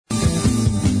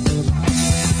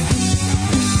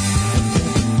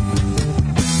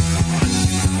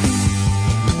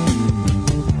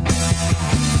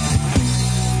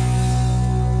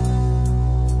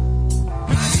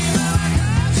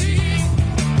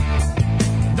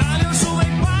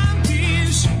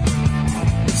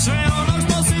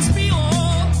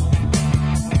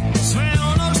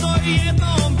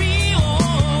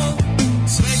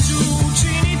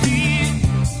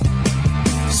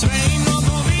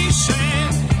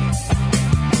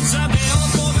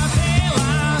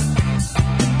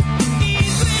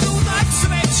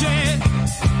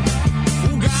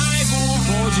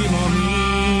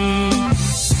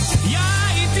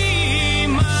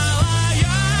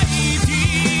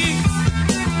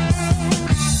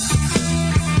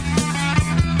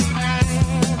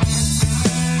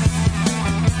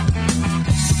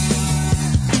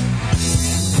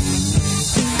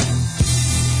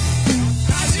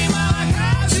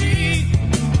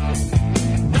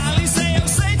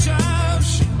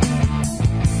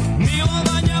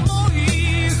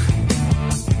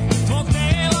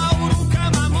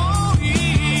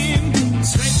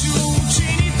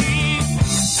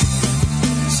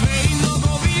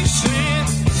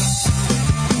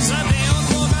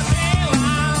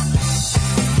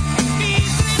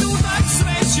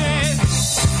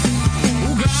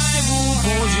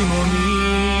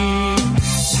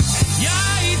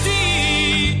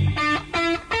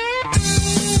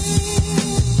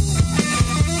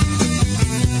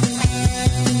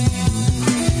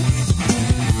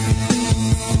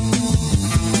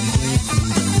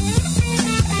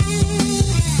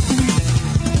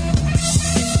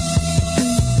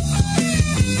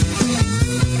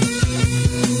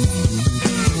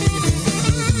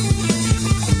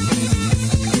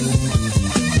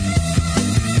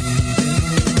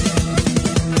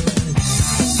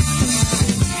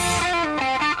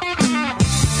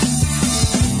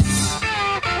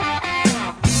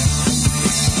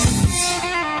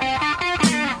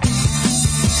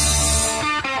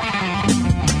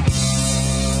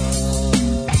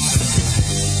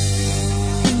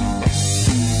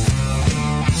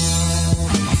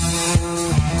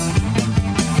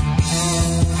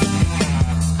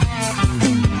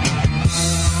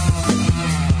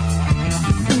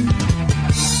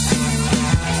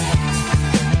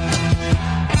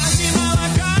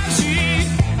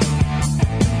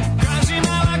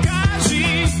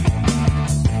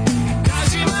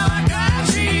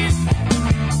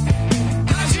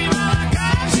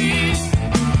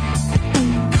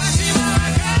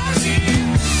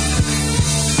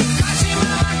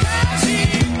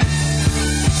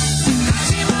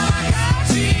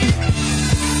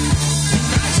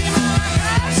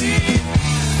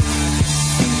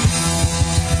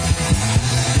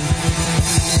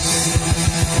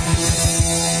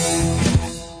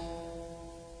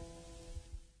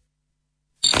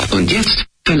Und jetzt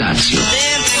Felatio.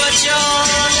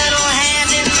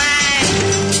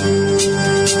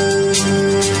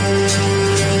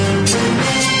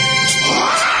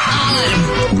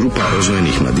 Grupa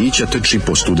rozvojenih mladića trči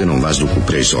po studenom vazduhu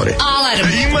pre zore.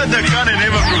 Alarm! Ima da kane,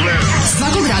 nema problema.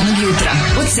 Svakog radnog jutra,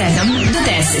 od 7 do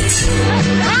 10.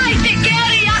 Hajde,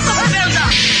 Geri, jako se velda!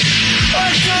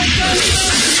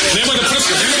 Nema da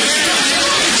prska, nema da prska!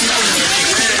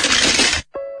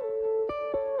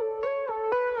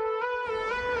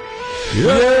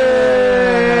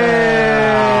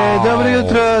 Dobro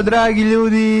jutro, dragi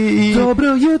ljudi i dobro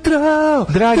jutro,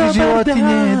 dragi životinje,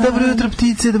 dan. dobro jutro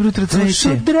ptice, dobro jutro cveće.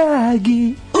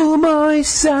 Dragi, u moj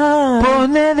san.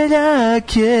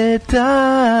 Ponedeljak je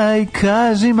taj,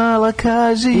 kaži mala,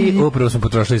 kaži. I upravo smo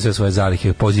potrošili sve svoje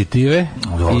zalihe pozitive.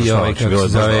 Dobro, i ovaj kako se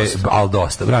zove, ali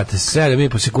dosta. Brate,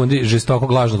 7,5 sekundi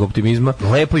žestokog lažnog optimizma.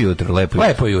 Lepo jutro,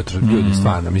 Lepo jutro, ljudi,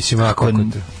 stvarno. Mislim, ako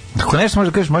nešto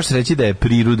možeš kažeš, možeš reći da je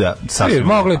priroda sasvim.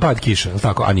 Mogla je pad kiša,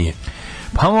 tako, a nije.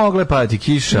 Pa mogla je padati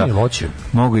kiša. Nije loće.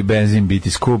 Mogu i benzin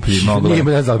biti skuplji, Nije,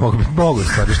 ne znam, mogu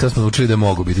stvari, šta smo učili da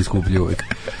mogu biti skuplji uvijek.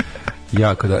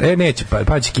 Jako da. Neće,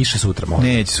 paće kiša sutra možda.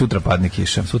 Neće, sutra padne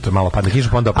kiša. Sutra malo padne kiša,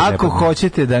 pa onda opet ako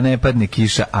hoćete da ne padne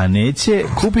kiša, a neće,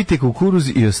 kupite kukuruz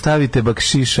i ostavite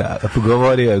bakšiša.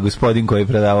 Govorio je gospodin koji je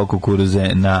predavao kukuruze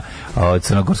na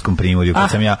Crnogorskom primorju,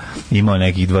 kad sam ja imao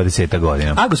nekih 20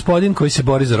 godina. A gospodin koji se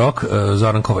bori za rok,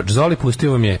 Zoran Kovač-Zoli,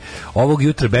 pustio vam je ovog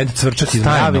jutra bend Cvrčak iz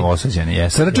Mravi. Stajno osađeni,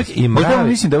 jes. Cvrčak i Mravi.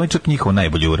 Mislim da je on čak njihov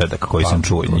najbolji uradak koji sam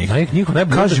čuo od njih.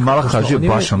 Kaži mala, kaži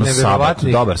baš ono Sabat,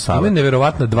 dobar Sabat. Ima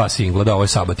neverovatna dva singla. Da, ovo je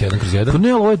Sabat 1/1. Pa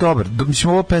ne, ovo je dobar.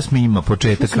 Mislim, ovo pesma ima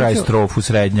početak, kraj, strofu,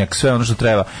 srednjak, sve ono što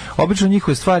treba. Obično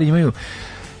njihove stvari imaju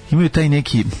taj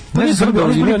neki...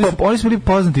 Oni su bili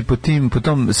poznati po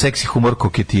tom seksi humor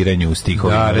koketiranju u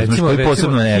stihovima. Da, recimo,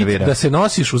 posebno nervira. Da se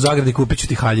nosiš u zagradi, kupit ću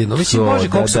ti haljinu. Mislim, može,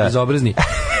 koliko su bezobrazni.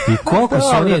 I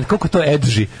koliko to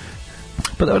edži.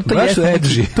 Pa dobro,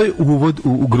 to je uvod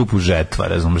u grupu Žetva,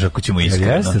 razumiješ, ako ćemo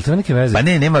iskreno. Jeste, to je neke veze? Pa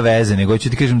ne, nema veze, nego ću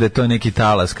ti kažem da je to neki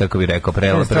talas, kako bi rekao,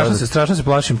 strašno se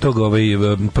plašim tog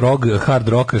prog hard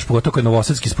rocka, još pogotovo koji je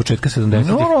novosadski s početka 70-ih.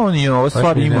 No, on je, ova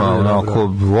stvar ima, onako,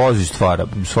 vozi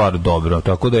stvar dobro,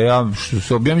 tako da ja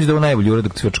mislim da je ovo najbolji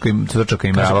uradak Cvrčaka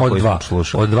i Mrava koji sam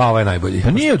slušao. Od dva ovaj najbolji.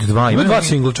 Pa nije od dva, ima dva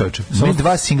singla, čovječe. Ima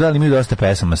dva singla, ali imaju dosta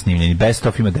pesama snimljeni. Best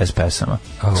of ima 10 pesama.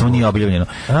 Samo nije objavljeno.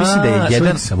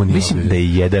 Mislim da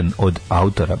je jedan od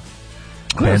autora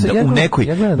benda u nekoj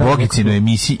Bogicinoj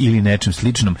emisiji ili nečem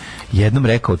sličnom jednom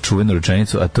rekao čuvenu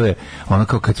rečenicu, a to je ono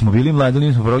kao kad smo bili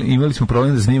mladi imali smo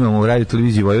problem da snimamo u radio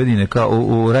televiziji Vojvodine kao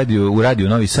u radio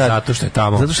Novi Sad, zato što je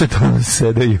tamo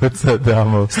sede i oca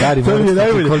damo stari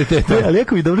kvalitetno. Ali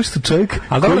jako mi dobro što čovjek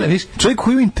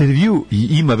koji u intervju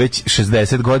ima već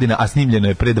 60 godina, a snimljeno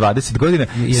je pre 20 godina,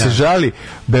 se žali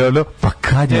da je ono, pa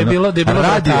kad je ono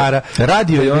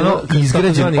radio je ono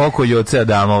izgrađen oko Joce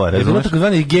Adamova, razumiješ? Je bilo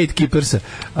takozvani gatekeepers.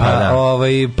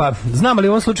 Pa znam, ali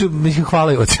u ovom slučaju mislim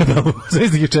hvala i ocenamo.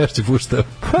 Zaista ih češće puštao.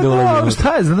 Pa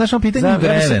šta je, znaš on pitanje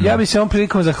vremena. Ja bi se ovom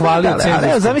prilikom zahvalio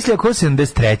cenzorima. Zamisli ako je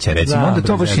 73. recimo, onda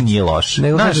to baš i nije loše.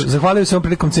 Zahvalio se ovom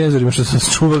prilikom cenzorima što su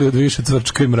nas čuvali od više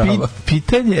Cvrčka i Mrava.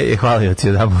 Pitanje je hvalio ti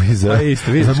Adamo i za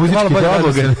muzički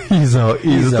tobogan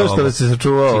i za to što vas se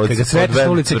sačuvao. Kad ga sretniš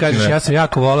na ulici kažeš ja sam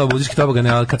jako volao muzički tobogan,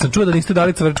 ali kad sam čuo da niste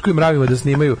dali Cvrčku i Mravima da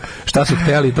snimaju šta su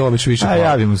hteli, to mi više hvala. A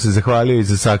ja bi mu se zahvalio i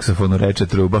za saksofonu, reče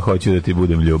truba, hoću da ti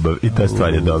budem ljubav, i ta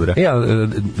stvar je dobra.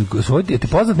 Je ti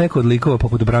poznat neko od likova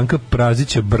poput Branka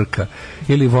Prazića Brka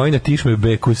ili Vojna Tišme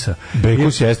Bekusa?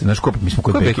 Bekus jeste, znaš ko, mi smo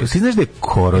kod Bekus. Ti znaš da je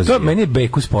Korozija? Meni je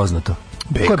Bekus poznato.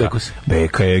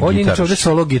 Beka je gitar. On je inače ovdje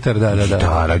solo gitar,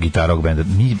 da. Gitara ovog benda.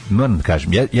 Moram da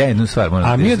kažem, ja jednu stvar moram da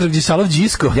kažem. A Miodrag Đisalov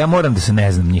Đisko? Ja moram da se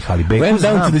ne znam njih, ali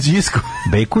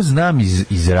Beku znam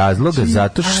iz razloga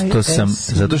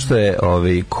zato što je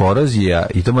Korozija,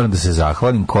 i to moram da se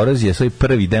zahvalim, Korozija svoj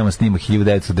prvi demo snimak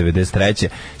 1993.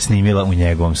 snimila u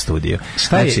njegovom studiju.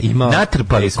 Šta je imao?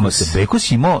 Natrpali smo se.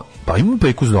 Bekus imao, pa imao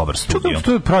Bekus dobar studio.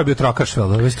 To je pravi bio trakač,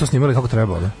 već to snimali kako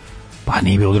trebalo, da? Pa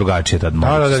nije bilo drugačije tad.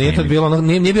 Da, nije tad bilo,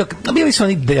 nije bilo, bili su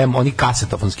oni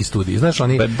kasetofonski studiji, znaš,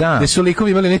 oni, gde su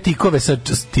likovi imali ne tikove,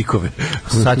 tikove.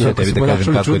 Sad ću tebi da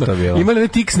kažem kako je to bilo. Imali ne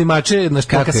tik snimače, znaš,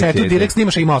 na kasetu, direkt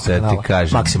snimaš, a ima 8 kanala,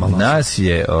 maksimalno. Nas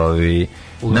je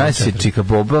Čika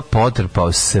Boba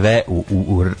potrpao sve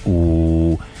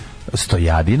u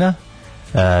Stojadina.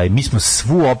 Mi smo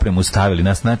svu opremu stavili,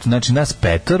 znači nas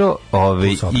petoro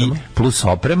i plus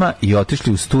oprema i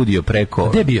otišli u studio preko.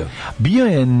 Gde je bio? Bio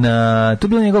je to je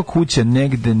bila njegova kuća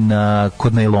negde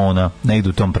kod Najlona, negde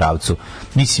u tom pravcu.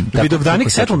 Mislim,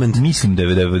 Vidovdanik Settlement. Mislim da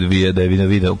je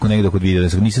video negde kod video,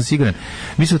 nisam siguran.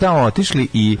 Mi smo tamo otišli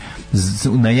i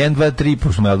na 1, 2, 3,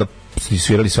 pošto smo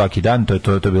svirali svaki dan,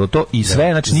 to je bilo to i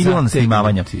sve, znači nije bilo na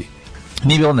snimavanja.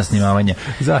 Nije bilo na snimavanje.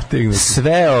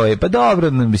 Sve pa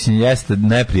dobro, mislim, jeste,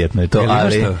 neprijatno je to,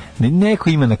 ali neko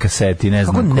ima na kaseti, ne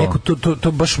znam ko. Neko,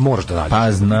 to baš moraš da radiš.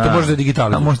 Pa zna. To možda je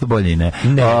digitalno. A možda bolje i ne.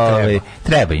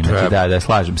 Treba imati, da,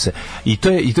 slažem se. I to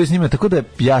je s njima, tako da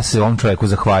ja se ovom čovjeku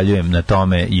zahvaljujem na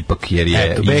tome, ipak, jer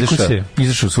je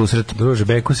izašao u susret. Druže,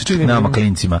 Beku se čini. Nama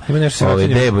klincima,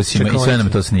 debosima i sve nam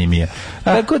to snimije.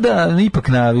 Tako da, ipak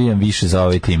navijam više za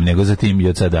ovaj tim, nego za tim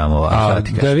Joca Damova.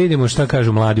 Da vidimo šta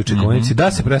kažu mladi u čekovnici.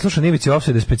 Da se presluša Ivici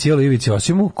Ofsede specijalo Ivici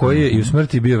Osimu, koji je i u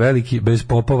smrti bio veliki bez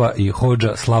popova i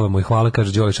hodža, slava mu i hvala,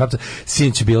 kaže Đole Šapca.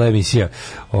 Sinoć je bila emisija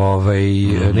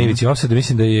na Ivici Ofsede,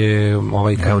 mislim da je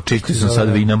evo, čekali sam sad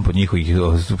vinam po njihovih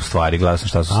stvari, gledam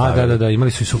šta su stavili. Da,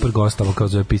 imali su i super gosta, kao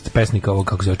zove pesnika,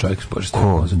 kako zove čovjek.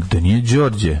 Ko? Da nije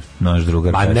Đorđe, naš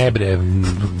drugar pesnik? Ne bre,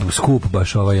 skup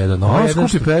baš jedan.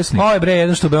 Skupi pesnik. Ovo je bre,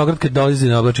 jedan što u Beograd kad dolazi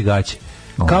na oblači gaće.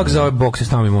 Kako zove bok se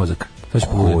stavi mozak?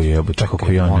 Ko je,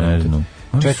 kako ja ne znam.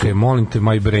 Čekaj, molim te,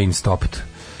 my brain stopped.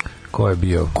 Ko je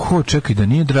bio? Ko, čekaj, da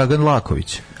nije Dragan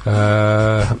Laković?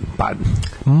 Pa,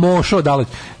 Mošo Dalić.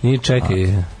 Nije,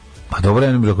 čekaj. Pa dobro,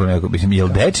 ja ne bih rekao, mislim, je li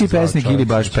dečiji pesnik ili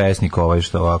baš pesnik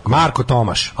što ovako? Marko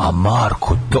Tomaš. A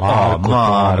Marko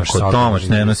Tomaš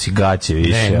ne nosi gaće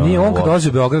više. Ne, nije on kad dolazi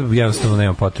u Beograd, jednostavno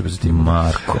nema potrebe za tim.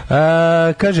 Marko.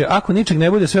 Kaže, ako ničeg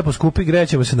ne bude, sve poskupi,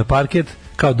 grećemo se na parket,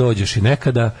 kao dođeš i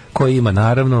nekada, koji ima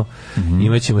naravno,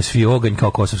 imaćemo svi oganj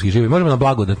kao kosovski živi. Možemo na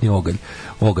blagodatni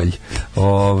ogalj.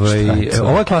 Ovo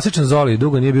je klasičan Zoli,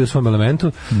 dugo nije bio u svom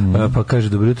elementu, pa kaže,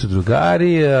 dobro jutro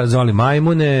drugari, Zoli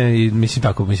majmune, i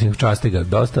mislim, časti ga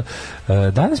dosta.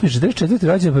 Danas mi je 44.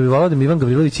 rođendan, pa bi volao da mi Ivan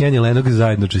Gavrilović i Anja Lenog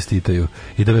zajedno čestitaju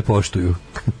i da me poštuju.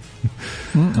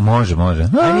 Može.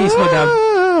 A nismo da...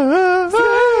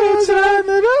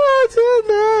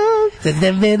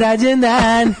 Srećan mi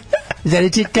rođendan,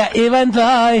 Želičika Ivan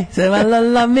tvoj, se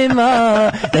malo lomimo,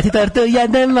 da ti tortu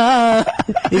jedemo,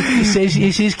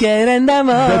 i šiške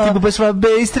rendamo, da ti bubaš vabe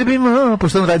istrebimo,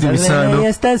 pošto on radi u Visanu.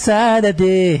 Jeste sada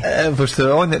ti.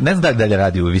 Pošto on, ne znam da li dalje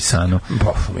radi u Visanu.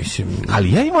 Mislim.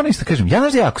 Ali ja imam isto kažem, ja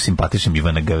znaš da jako simpatičan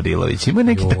Ivana Gavrilović, ima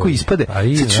neki tako ispade,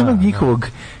 sveći onog njihovog,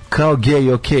 kao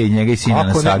gej, okej, njega i sina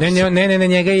na saksu. Ne,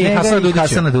 njega i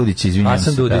Hasana Dudić, izvinjam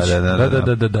se.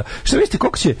 Da. Šta mislite,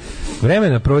 koliko će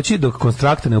vremena proći dok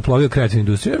Konstrakta ne uplovio kreativnu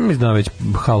industriju? Ja mislim već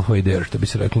halfway there, što bi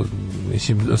se reklo.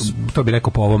 Mislim, to bi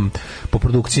rekao po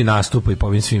produkciji nastupa i po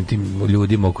ovim svim tim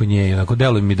ljudima oko nje. Onako,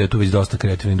 deluje mi da je tu već dosta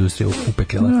kreativna industrija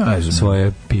upekela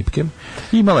svoje pipke.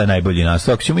 Imala je najbolji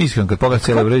nastup. Ako ćemo iskreno, kad pogledam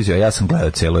cijelu Euroviziju, a ja sam gledao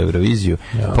cijelu Euroviziju,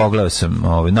 pogledao sam,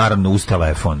 naravno, uz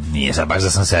telefon. Nije sad baš da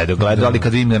sam sedeo gledao, ali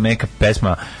kad vidim neka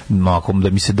pesma da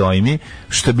mi se dojmi,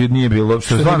 što bi nije bilo,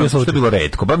 što je bilo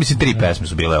retko. Ba mislim 3 pesme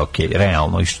su bile okej,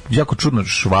 realno. I jako čudno,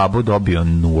 Švabo dobio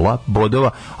 0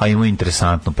 bodova, a imao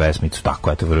interesantnu pesmicu,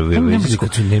 tako eto,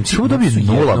 Švabo dobio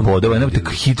 0 bodova, ne bi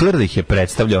Hitler da ih je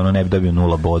predstavljao, ne bi dobio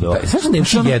 0 bodova. Znaš da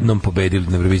Nemci jednom pobedili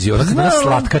na Euroviziji? Ona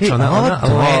slatkača,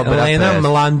 Lena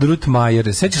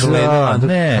Mlandrut-Majer, sećaš Lena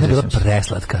Mlandrut? Ona je bila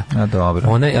preslatka.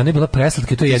 Ona je bila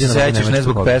preslatka i to je jedina. Sećaš ne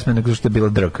zbog pesme, nego što je bila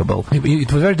drkable.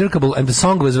 It was very drkable and the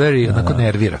song was very onako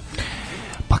nervira.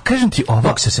 Pa kažem ti,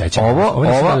 ovo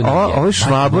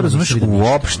Švabo, razumiješ,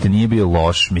 uopšte nije bio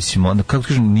loš, mislim, onda, kako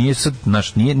kažem,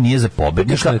 nije za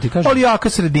pobednika, ali jaka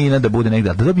sredina da bude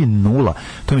negdje, da dobije 0,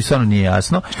 to mi stvarno nije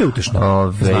jasno. Što je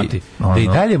utešno, znati, da i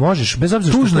dalje možeš, bez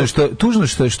obzira tužno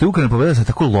što je Ukrajina pobedila sa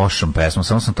tako lošom pesmom,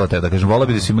 samo sam to teo da kažem, volao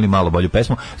bi da su imali malo bolju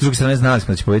pesmu, s druge strane znali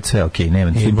smo da će pobediti sve, okej,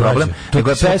 nema problem, nego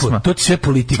je pesma. To ti sve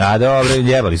politika. A dobro,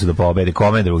 ljevali su da pobedi,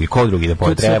 ko drugi da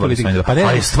pobedi, trebali smo,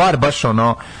 ali stvar baš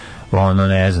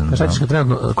ne znam. Šta ćeš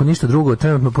trenutno, ako ništa drugo,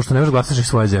 trenutno, pošto ne možeš glasaš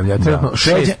svoje zemlje, trenutno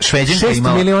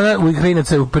 6 miliona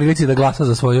Ukrajinaca je u prilici da glasa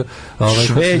za svoju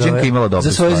Šveđanka imala dobro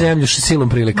za svoju zemlju silom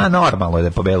prilika. A normalno je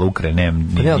da pobedila Ukrajina,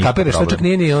 nema kapiraš, što čak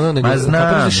nije ni ono, nego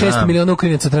kapiraš da 6 miliona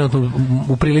Ukrajinaca trenutno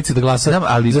u prilici da glasa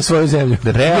za svoju zemlju.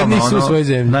 Realno,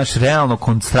 naš realno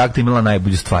Konstrakta imala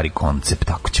najbolju stvari koncept,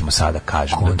 tako ćemo sada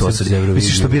kažemo.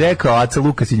 Misliš što bi rekao Aca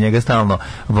Lukas i njega stalno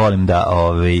volim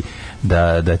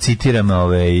da citiram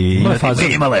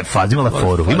imala je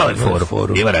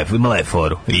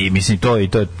foru i mislim to je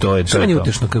što meni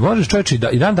utešno kad možeš čovječe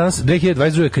i dan danas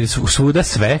 2022 kad je svuda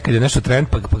sve, kad je nešto trend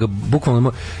pa ga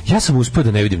bukvalno ja sam uspio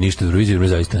da ne vidim ništa Eurovizije, me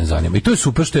zaista ne zanima i to je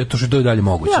super što je to i dalje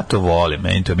moguće. Ja to volim,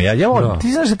 ja volim.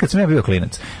 Ti znaš da kad sam ja bio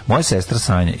klinac, moja sestra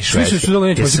Sanja iz Švedske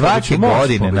je svake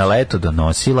godine na leto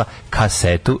donosila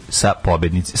kasetu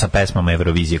sa pesmama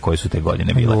Eurovizije koje su te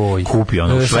godine bile. Kupio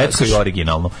ono u Švedskoj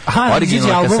originalno.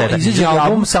 originalna kaseta. Izađe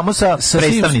album samo sa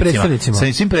predstavnicima.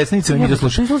 Sa svim predstavnicima mi da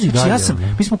slušamo.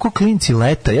 Mi smo ko klinci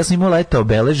leta. Ja sam imao leta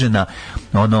obeležena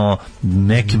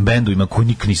nekim bendovima koji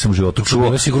nikad nisam u životu čuo.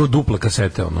 Bile sigurno duple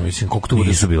kasete, mislim, koliko tu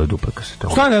nisu bile duple kasete.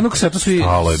 Stvarno, jednu kasetu svi...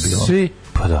 Stalo je bilo. Svi?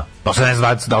 Pa da. Pa se ne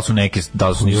znam da li su neke, da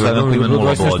li su nisu jednako ima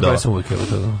 0 boda.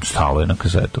 Stalo je na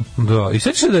kasetu. Da,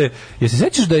 i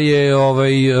sećaš da je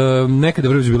nekada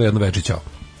u Evropi bilo jedno veče, čao.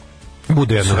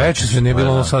 Bude jedno veče, sve nije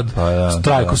bilo sad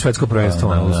strajko svetsko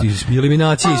prvenstvo,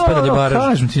 eliminacije, ispadanje bara.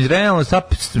 Kažem ti, realno,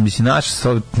 mislim,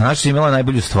 naša je imala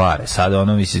najbolju stvari, sad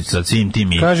mislim, sa svim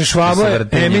tim i... Kaže Švabo je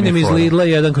Eminem iz Lidla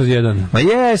 1/1. Ma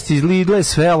jest, iz Lidla je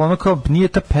sve, ali kao nije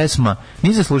ta pesma,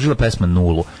 nije zaslužila pesma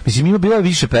 0. Mislim, ima bila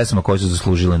više pesma koje su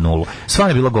zaslužile 0. Sva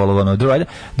je bila golovana.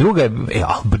 Druga je,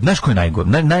 znaš ko je najgore?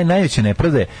 Najveća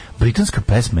nepravda je, britanska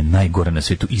pesma je najgore na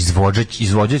svetu,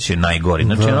 izvođač je najgori.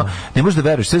 Znači, ne možeš da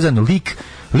veruješ, sve zajedno,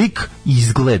 lik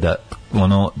izgleda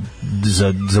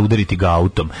za udariti ga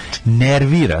autom,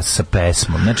 nervira sa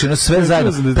pesmom, znači sve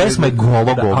zajedno, pesma je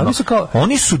golo govno,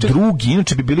 oni su drugi,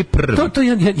 inače bi bili prvi.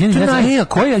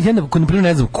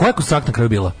 Ne znam, koja je konstrakt na kraju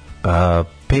bila?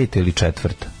 5 ili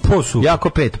 4. Jako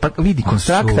 5. Pa vidi,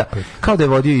 konstrakta, kao da je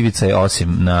vodio Ivica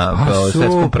Osim na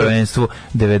svetskom prvenstvu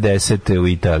 90. u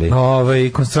Italiji.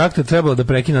 Konstrakta trebalo da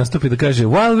prekine nastup i da kaže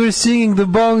while we're singing the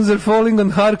bombs are falling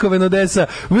on Kharkov and Odessa,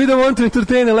 we don't want to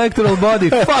entertain electoral body,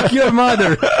 fuck your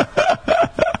mother.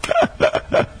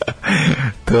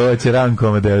 To će Ranko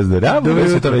Amadeus da radi. Dobro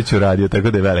se to već uradio,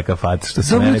 tako da je velika faca.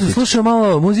 Dobro, slušao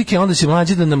malo muzike, onda će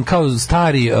Mlađe da nam kao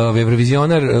stari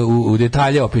evrovizionar u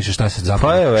detalje opiše šta se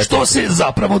zapravo, što se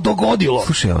zapravo dogodilo.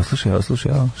 Slušaj ovo.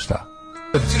 Šta?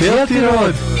 Healthy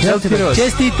Road.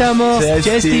 Čestitamo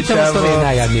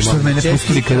Slovenija. Što mene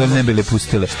pustili kada ne bili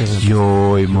pustile?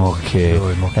 Joj, moke.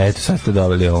 Eto, sad ste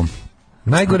dobili ovom.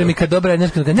 Najgore mi kad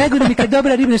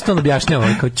dobra riba nešto on objašnjava,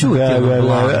 kao čuti,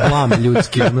 blame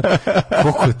ljudski,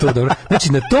 koliko je to dobro.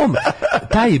 Znači, na tom,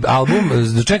 taj album,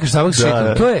 dočekaš samog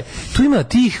šetom, tu ima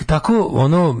tih, tako,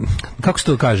 kako se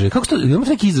to kaže, imamo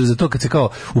neki izraz za to kad se kao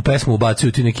u pesmu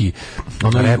ubacuju ti neki,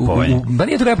 ba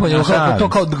nije to repovanje, to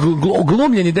kao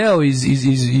glumljeni deo iz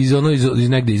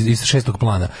negde, iz šestog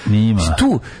plana.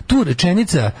 Tu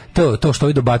rečenica, to što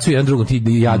ovi dobacuju jedan drugom, ti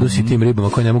jadu si tim ribama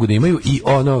koje ne mogu da imaju i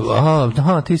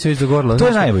ti se već dogovorila. To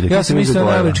je najbolje. Ja sam mislio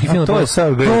na američki film. To je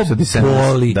Sour Grapes od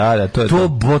boli.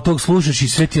 To tog slušaš i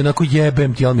sve ti onako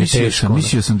jebem ti, ali mi je teško.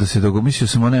 Mislio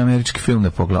sam onaj američki film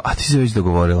da pogledam. A ti se već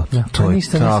dogovorila. To je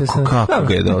tako, kako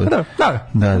ga je dobro.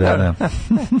 Da.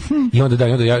 I onda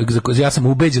ja sam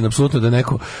ubeđen apsolutno da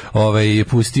neko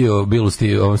pustio Billu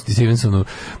Stevensonu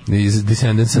iz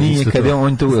Descendants. Nije, kad je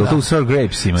on tu Sour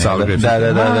Grapes ima.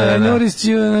 Da.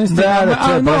 Noticed you. Da,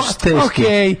 to je baš teški.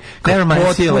 Okej. Never mind,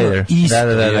 see you later.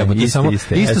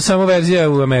 Isto samo verzija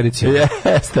u Americi.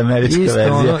 Jeste, američka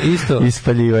verzija.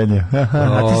 Ispaljivanje.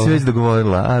 A ti si već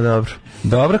dogovorila, a dobro.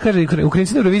 Dobro, kaže,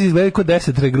 Ukrajinci na Euroviziji izgledaju kod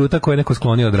 10 regruta koje je neko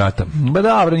sklonio od rata. Ba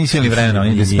dobro, nisu imali vremena,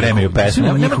 oni da spremaju pesmu.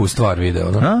 Nisam njihovu stvar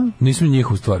video, Nisam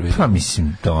njihovu stvar video. Pa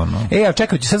mislim, to a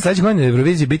čekaj, će sad sledeće godine na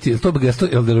Euroviziji biti, je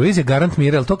li Eurovizija garant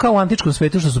mira, je li to kao u antičkom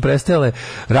svetu što su prestajale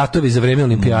ratovi za vreme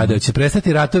olimpijade, će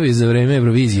prestati ratovi za vreme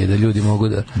Eurovizije, da ljudi mogu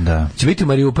da... Će biti u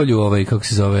Mariupolju, kako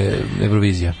se zove,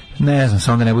 Eurovizija. Ne znam,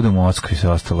 samo da ne bude u Moskvi, sve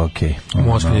ostalo okej. U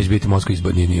Moskvi neće biti, Moskva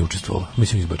nije učestvovala.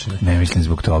 Mislim izbačene. Ne mislim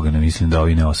zbog toga, ne mislim da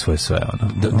ovi ne osvoje sve.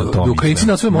 Da Ukrajinci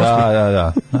ne osvoje Moskvu?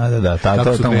 Da.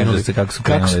 Kako su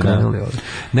krenuli.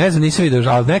 Ne znam, nisam vidio,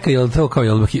 ali neka, je li to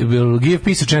kao, Give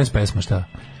Peace a Chance pesma, šta?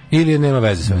 Ili nema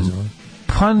veze s vezom?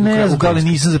 Pa ne znam, ali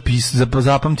nisam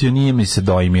zapamtio, nije mi se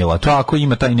dojmila. To ako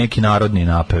ima taj neki narodni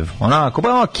napev. Onako,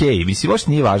 ba okej, mislim, baš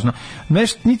nije važno.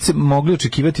 Niti se mogli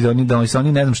očekivati da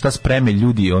oni ne znam šta spreme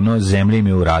ljudi, zemlje im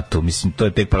je u ratu. Mislim, to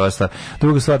je tek prva stvar.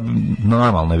 Druga stvar,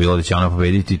 normalno je bilo da će ona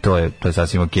pobediti, to je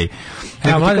sasvim okej.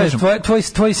 Evo, Mladja,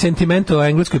 tvoj sentiment o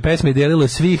engleskoj pesmi delilo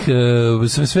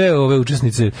sve ove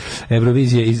učesnice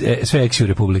Eurovizije iz sve ex-ju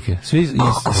republike. Svi iz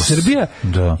Srbija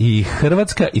i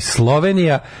Hrvatska i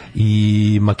Slovenija i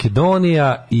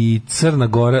Makedonija i Crna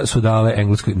Gora su dale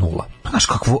engleskoj 0. Znaš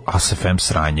kakvu ASFM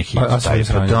sranje hit.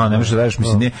 Da, ne možeš da veriš,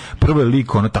 mislim, prvo je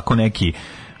lik, tako neki,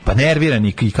 pa nerviran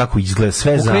i kako izgleda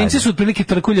sve zajedno. Ukrajinci su otprilike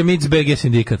trkulja Mic BG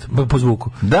sindikat po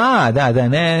zvuku. Da,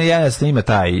 ne, jasno ima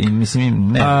taj,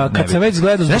 mislim, ne. Kad sam već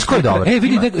gledao, znaš ko je dobar?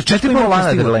 Vidi, 4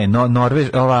 Lana Del Rey, Norveš,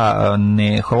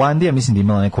 Holandija, mislim da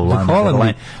imala neku Lana Del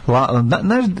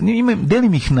Rey.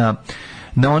 Delim ih na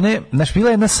one, bila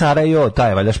je jedna Sarajevo, ta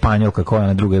je valjda Španjolka, koja je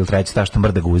na druga ili treća, ta što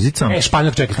mrda guzicom.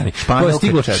 Španjolka, čekaj stani. To je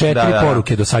stiglo 4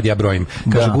 poruke do sad, ja brojim.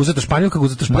 Kaže, guzata Španjolka.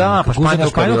 Da, pa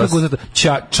Španjolka, guzata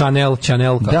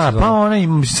Chanel. Da, pa ona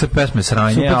ima se pesme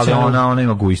sranje, ali ona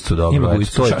ima gujicu dobro. Ima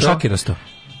gujicu, šakirasto.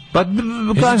 Pa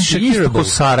kažeš isto ko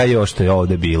Sarajevo što je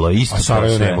ovde bilo, isto. A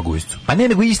Sarajevo ne mogu isto. Pa ne,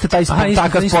 nego isto taj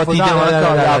takav spot ide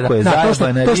kao jako je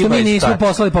zajebana. To što mi nismo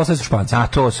poslali su Španci. A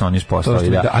to su oni poslali,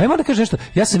 da. Ali moram da kažem nešto,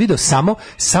 ja sam video samo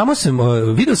sam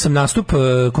video sam nastup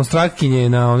Konstraktkinje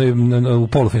u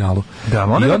polufinalu. Da,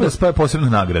 ona da spaja posebnu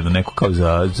nagradu, neko kao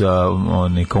za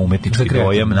neka umetnički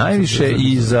dojam najviše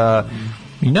i za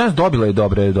i nas dobila je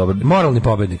dobre. Moralni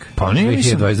pobednik. Pa nije,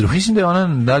 mislim da je ona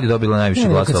dalje dobila najviše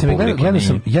glasova publike.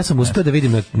 Ja sam uspeo da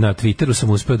vidim na Twitteru, sam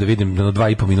uspeo da vidim na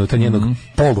 2,5 minuta njenog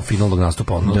polufinalnog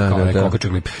nastupa, kao neki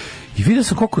okačak klip. I vidio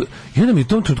sam koliko, i onda mi u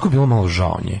tom trenutku bilo malo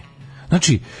žao nje.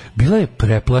 Znači, bila je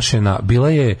preplašena, bila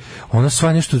je ona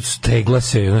sva nešto stegla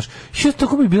se, znaš. Ja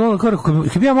tako bi bilo,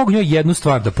 kad bi ja mogu njoj jednu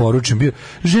stvar da poručim, bio,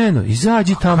 ženo,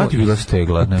 izađi tamo. Kad je bila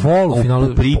stegla? U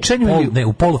polufinalu, u pričanju ne,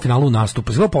 u polufinalu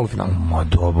nastupa, izgleda polufinalu. Ma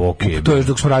dobro, okej. To je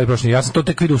dok smo radili prošle, ja sam to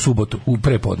tek vidio u subotu, u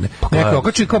prepodne. Neko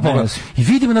okači kao pogled. I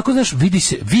vidim onako, znaš,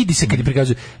 vidi se kad je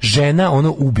prikazuje, žena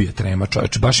ono ubije trema,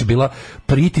 čoveče, baš je bila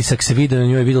pritisak se vidi na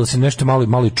njoj, videla se nešto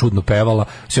malo i čudno pevala.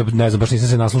 Ne znam, baš nisam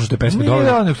se naslušao te pesme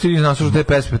dovoljno. Slušaj te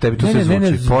pesme, tebi to se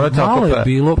zvuči.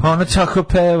 Ona tako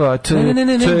peva, to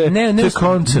je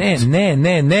koncept.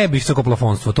 Ne, bih se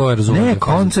plafonstvo, to je razumijem. Ne,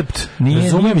 koncept.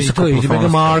 Razumijem se, to je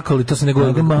Meghan Markle i to se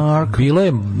nego bilo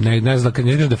je, ne znam kad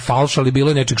ne kažem da je falš, ali bilo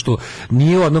je nečeg što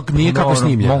nije kako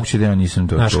snimljeno. Moguće da ja nisam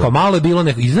to. Znaš, kao malo je bilo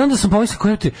neko. I znam da sam pomislio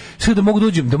koja te sve da mogu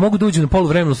da uđem na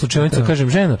poluvremenu slučajnicu, kažem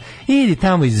ženo, idi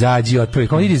tamo izađi otpravi,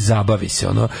 kao idi zabavi se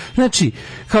ono. Znači,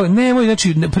 kao nemoj,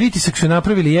 znači pritisak su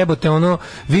napravili, jebote, ono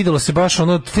videlo se baš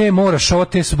ono te moraš ovo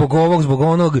te zbog ovog zbog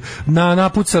onog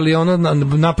napucali ono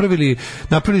napravili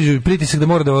pritisak da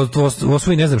mora da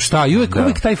osvoji ne znam šta i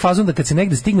uvijek taj fazon da kad se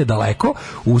negde stigne daleko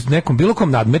u nekom bilo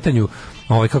kom nadmetanju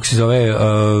kako se zove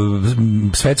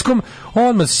svetskom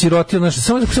on sirotio naš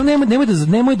samo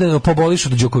nemoj da poboliš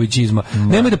od đokovićizma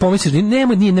nemoj da pomisliš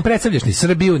ne predstavljaš ni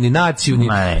Srbiju ni naciju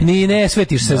ni ne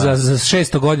svetiš se za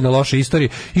 600 godina loše istorije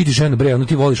idi ženo bre ono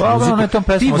ti voliš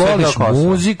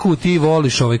muziku ti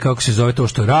voliš kako se zove to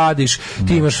što radiš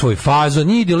ti imaš svoj fazon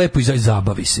idi lepo i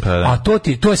zabavi se a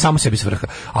to je samo sebi svrha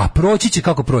a proći će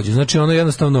kako prođe znači ono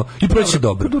jednostavno i proći će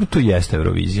dobro to jeste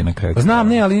Eurovizija na kraju znam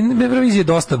ne ali Eurovizija je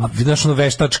dosta znaš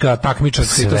veštačka,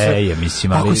 takmičarska i to sve. Je,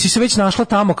 mislim, ali... Ako si se već našla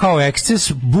tamo kao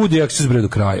eksces, budi eksces bre do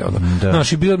kraja. Ono.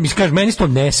 Znaš, mi kažeš, meni se to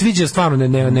ne sviđa, stvarno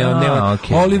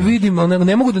ali vidim,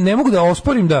 ne mogu da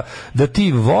osporim da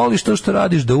ti voliš to što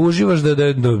radiš, da uživaš,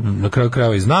 da na kraju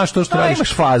krajeva i znaš to što radiš.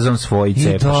 Imaš fazon svoj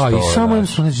cepaš to. I samo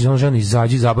jednostavno, žena,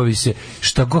 izađi, zabavi se,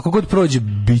 kako god prođe,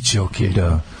 bit će okej.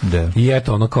 Da. I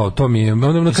eto, ono kao, to mi je...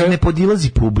 Ne podilazi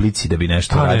publici da bi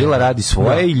nešto radila, radi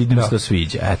svoje i ljudima se to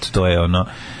sviđa. Eto, to je ono...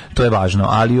 To je važno,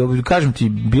 ali kažem ti,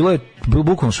 bilo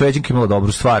bukvalno Šveđanka imala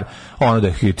dobru stvar, ono da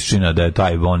je hitčina, da je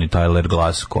taj Bonnie Tyler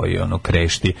glas koji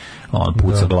krešti, on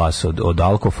puca glas od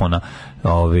alkofona.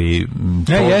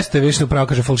 Jeste, više upravo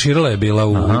kaže, falširala je bila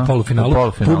u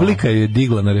polufinalu. Publika je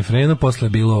digla na refrenu, posle je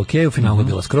bilo okej, u finalu je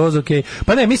bila skroz okej.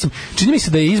 Pa ne, mislim, čini mi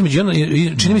se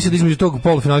da između tog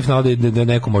polufinalu i finala da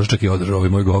neko može čak i održao ovaj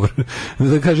moj govor.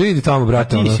 Da kaže, idi tamo,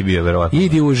 brate, ti si bio verovatno.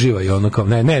 Idi uživaj, ono kao,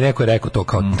 ne, neko je rekao to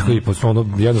kao,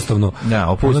 jednostavno,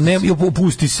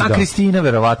 opusti se. A Kristina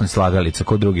verovatno slagalica,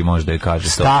 ko drugi može da je kaže to.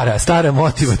 Stara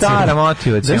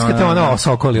motivacija. Znaš kad te ono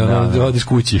sokoli, odiš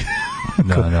kući.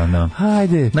 Da.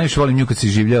 Hajde. Najviše volim nju kad se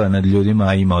življava nad ljudima,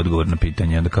 a ima odgovor na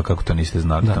pitanje, onda kako to niste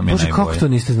znali, to mi je najbolje. Kako to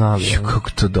niste znali? Kako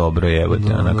to dobro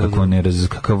jebote, kako ne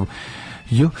kakav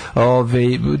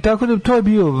tako da to je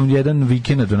bio jedan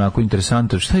vikend onako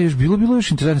interesantan. Šta je još bilo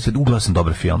još interesantno, uglasan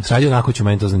dobar film. Sad onako ću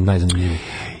meni to najzanimljiviji.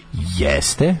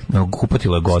 Jeste,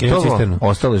 kupatilo je gotovo,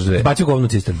 ostale dve. Bacio govnu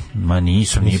cisternu. Ma nije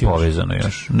povezano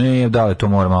još. Ne, da, to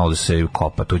mora malo da se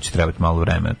kopa, tu će trebati malo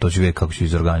vremena, to ću vidjeti kako ću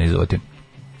izorganizovati.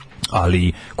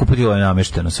 Ali kupatilo je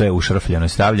namešteno, sve je ušrfljeno i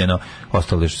stavljeno,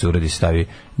 ostalo što se uredi stavi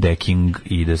decking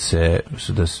i da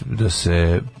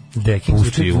se decking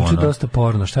zvuči dosta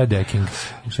porno. Šta je decking?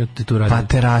 Šta ti tu radi? Pa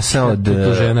terasa od...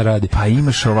 Tu žena radi. Pa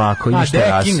imaš ovako, imaš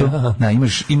terasu. Da,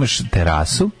 imaš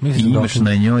terasu i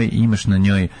imaš na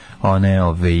njoj one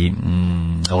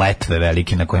letve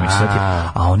velike na kojima se sveti,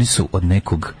 a oni su od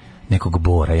nekog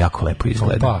bora, jako lepo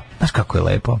izgleda. Znaš kako je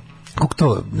lepo? Kako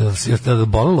to? Je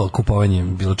bolilo kupovanje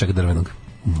bilo čega drvenog?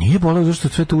 Nije bolelo, zašto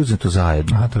je sve to uzeto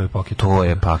zajedno. A, to je paket. To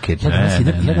je paket. Ja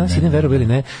danas idem verovali,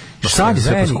 ne. Sad je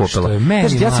sve poskopilo.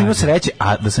 Ja sam imao sreće,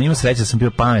 a da sam imao sreće, da sam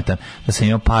bio pametan, da sam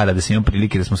imao para, da sam imao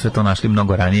prilike, da smo sve to našli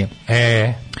mnogo ranije.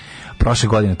 Prošle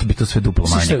godine to bi to sve duplo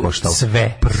manje koštalo.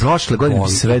 Sve. Prošle godine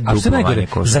bi sve duplo manje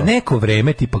koštalo. Za neko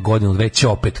vreme, tipa godinu, dve, će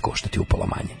opet koštati upola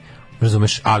manje.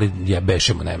 razumeš, ali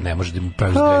jebešemo, ne može da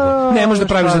praviš za 2 godine. Ne može da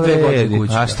praviš za 2 godine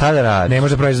kuću. A šta da radiš? Ne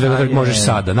može da praviš za 2 godine, možeš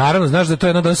sada. Naravno, znaš da to je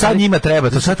jedno da sad njima treba,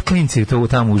 to sad klinci to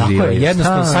tamo uživaju. Tako je,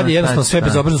 jednostavno, sad je jednostavno sve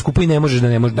bezobrazno skupo i ne možeš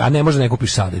a ne može da ne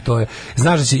kupiš sada. I to je,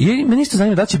 znaš da će, meni isto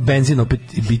zanima da će benzin opet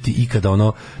biti ikada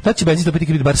ono, da će benzin opet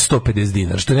biti bar 150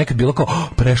 dinara, što je nekad bilo kao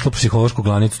prešlo psihološku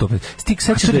granicu 150. Stik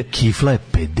sećaš da kifla je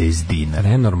 50 dinara.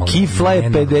 Nenormalno. Kifla je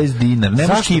 50 dinara. Ne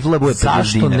može kifla bude 50 dinara.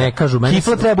 Zašto ne kažu meni?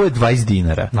 Kifla treba bude 20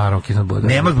 dinara. Naravno, kifla bude.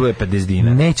 Ne može bude 50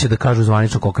 dinara. Neće da kažu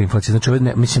zvanično koliko je inflacija. Znači,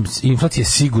 mislim, inflacija je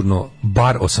sigurno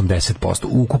bar 80%,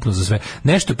 ukupno za sve.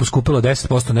 Nešto je poskupilo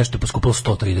 10%, nešto je poskupilo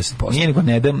 130%. Nije nego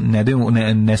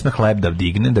ne sme hleb da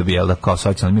digne, da bi jel da kao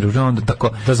socijalni mir, onda tako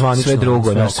da zvanično,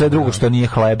 sve drugo što nije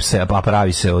hleb se, pa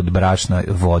pravi se od brašna,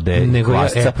 vode, nego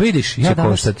kvasca. Vidiš, ja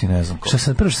danas koštati, ne znam šta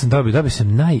sam prvo sam dobio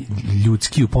sam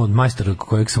najljudskiji ponud majstora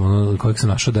kojeg sam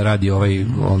našao da radi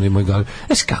onaj moj gal.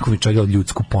 Znaš kako mi čovjek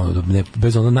ljudsku ponudu, ne,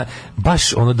 bez ono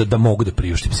baš ono da mogu da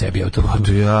priuštim sebi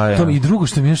automobil. To mi i drugo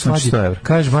što mi još slađe.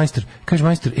 Kaže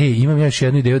majstor, imam ja još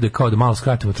jednu ideju da kao da malo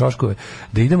skratimo troškove,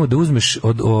 da idemo da uzmeš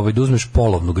da uzmeš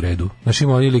polovnu gredu. Znači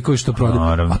ima ili koji što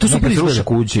prodaju. A to super izgleda.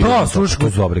 To su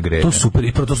dobre grede. To super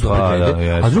i to su dobre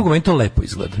grede. A drugo meni to lepo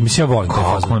izgleda. Mislim ja volim taj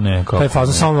fazon. Taj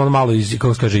fazon samo malo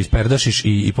kako se kaže isperdašiš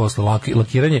i posle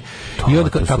lakiranje. I onda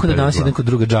tako da danas idem kod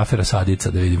druga Džafera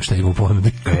Sadica da vidim šta ima u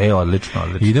ponudi. Odlično.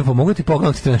 Idem pomogu ti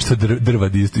pogledati nešto drva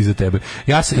iza tebe.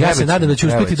 Ja se nadam da ću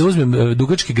uspjeti da uzmem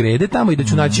dugačke grede tamo i da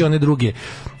ću naći one druge.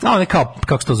 A one kao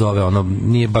kako se to zove, ono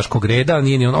nije baš ko greda,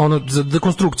 nije ni ono za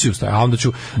konstrukciju staje. A onda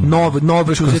ću novo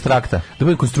konstrukta. Da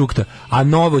bude konstrukta. A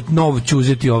novo ću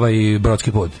uzeti ovaj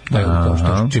brodski pod.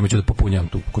 Čime ću da popunjam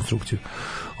tu konstrukciju.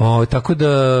 Tako da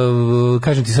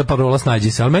kažem ti sad parola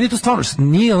snađi se, ali meni to stvarno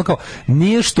nije ono kao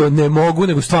nije što ne mogu,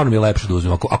 nego stvarno mi je lepše da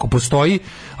uzmem.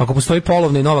 Ako postoji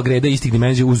polovna i nova greda istih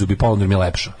dimenzija, uzubi polovna mi je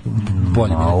lepša.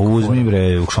 Bolje mi je. Uzmi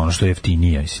bre, ono što je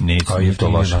jeftinije, nije to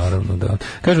loše. Naravno, da.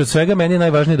 Kaže od svega meni je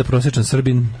najvažnije da prosječan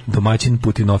Srbin, domaćin,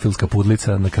 putinofilska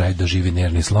pudlica na kraju doživi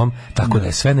nervni slom, tako da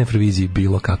je sve na televiziji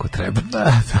bilo kako treba.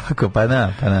 Tako, pa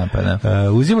na.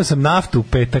 Uzimao sam naftu u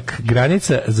petak,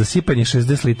 granica za sipanje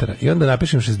 60 litara i onda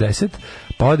napišem 60,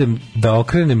 pa odem da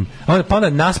okrenem, pa onda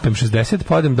naspem 60,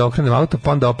 pa odem da okrenem auto,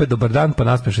 pa onda opet dobar dan, pa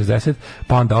naspem 60,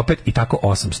 pa onda opet i tako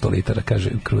 800 litara, kaže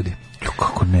Krudi.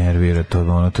 Kako nervira to,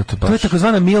 ono, to baš... To je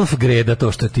takozvana MILF greda,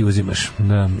 to što ti uzimaš.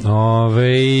 Da.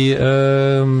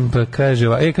 Pa kaže,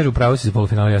 upravo si za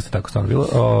polufinale, jeste tako stvarno bilo.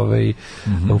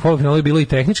 U polufinalu je bilo i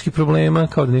tehnički problema,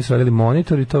 kao da nisu radili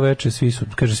monitor i to veče,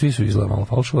 svi su izgleda malo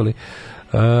falšovali.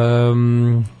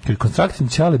 Konstraktin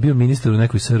Ćale bio ministar u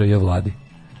nekoj SRJ vladi.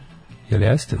 Jel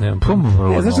jeste? Nemam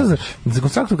pojma. Znaš šta za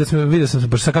Konstraktu kad sam vidio sam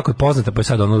baš sad kako je poznata, pa je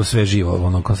sad ono sve živo,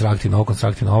 ono Konstraktin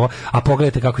ovo, a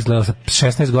pogledajte kako izgledala sa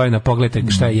 16 godina,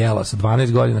 pogledajte šta je jela sa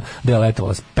 12 godina, da je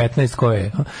letovala sa 15, koje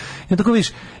je. I tako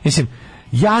vidiš, mislim,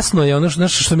 jasno je ono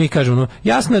što mi kažemo,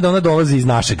 jasno je da ona dolazi iz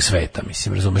našeg sveta,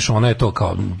 mislim, razumeš, ona je to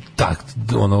kao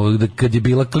ono, kad je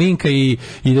bila klinka i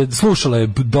da slušala je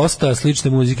dosta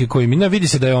slične muzike koje mi, vidi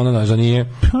se da je ona, da nije,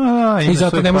 i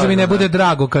zato ne može mi ne bude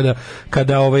drago kada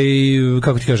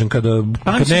kako ti kažem, kad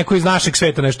neko iz našeg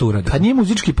sveta nešto uradi. Pa nije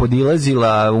muzički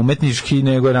podilazila, umetnički,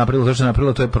 nego je napravila to što je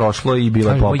napravila, to je prošlo i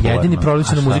bila popularna. Jedini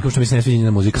prolično na muziku što mi se ne sviđa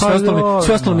njena muzika,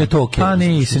 sve ostalo mi je to okej. Pa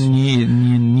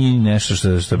nije nešto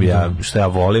što bi ja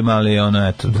volim, ali ono,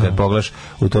 eto, kad pogledaš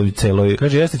u toj celoj...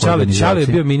 Kaže, jeste, Ćale je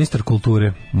bio ministar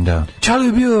kulture. Da. Ćale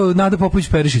je bio Nada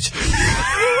Popović-Perišić.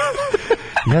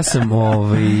 Ja sam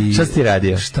šta si ti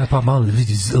radio? Šta pa malo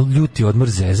vidi, ljuti odmor,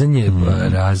 zezanje,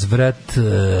 razvrat,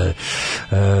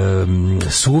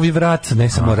 suvi vrat, ne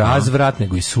samo razvrat,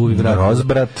 nego i suvi vrat.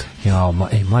 Rozbrat. Ja,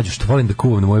 mlađo, što volim da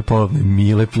kuvam na moje polovne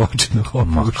mile ploče na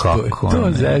hopu.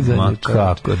 To zezanje.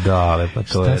 Kako, dale, pa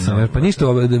to je. Pa ništa,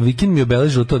 vikend mi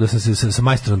obeležilo to da sam se sa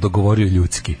majstorom dogovorio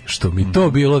ljudski, što mi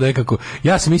to bilo nekako,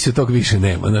 ja sam mislio tog više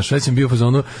nema, znaš, već sam bio u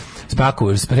fazonu,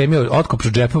 spremio otkop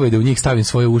pro džepova i da u njih stavim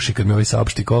svoje uši kad mi ovaj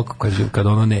saopšti koliko,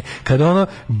 kad ono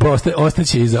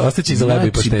ostaće iza leba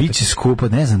i pašteta. Biće skupo,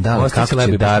 ne znam da li kako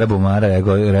će Dara Bumara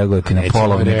reagovati na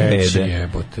polovne grede.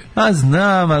 A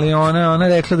znam, ali ona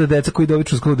rekla da deca koji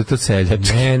doviču skolu da to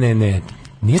seljački. Ne.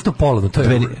 Nije to polovno,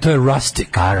 to je rustic.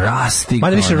 A rustic.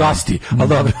 Mada više rusty, ali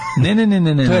dobro. Ne.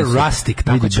 To je rustic,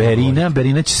 tako će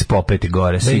Berina će se popeti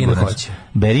gore, sigurno.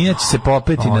 Berina će se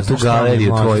popeti na tu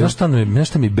galeriju tvoju. Znaš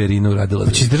šta mi Berina uradila?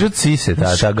 Hoće izdržati sise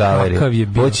ta galerija.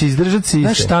 Hoće izdržati sise.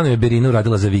 Znaš šta mi Berina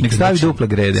uradila za vikend? Nek stavi duple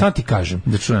grede. Samo ti kažem.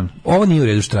 Da čujem. Ovo nije u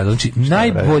redu što radila. Znači,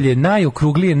 najbolje,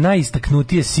 najokruglije,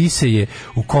 najistaknutije sise je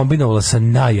ukombinovala sa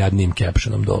najjadnijim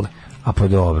captionom dole. A pa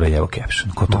dobro, evo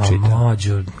caption, ko to čita?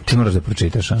 Mlađo, ti moraš da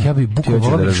pročitaš, a? Ja bih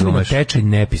bukvalno da razumeš tečaj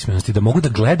nepismenosti, da mogu da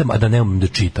gledam, a da ne umem da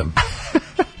čitam.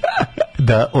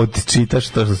 Da odčitaš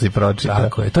to što si pročitao.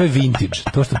 Tako je, to je vintage.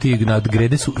 To što ti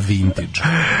nadgrede su vintage.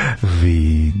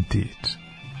 Vintage.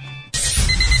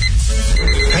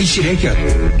 Kaj si rekao?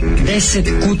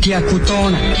 10 kutija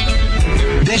kutona.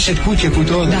 10 kutija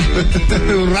kutona?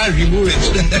 Vraži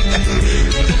buvec.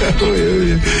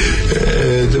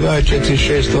 2, 4,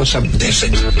 6, 8,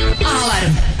 10.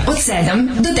 Alarm od 7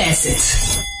 do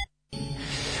 10.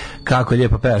 Kako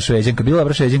lijepo peva Šveđanka. Bila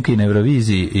dobra Šveđanka i na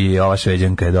Euroviziji i ova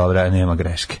Šveđanka je dobra, nema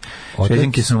greške.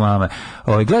 Šveđanke su mame.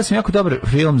 Gledao sam jako dobar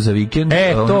film za vikend.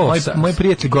 Moj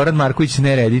prijatelj Goran Marković,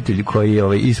 ne reditelj, koji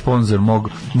je i sponsor mog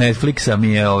Netflixa,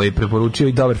 mi je preporučio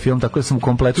i dobar film, tako da sam u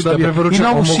kompletu dobio.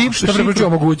 Šta preporučio,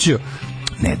 omogućio?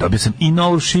 Ne, dobio sam i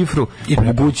novu šifru i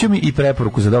omogućio mi i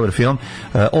preporuku za dobar film.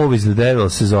 Always the Devil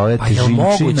se zove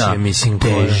Težinčina.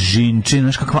 Težinčina,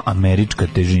 znaš kakva američka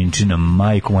težinčina,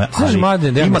 majko moja.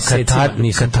 Ima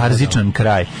katarzičan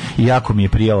kraj i jako mi je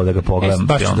prijalo da ga pogledam.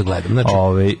 Baš ću da gledam.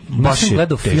 Znači, baš sam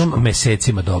gledao film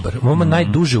mesecima dobar. Ovo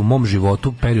najduže u mom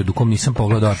životu, period u kom nisam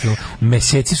pogledao film.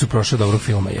 Meseci su prošle dobrog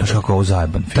filma. Znaš kako ovo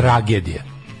zajeban film. Tragedija.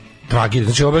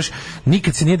 Znači, ovo baš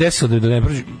nikad se nije desilo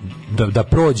da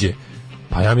prođe.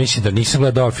 Pa ja mislim da nisam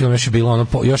gledao film, još je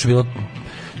bilo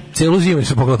celu zimu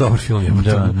nisam pogledao dobar film.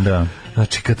 Da.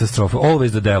 Znači, katastrofa. Always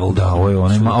the Devil. Da, ovo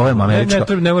je američka.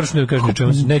 Ne moraš ne kažeš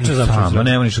čemu, neću znam.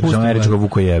 Ne moraš kažeš američka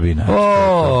Vukojebina.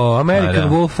 American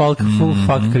Wolf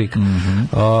Fuck Creek.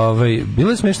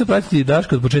 Bilo je smešno pratiti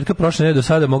Daško od početka prošle nedelje do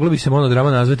sada, moglo bi se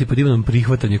monodrama nazvati pod imenom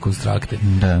Prihvatanje konstrakte.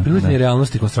 Prihvatanje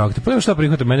realnosti konstrakte. Pa šta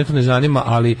prihvatam, mene to ne zanima,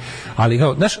 ali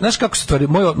kao, znaš kako se stvari,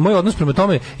 moj odnos prema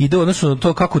tome ide u odnosu na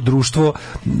to kako društvo,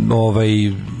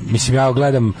 mislim, ja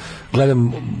gledam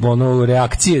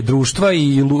reakcije društva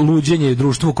i luđenje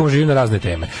društva u kom živim na razne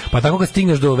teme. Pa tako kad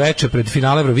stigneš do veče pred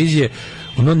finale Eurovizije,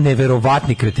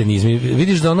 neverovatni kretenizmi.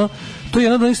 Vidiš da to je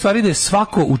jedna od onih stvari da je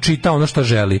svako učita ono što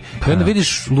želi. I onda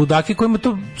vidiš ludake kojima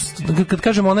to, kad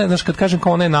kažem kad kažem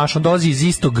kao ona je naš, on dolazi iz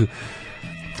istog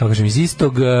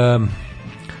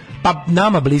pa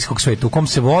nama bliskog sveta, u kom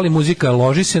se voli muzika,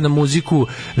 loži se na muziku,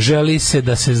 želi se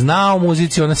da se zna o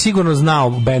muzici, ona sigurno zna o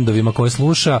bendovima koje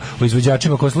sluša, o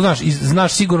izvođačima koje slušaš,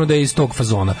 znaš sigurno da je iz tog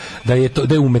fazona, da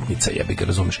je umetnica, jebi ga,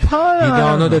 razumeš. I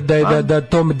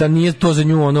da nije to za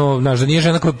nju znaš, da nije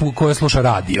žena koja sluša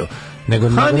radio. Nego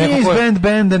nije iz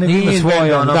benda, nego ima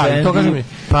svoje band. To kažem,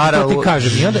 to ti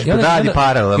kažem.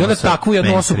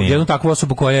 I onda takvu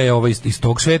osobu koja je iz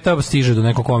tog sveta stiže do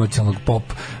nekog komercijalnog pop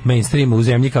mainstreama u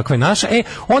zemlji kakva je naša,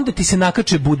 onda ti se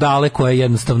nakače budale koje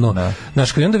jednostavno,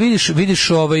 znaš, kad onda vidiš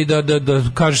da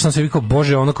kažeš sam sebi kao,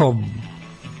 bože, ono kao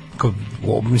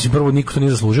mislim, prvo niko to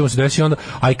nije zaslužio, se desi onda,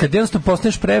 a i kad jednostavno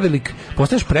postaneš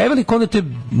prevelik, onda te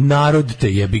narod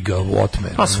te jebi ga otme.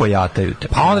 Pa svojataju te.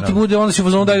 Pa onda ti bude, onda si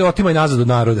uzmano daju otimaj nazad od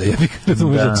naroda, jebi ga,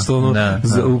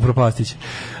 upropastić.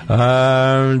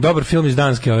 Dobar film iz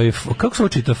Danske, kako se ovo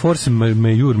čita? Force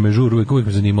majeure, uvijek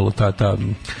me zanimalo taj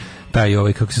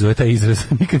kako se zove taj izraz,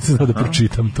 nikad se znao da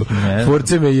pročitam to.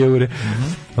 Force majeure.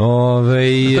 To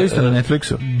isto na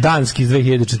Netflixu. Danski iz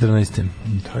 2014.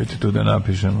 Dajte tu da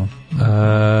napišemo.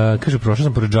 Kaže, prošao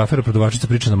sam pored Džafera, prodavačica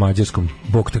priča na mađarskom.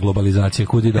 Bog te globalizacije,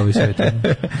 kudi da ovi svete.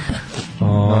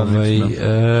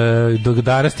 Dok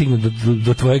Dara stigne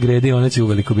do tvoje grede, ona će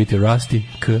uveliko biti Rusty.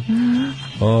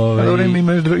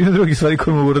 Ima drugi stvari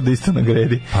koje mu urode isto na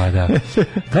gredi. Pa da.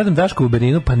 Gledam Daško u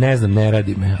Berlinu, pa ne znam, ne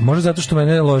radi me. Možda zato što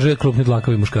mene lože krupni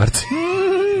dlakavi muškarci.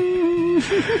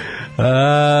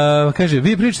 Kaže,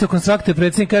 vi pričate o konstrakte,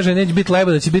 predsjednik kaže neće biti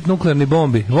leba, da će biti nuklearni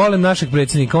bombi. Volim našeg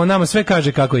predsjednika, on nama sve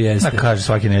kaže kako jeste. Kaže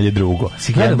svaki nelje drugo.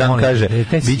 Jedan dan kaže,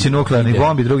 bit će nuklearni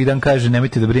bombi, drugi dan kaže,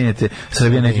 nemojte da brinete,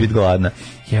 Srbija neće biti gladna.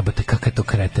 Jebate, kakav je to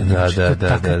kreten.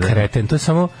 Kreten, to je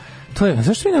samo...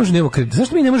 Zašto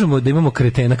mi ne možemo da imamo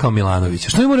kretena kao Milanovića?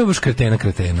 Što mi moramo baš kretena?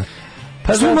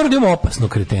 Pa što mi moramo da imamo opasno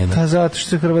kretena? Pa zato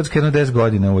što je Hrvatska jedno 10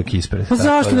 godina uvek ispred. Pa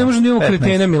zašto ne možemo da imamo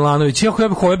kretena Milanovića? Ja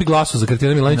bih glasao za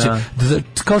kretena Milanovića.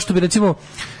 Kao što bi recimo,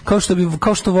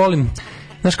 kao što volim,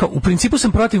 znaš, kao, u principu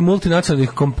sam protiv multinacionalnih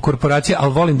korporacija,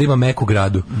 ali volim da ima meku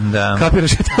gradu. Da.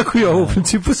 Kapiraš, tako i ovo, u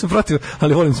principu sam protiv,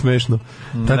 ali volim smešno.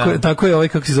 Tako je ovaj,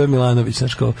 kako se zove Milanović,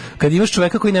 znaš, kao, kad imaš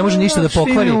čoveka koji ne može ništa da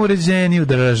pokvari. Uređeniju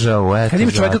državu, eto. Kad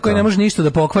imaš čoveka koji ne može ništa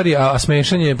da pokvari, a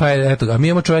smešan je, pa eto ga, a mi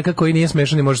imamo čoveka koji nije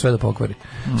smešan i može sve da pokvari.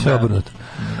 Sve obrnuto.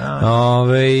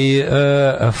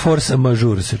 Force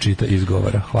majeure se čita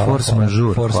izgovara. Hvala. Force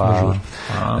majeure.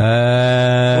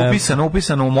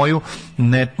 Upisano u moju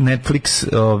Netflix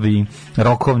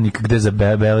rokovnik gde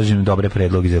zabeležim dobre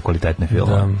predloge za kvalitetne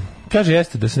filmove. kaže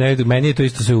jeste da se ne vidi, meni je to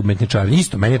isto sve umetničaranje.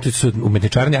 Isto, meni je to isto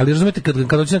umetničaranje, ali razumete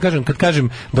kad kažem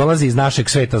dolazi iz našeg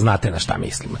sveta, znate na šta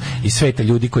mislim. Iz sveta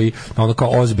ljudi koji ono kao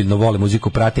ozbiljno vole muziku,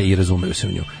 prate i razumeju se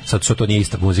u nju. Sad što to nije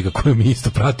ista muzika koju mi isto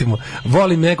pratimo.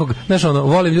 Volim nekog, znaš ono,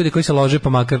 volim ljudi koji se lože, pa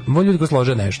makar, volim ljudi koji se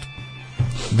lože nešto.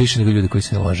 Više nego ljudi koji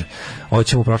se ne lože.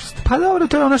 Hoćemo u prošlost. Pa dobro,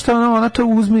 to je ono što ona to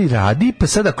uzme i radi, pa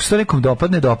sad ako se to nekom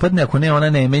dopadne, ako ne, ona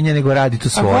ne menja, nego radi to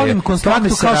svoje. A volim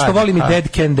konstraktu kao što volim i Dead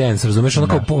Can Dance, razumeš? Ono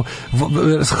kao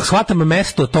shvatam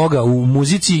mesto toga u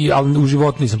muzici, ali u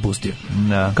životu nisam pustio.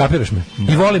 Kapiraš me?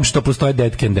 I volim što postoje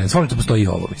Dead Can Dance, volim što postoji i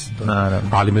ovo, mislim.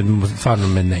 Ali stvarno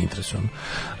me ne interesuje.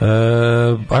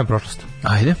 Ajmo prošlost.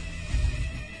 Ajde.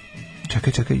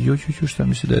 Čekaj, šta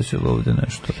mi se desilo ovde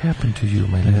nešto? What happened to you,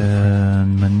 my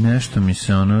love? Nešto mi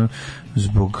se ono,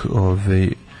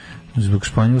 zbog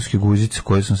španjolske guzice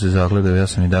koje sam se zagledao, ja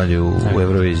sam i dalje u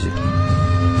Euroviziji.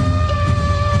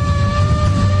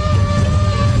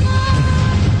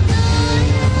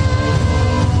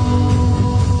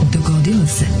 Dogodilo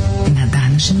se na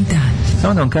današnji dan.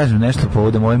 Samo da vam kažem nešto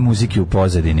povodom ove muzike u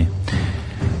pozadini.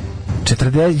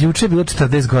 Juče je bilo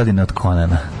 40 godina od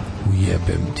Conana.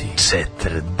 Ujebem ti.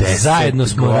 40 zajedno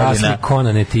smo godina. Rasli,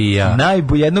 Conane, ti i ja.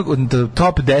 Jednog od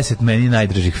top 10 meni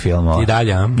najdražih filmova. I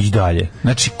dalje, a? I dalje.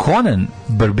 Znači, Conan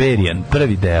Barbarian,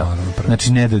 prvi deo.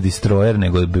 Znači, ne The Destroyer,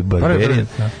 nego Barbarian.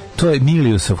 To je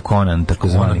Miliusov Conan,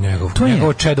 takozvani.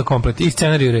 Njegov čedo komplet. I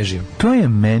scenarij i režim. To je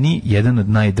meni jedan od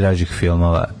najdražih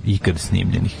filmova ikad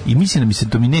snimljenih. I mislim da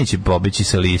to mi neće pobeći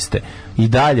sa liste. I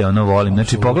dalje ono volim.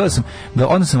 Znači, pogledao sam,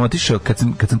 onda sam otišao,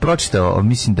 kad sam pročitao,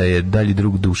 mislim da je dalji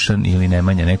drug Dušan ili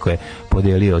Nemanja, neko je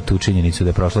podelio tu činjenicu da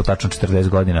je prošlo tačno 40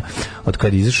 godina od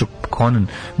kada je izašao Conan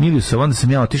Miliusov, onda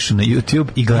sam ja otišao na YouTube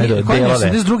i gledao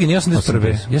delove. 82. nije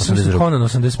 81. Ja sam Conan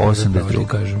 85. 82.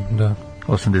 kažem, da.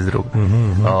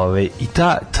 82. I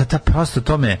ta prosto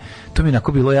to mi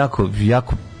onako bilo jako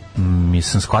mi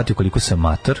sam shvatio koliko sam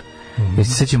mator. Ja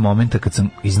se sjećam momenta kad sam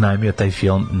iznajmio taj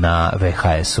film na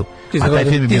VHS-u. A taj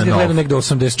film je bio nov. Gledao negde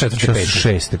 84.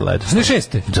 86. gledao.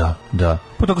 86. Da.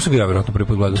 Pa tako sam ga ja vjerojatno prvi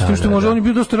put gledao. S tim što možda on je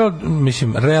bio dosta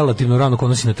relativno rano kod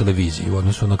nas i na televiziji u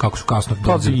odnosu na kako su kasno.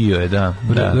 Pa bio je, da.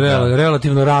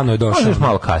 Relativno rano je došao. Možda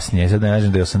malo kasnije, sad ne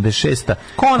kažem da je 86.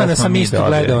 Conana sam isto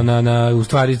gledao u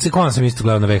stvari, Conan sam isto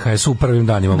gledao na VHS u prvim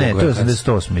danima. Ne, to je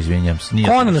 88, izvinjam se.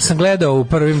 Conana sam gledao u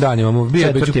prvim danima. Bio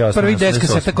je prvi 10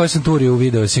 kaseta koje sam turio u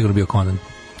video, sigurno bio Conan.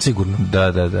 Sigurno.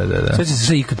 Da. Sveća se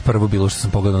što ikad prvo bilo što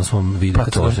sam pogledao na svom videu.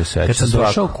 Pa to se sveća. Kad sam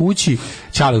došao kući,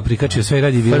 Čale prikačio sve i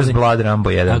radi video. First Blood Rambo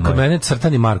 1. A kod mene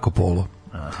crtani Marko Polo.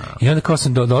 I onda kao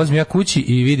sam dolazim ja kući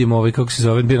i vidim kako se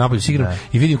zove, bio napolju s igram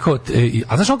i vidim kao,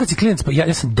 a znaš on kad si klijent, pa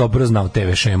ja sam dobro znao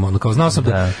TV šemu, ono kao znao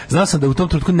sam da u tom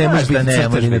trenutku ne može biti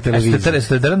crtani na televiziji.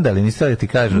 Ste drndali, niste li ti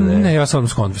kažu da je? Ne, ja sam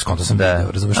skonto sam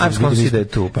video, razumeš?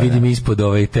 Vidim ispod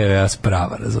TV-a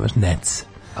sprava, razumeš, nec.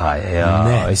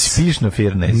 Spišno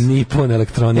Firnes. Nippon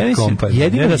Electronic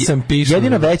Company.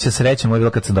 Jedina veća sreća moja je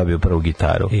bila kad sam dobio prvu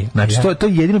gitaru. Znači, to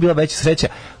je jedino bila veća sreća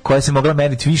koja se mogla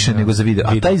meriti više nego za video.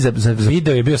 A taj za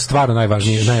video je bio stvarno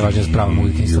najvažnija sprava mog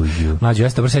djetinjstva. Mlađe, ja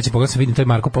se dobro sećam, pogledam, vidim taj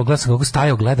Marko, pogledam sam kako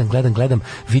stajao, gledam,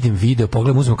 vidim video,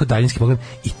 pogledam, uzmem kao daljinski, pogledam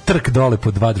i trk dole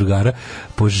po dva drugara,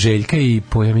 po Željka i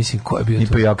po, ja mislim, ko je bio to? I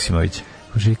po Joksimović.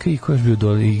 Žika i ko je bio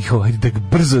dole i da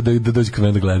brzo da dođe kod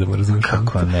mene da gledamo, razumiješ?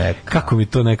 Kako mi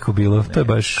to neko bilo, to je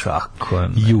baš kako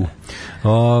ju.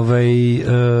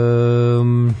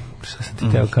 Šta sam ti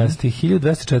teo kazati,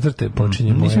 1204.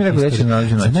 počinje moja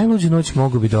historija. Za najluđu noć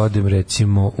mogu bi da odem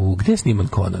recimo u, gdje je sniman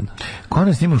Conan? Conan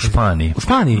je sniman u Španiji. U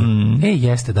Španiji?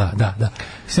 Jeste, da.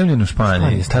 Snimljen u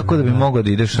Španiji, tako da bi mogao da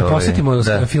ideš da posjetimo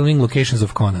filming locations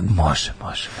of Conan. Može.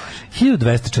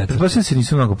 1204. Pretpostavljam se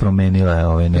nisu mnogo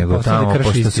promenile nego tamo,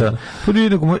 pošto sa...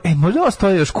 možda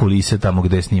ostaje još kulise tamo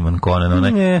gde je sniman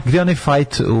Conan, gdje je onaj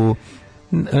fight u...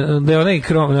 Da je onaj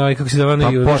kako se zove,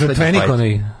 onaj žrtvenik,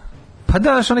 onaj... Pa da,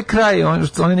 znaš, onaj kraj,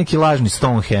 onaj neki lažni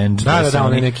Stonehenge. Da,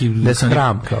 onaj neki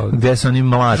hram. Gde su oni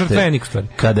mlate. Žrtvenik, stvari.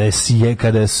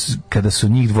 Kada su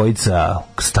njih dvojica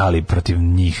stali protiv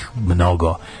njih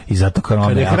mnogo. I zato kao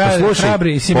ono, ako slušaj,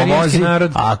 pomozi,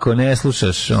 ako ne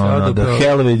slušaš, the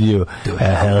hell with you. To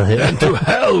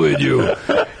hell with you.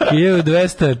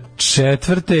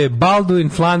 1204. Balduin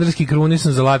Flanderski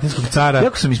krunisan za latinskog cara.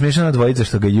 Jako sam ismešana dvojica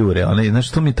što ga jure.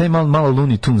 Znači, to mi taj malo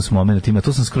Looney Tunes moment ima.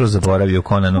 To sam skroz zaboravio u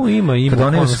Conanu. Ima.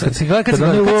 Kad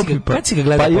si ga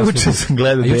gledao? Pa juče sam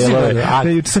gledao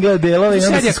delove. Juče sam gledao delove i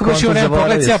onda sam skonto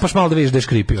zaboravio. Sad pa malo da vidiš da je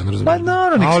škripi. Pa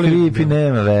naravno, nek škripi,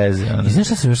 nema veze. I znaš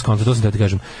šta sam još skonto, to sam da ti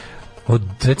kažem. od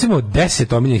recimo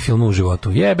 10 omiljenih filmova u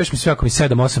životu. Jebeš mi sve ako mi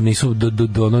 7-8 nisu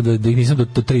da ih nisam do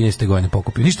 13. godine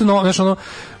pokupio. Ništa novo, znaš,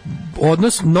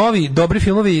 odnos, novi, dobri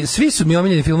filmovi, svi su mi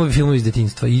omiljeni filmovi iz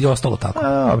detinjstva i ostalo tako.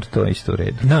 Dobro, to je isto u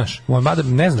redu. Znaš, mada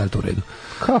ne znam da li to u redu.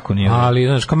 Kako nije? Ali,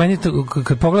 znaš, kao meni,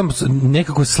 kad pogledam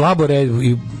nekako slabo red,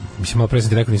 i mislim, malo pre sam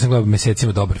ti rekao, nisam gledao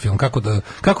mesecima dobar film.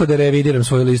 Kako da revidiram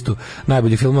svoju listu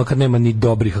najboljih filmova kad nema ni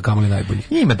dobrih, a kamoli najboljih?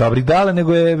 Ima dobrih dale,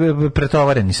 nego je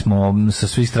pretovareni smo sa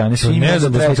svih strane. Ne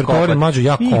znam da smo pretovareni, mađo,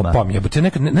 ja kopam.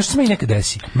 Znaš što se meni nekad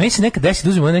desi? Meni se nekad desi da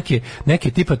uzmemo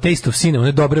neke tipa Taste of Cinema,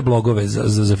 one dobre blogove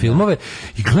za filmove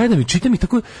i gledam i čitam i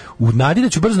tako u nadi da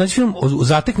ću brzo naći film,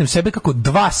 zateknem sebe kako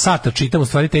 2 sata čitam u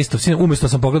stvari Taste of Cinema, umjesto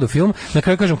sam pogledao film, na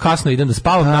kraju kažem kasno idem da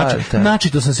spavam,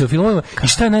 načito sam se u filmovima i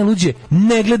šta je najluđe,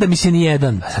 ne gleda mi se ni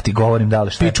jedan. Sad ti govorim da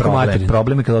li šta je problem. Materin.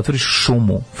 Problem je kada otvoriš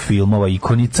šumu filmova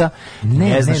ikonica,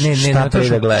 ne znaš šta treba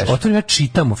da gledaš. Otvorim, ja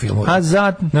čitam u filmovima.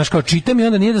 Znaš, kao čitam i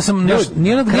onda nije da sam, nije da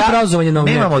nije brauzovanje na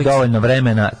Netflixu. Nemamo dovoljno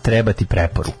vremena, treba ti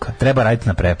preporuka. Treba raditi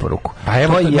na preporuku. Pa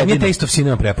evo, meni je Taste of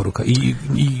Cinema preporuka i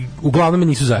uglavnom me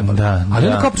nisu zajebali. Ali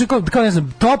onda kao ne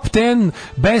znam, top 10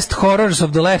 best horrors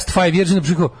of the last 5 years, onda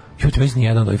pričekao, ti već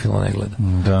nijedan od ovih filmova ne gleda.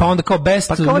 Da. Pa onda kao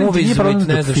best movies,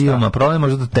 ne znam šta. Problem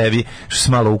možda do tebi što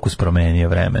se malo ukus promenio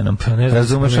vremenom. Pa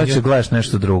razumeš, šta ću gledaš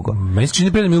nešto drugo. Meni se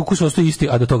čini pre da mi ukus ostaje isti,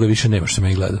 a da toga više nemaš se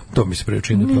meni gleda. To mi se pre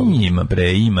čini problem.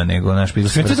 Ima, nego naš pitao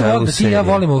se da ti ja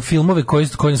volimo filmove koji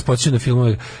nas podsjećaju na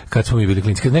filmove kad smo mi bili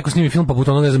klinci. Kad neko snimi film pa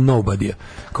puta ono ne znam Nobody.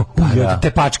 Kao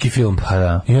tepački film. Pa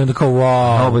da. I onda kao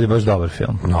wow. Nobody je baš dobar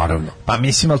film. Naravno. Pa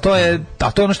mislim, al to je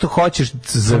ono što hoćeš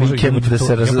za vikend da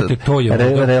se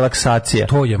relaksacija.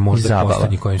 To je možda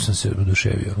poslednji kojim sam se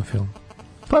oduševio na film.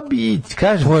 Pa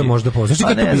kažem to je možda poslednji.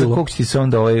 Pa ne znam kako ti se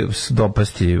onda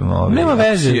dopasti. Nema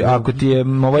veze. Ako ti je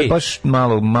baš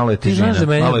malo je težina.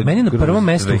 Meni na prvom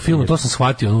mestu u filmu, to sam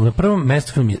shvatio, na prvom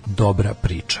mestu film je dobra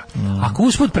priča. Ako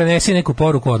usput prenesi neku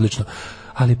poruku, odlično.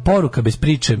 Ali poruka bez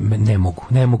priče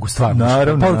ne mogu stvarno.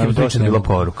 Naravno, poruka bez priče je bila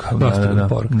poruka. Da.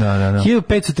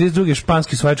 1532.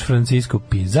 španski osvajač Francisco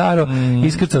Pizarro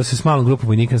iskrcao se s malom grupom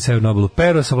vojnika na severnu obalu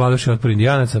Peru, savladavši otpor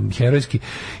Indijanaca herojski.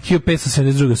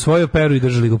 1572. svojio Peru i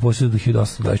držali ga u posjedu do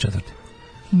 1824.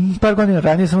 Par godina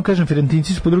ranije, samo kažem,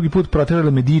 Firentinci su po drugi put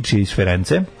proterali Medici iz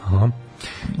Firence. Aha.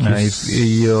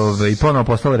 I ponovo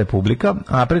postala republika,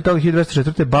 a pre toga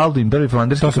 1204. Balduin, prvi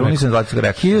flanderski krunisan zlatog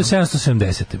reka.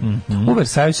 1770. U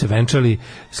Versaju se venčali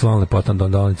Slovan Lepotan,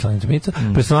 Don Donald, Slanica Mica,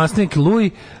 predstavnik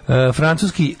Louis,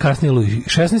 francuski, kasnije Louis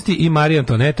XVI i Marija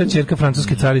Antoneta, ćerka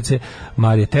francuske carice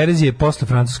Marije Terezije, posle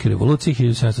francuske revolucije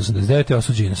 1789.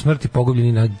 osuđeni na smrt i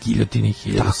pogubljeni na giljotini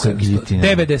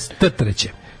 1793.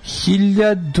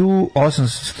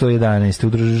 1811.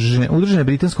 Udružene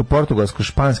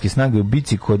britansko-portugalsko-španske snage u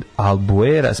bici kod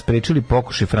Albuera sprečili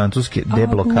pokušaj francuske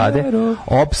deblokade,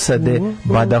 opsade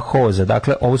Badajoza.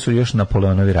 Dakle, ovo su još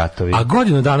Napoleonovi ratovi. A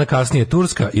godinu dana kasnije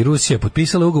Turska i Rusija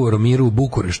potpisale ugovor o miru u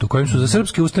Bukureštu, kojim su za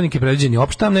srpske ustanike predviđeni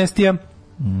opšta amnestija,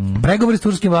 pregovori s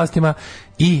turskim vlastima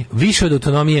i više od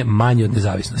autonomije, manje od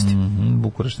nezavisnosti.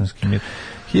 Bukureštanski mir.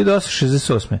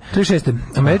 1868. 36.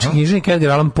 Američki književnik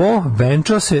Edgar Allan Poe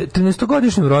venčao se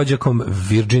 13-godišnjim rođakom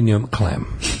Virginijom Clem.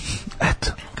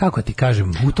 Eto. Kako ti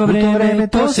kažem, u to vreme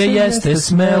to se jeste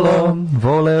smelo.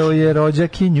 Voleo je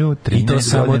rođakinju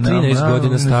 13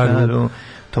 godina staru.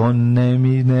 To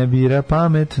ne bira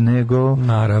pamet, nego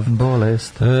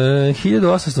bolest.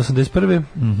 1881.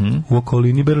 U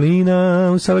okolini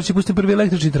Berlina u saobraćaju pusti prvi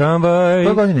električni tramvaj.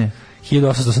 Koje godine?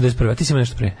 1881. Ti si ima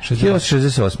nešto prije.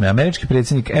 1868. Američki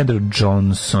predsjednik Andrew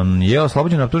Johnson je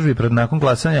oslobođen optužbi nakon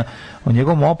glasanja o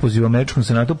njegovom opozivu u američkom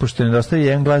senatu, pošto je nedostaje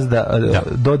jedan glas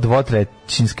do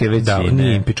dvotrećinske većine. Da,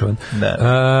 nije impičovan.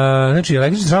 Znači,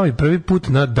 električni tramvaj prvi put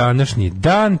na današnji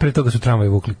dan, pre toga su tramvaj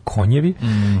vukli konjevi.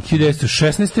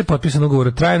 1916. potpisan ugovor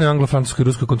o trajnoj anglo-francuskoj i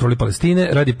ruskoj kontroli Palestine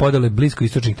radi podele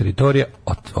blisko-istočnih teritorija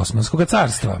od Osmanskog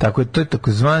carstva. Tako je, to je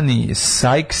takozvani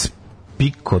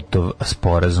Sykes-Picotov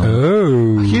sporazum.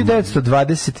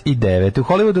 1929. U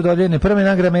Hollywoodu dodijeljene prve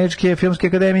nagrade Američke filmske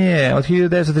akademije od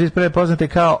 1931. poznate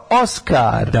kao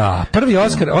Oscar. Da, prvi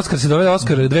Oscar se dovede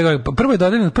Oscar prvo je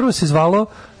dodijeljeno, prvo se zvalo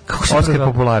Oscar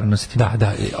popularnosti.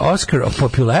 Da, Oscar of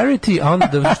popularity, a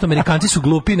onda što Amerikanci su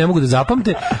glupi, ne mogu da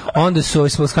zapamte, onda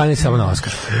su skanjali samo na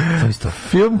Oscar. To isto.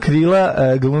 Film krila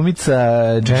glumica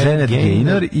Janet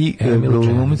Gaynor i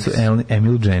glumicu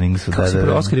Emil Jennings. Kako se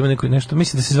prvo Oscar ima nešto,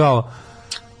 mislim da se zvao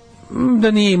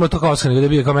da nije imao to kao Oscar, nego da je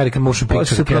bio kao American Motion Picture Academy.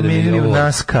 Pa su promijenili u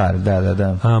NASCAR,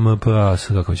 da. AMPAS,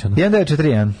 kako će onda?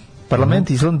 1941. Parlament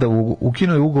Islanda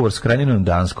ukinuo je ugovor s Kraljevinom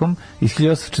Danskom iz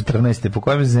 1814. po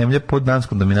kojem zemlja pod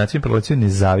danskom dominacijom proglasio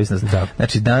nezavisnost. Da.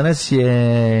 Znači danas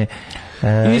je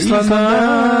Islanda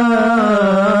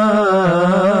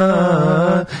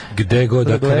Gde god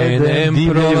da krenem,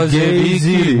 prolaze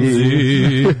vikinzi.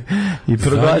 I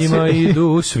za njima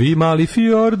idu svi mali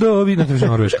fjordovi. Ne znam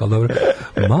norveška, ali dobro.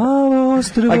 Malo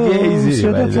ostrvo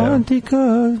sred Atlantika.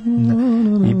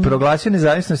 I proglasio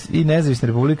nezavisnost i nezavisna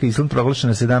Republika Island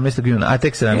proglašena 17. juna, a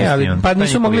tek 17. juna. Pa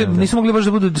nisu mogli baš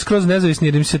da budu skroz nezavisni,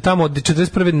 jer im se tamo od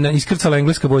 41. iskrcala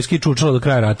engleska vojska i čučala do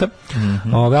kraja rata.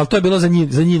 Ali to je bilo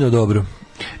za njino dobro.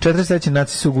 43.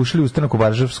 naci su ugušili ustanak u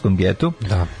Varšavskom getu.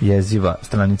 Da. Jeziva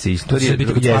stranica istorije.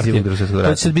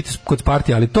 To će biti kod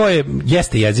partije, ali to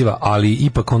jeste jeziva, ali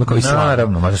ipak ono kao i slavno.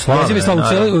 Naravno,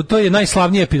 to je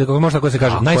najslavnija epizoda, možda tako se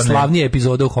kaže, najslavnija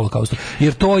epizoda u Holokaustu.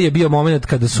 Jer to je bio moment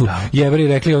kada su Jevreji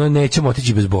rekli ono nećemo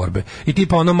otići bez borbe. I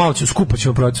tipa ono malo skupo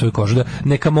ćemo prodati svoju kožu, da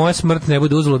neka moja smrt ne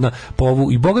bude uzaludna po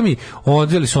ovu. I boga mi,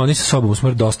 odveli su oni sa sobom u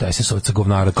smrt dosta SS-ovaca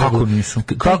govnara. Kako nisu?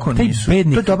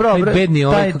 Taj bedni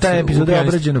taj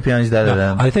epizoda obrađeno pijanist,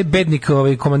 da. Ali taj bednik,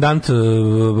 komandant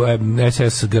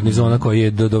SS garnizona koji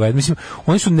je doveden, mislim,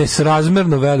 oni su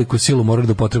nesrazmerno veliku silu morali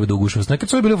da upotrebe da ugušava. Nekad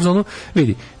su bili u zonu,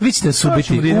 vi ćete nas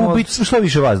ubiti, što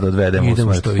više vas da odvedemo.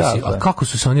 Idemo što više. A kako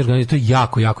su se oni organizovali, to je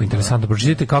jako, jako interesantno.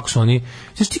 Pročitajte kako su oni,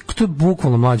 znači to je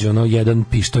bukvalno Mlađe, jedan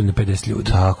pištolj na 50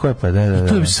 ljudi. Tako je, pa da. I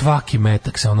to je svaki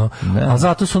metak se ali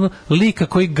zato su lika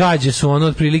koji gađe su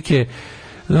otprilike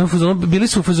bili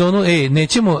su u fazonu,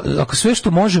 nećemo, ako sve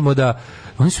što možemo da,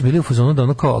 oni su bili u fazonu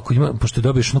da kao, ako ima, pošto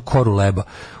dobiješ koru leba,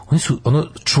 oni su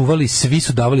čuvali, svi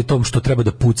su davali tom što treba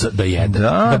da puca, da jede,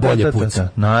 da bolje puca.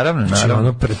 Naravno.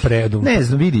 Ne,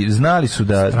 znali su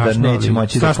da neće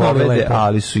moći da pobede,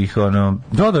 ali su ih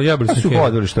jebili su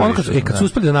vodili što više. Kad su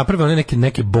uspeli da naprave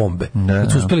neke bombe,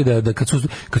 kad su uspeli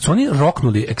kad su oni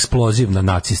roknuli eksploziv na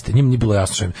naciste, njim nije bilo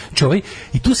jasno što im. Znači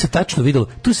i tu se tačno videlo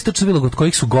od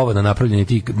kojih su govana napravljeni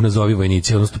ti nazovi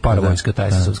vojnici, odnosno paravojska,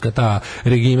 ta SS-ovska, ta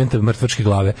regimenta mrtvačke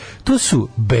glave. To su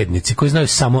bednici koji znaju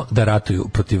samo da ratuju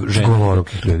protiv žena.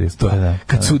 Golorukih ljudi.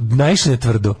 Kad su naišli na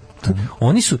tvrdo,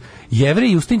 oni su,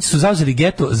 Jevreji i Ustanici su zauzeli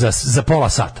geto za pola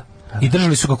sata. I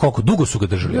držali su ga koliko? Dugo su ga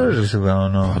držali. Držali su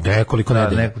ga nekoliko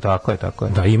nedelja. Tako je.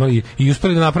 Da, imali i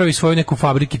uspeli da napravi svoju neku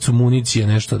fabrikicu municije,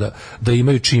 nešto da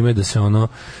imaju čime da se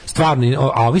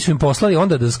stvarno, a ovi su im poslali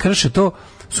onda da skrše to,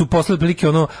 su poslali prilike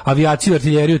avijaciju,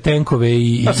 artiljeriju, tenkove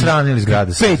i sravnili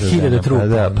zgrade 5000 trupa.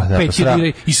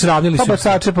 5000 i sravnili su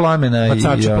bacače plamena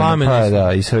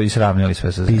i sravnili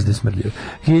sve sa pizde smrdljive.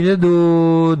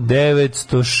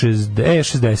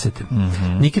 1960.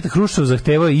 Nikita Hruščov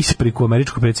zahtevao ispriku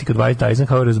američkog predsjednika Dwighta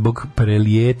Eisenhowera zbog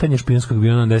prelijetanja špijunskog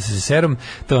aviona nad SSSR-om.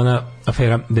 To je ona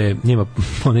afera da je njima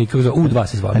U-2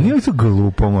 se zvali. A nije li to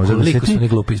glupo možda? Koliko su oni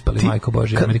glupi ispali, majko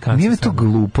Božje, Amerikanci. Nije li to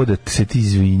glupo da se ti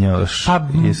izvinjavaš?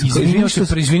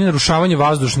 Izvinjavaš rušavanje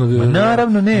vazdušnog.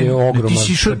 Naravno ne. Je ogromno.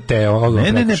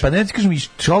 Ne, pa ne ti kažem,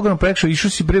 ogromno prekšao,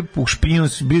 išao si bre u špijun,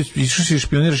 išao si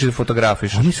špioniraš i da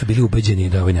fotografiš. Oni su bili ubeđeni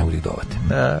da ovaj ne mogu ih dovati.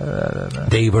 Da.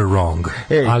 They were wrong.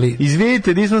 Ali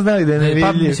izvinite, nismo znali da je nevidljiv.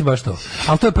 Pa mislim baš to.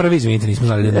 Ali to je prvi, izvinite, nismo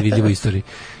znali da je nevidljiv u istoriji.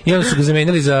 I onda su ga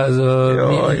zamenili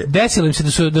desilo im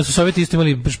se da su Sovjeti isto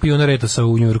imali špijuna Retosa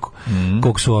u Njujorku.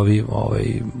 Kog su ovi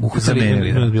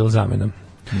uhvatili, bila zamena.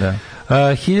 Da.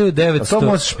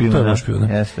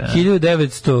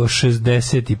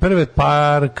 1961.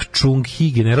 Park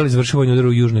Chung-hee, general, izvršio vojni udar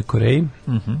u Južnoj Koreji.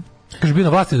 Kaže, bio na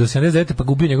vlasti do 79. pa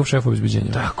gubio njegov šef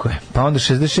obezbeđenja. Tako je. Pa onda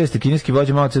 66. kineski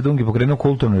vođa Mao Tse-tung pokrenuo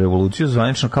kulturnu revoluciju,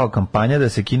 zvanično kao kampanja da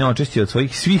se Kina očisti od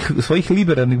svojih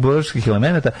liberalnih boračkih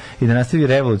elemenata i da nastavi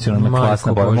revolucionarna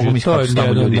klasna borba. Mogu misliti kako su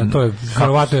tamo ljudi. To je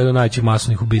verovatno jedan od najvećih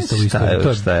masovnih ubistava u istoriji.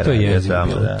 To je jezivo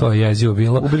bilo. To je jezivo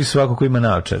bilo. Ubili su svako ko ima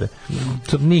naočare.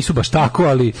 Nisu baš tako,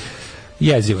 ali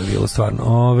jezivo je bilo stvarno.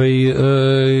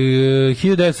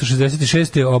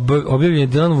 1966. je objavljen je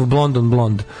Dylanov Blonde on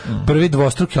Blonde. Prvi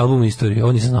dvostruki album u istoriji.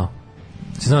 Ovo nisam znao.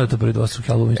 Si znao da je to prvi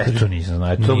dvostruki album u istoriji? To nisam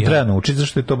znao. To treba naučiti,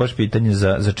 zašto je to baš pitanje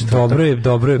za četvrtak.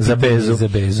 Dobro je za bezu.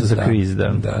 Za kviz, da.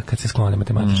 Da, kad se sklone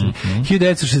matematični.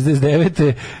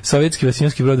 1969. sovjetski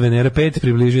vasijonski brod Venera 5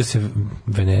 približio se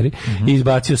Veneri i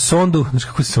izbacio sondu. Znaš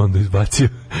kako se sondu izbacio?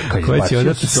 Koja će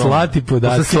onda slati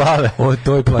podatke o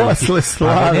toj planeti. Posle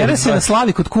slave. Venera se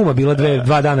naslali kod kuma, bila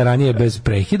 2 dana ranije bez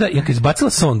prekida i ako izbacila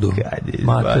sondu. Kad je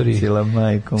izbacila,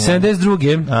 majko.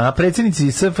 72. A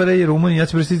predsjednici SFRJ i Rumuniji, ja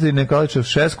ću predstaviti Nikolačev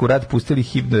Šesku, rad pustili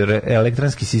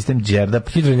hidroelektranski sistem Đerdap.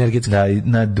 Hidroenergetski.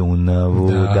 Na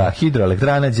Dunavu. Da,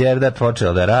 hidroelektrana Đerdap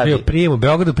počela da radi. Bio prijem u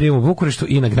Beogradu, prijem u Bukureštu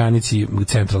i na granici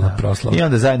centralna proslava. I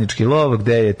onda zajednički lov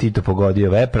gde je Tito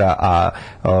pogodio vepra, a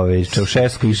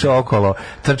Čaušesku išao okolo,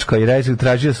 trčkao i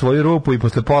tražio svoju rupu i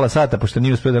posle pola sata, pošto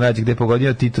nije uspio da nađe gde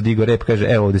pogodio, Tito digo rep, kaže,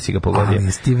 evo ovde si ga pogodio.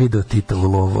 Ali ti vidio Tito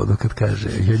u lovu, kad kaže,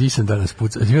 ja nisam danas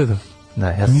pucao, vidio? Da,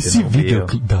 ja nisi vidio,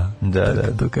 da,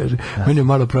 to kaže. Meni je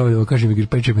malo pravo da kažem, Igor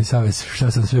Peče me savez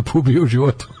šta sam sve pobio u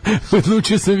životu.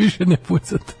 Odlučio sam više ne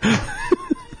pucat.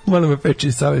 Malo me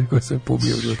peči savjet koji sam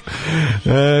pobio.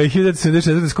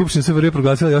 1974. Skupština SFRJ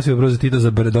proglasila Josipa Broza Tita za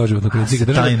doživotnog predsjednika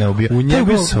države. Taj ne ubio. Taj je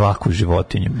ubio svaku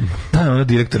životinju. Taj je ono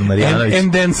direktor Marijanović.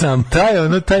 And then some.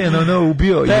 Taj je ono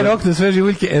ubio. Taj rok na sve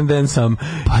živuljke and then some.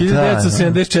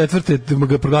 1974.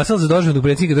 ga proglasila za doživotnog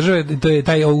predsjednika države. To je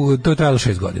trajalo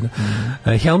 6 godina.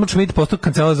 Helmut Schmidt postao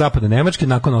kancelar zapadne Nemačke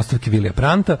nakon ostavke Vilija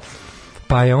Brandta.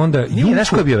 Pa je onda... Znaš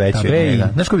ko je bio veći od njega?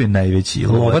 Znaš ko je bio najveći?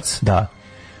 Lovac? Da.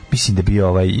 Mislim da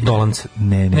bio Dolanc.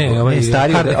 Ne,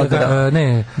 stariji.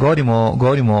 Ne.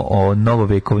 Govorimo o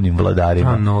novovekovnim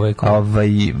vladarima.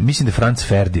 Mislim da Franz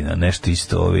Ferdinand nešto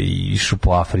isto išao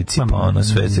po Africi, pa ono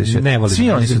sve.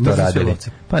 Svi oni su to radili.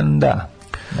 Pa da.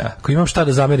 Ako imam šta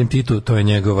da zamerim Titu, to je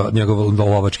njegov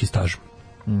lovački staž.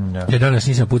 Ja danas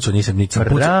nisam pucao,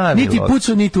 niti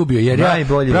pucao, niti ubio, jer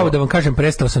pravo da vam kažem,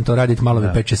 prestao sam to raditi, malo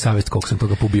me peče savest koliko sam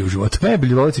toga pobio u životu.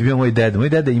 Najbolji lovac je bio moj deda. Moj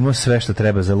deda imao sve što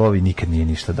treba za lov i nikad nije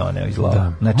ništa doneo iz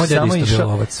lova. Znači,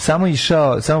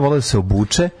 samo volio da se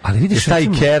obuče, da stavi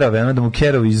kerove, da mu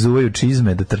kerovi izuvaju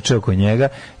čizme, da trče oko njega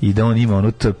i da on ima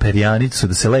onu perjanicu,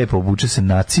 da se lepo obuče, se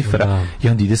nacifra i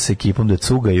onda ide sa ekipom da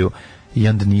cugaju. I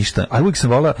onda ništa. A uvijek sam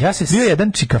volao, bio je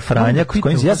jedan čika Franja,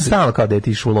 ja sam stalno kao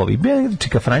dete išao u lovi. Bio je jedan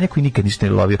čika Franja koji nikad ništa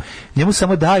ne lovio. Njemu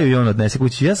samo daju i on odnese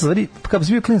kući. Ja sam stvari, kao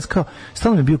sam bio klinac, kao,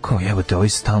 stalno mi je bio kao, evo te, ovaj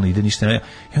stalno ide ništa ne.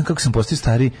 I on kako sam postao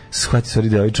stari, shvati stvari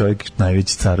da je ovaj čovjek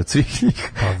najveći car od svih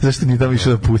njih. Zašto nije tamo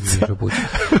išao da puca?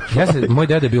 Moj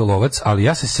deda je bio lovac, ali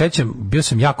ja se sećam, bio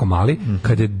sam jako mali,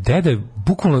 kada je deda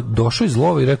bukvalno došao iz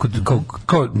lova i rekao,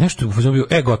 kao nešto, bio,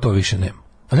 gotovo više nema.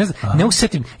 Ne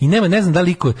usetim i ne znam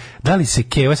da li se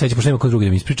Keva seća, pošto nema ko drugi da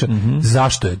mi ispriča,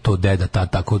 zašto je to deda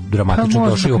tako dramatično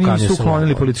došao i okanio se. Nisu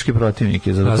uklonili politički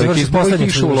protivnike zbog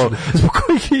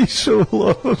kojih je išao u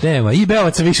lov. Nema, i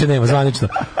Beovaca više nema, zvanično.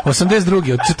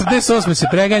 82. Od 48. se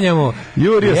preganjamo.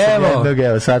 Jurio sam jednog,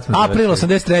 evo, sad smo april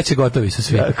 83. gotovi su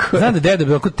svi. Znam da deda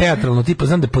bio teatralno tipa,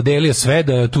 znam da je podelio sve,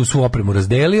 da je tu svu opremu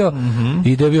razdelio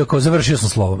i da je bio kao završio sam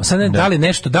slovom. Sad ne, da li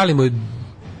nešto, da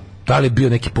li je bio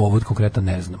neki povod konkretan,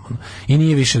 ne znam. I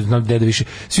nije više, znam, deda više,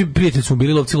 svi prijatelji smo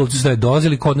bili lovci su da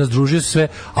dolazili kod nas, družio se sve,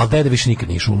 ali deda više nikad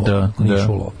nije išao u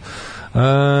lov.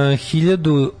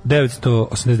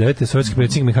 1989. sovjetski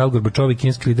predsjednik Mihail Gorbačov i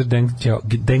kineski lider Deng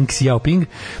Xiaoping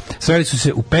sreli su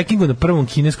se u Pekingu na prvom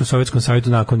kinesko-sovjetskom savjetu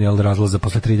nakon razlaza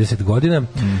posle 30 godina.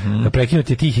 Prekinut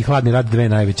je tih i hladni rat dve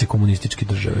najveće komunističke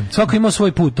države. Svako imao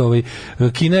svoj put.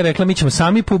 Kina je rekla mi ćemo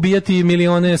sami pobijati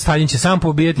milione, Stalin će sam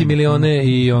pobijati milione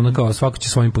i ono kao svako će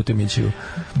svojim putem ići.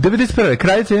 1991.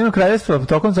 kraljica Ujedinjenog kraljevstva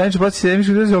tokom zajedničke procesa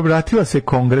američkih država obratila se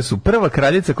Kongresu. Prva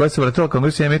kraljica koja se obratila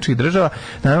Kongresu američkih država,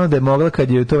 naravno da je mogla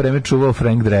kad je u to vreme čuvao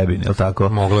Frank Drebin, je li tako?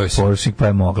 Moglo je se. Poručnik, pa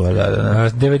je mogla, da.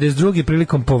 92.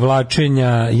 prilikom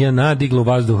povlačenja JNA diglo u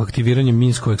vazduh aktiviranjem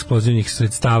minsko-eksplozivnih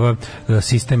sredstava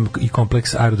sistem i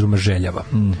kompleks aerodroma Željava.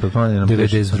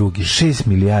 92. $6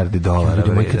 milijardi.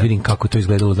 Kad vidim kako to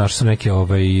izgledalo, znaš sam neke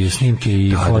snimke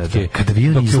i fotke. Kad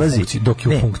avion izlazi, dok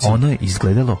je u funkciji. Ono je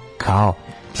izgledalo kao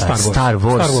Star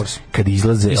Wars. Kad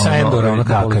izlaze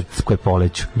kad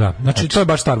poleću. Da, znači to je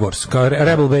baš Star Wars, kao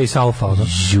Rebel Base Alpha.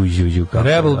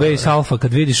 Rebel Base Alpha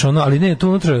kad vidiš ono, ali ne,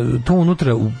 to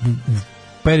unutra u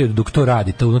periodu dok to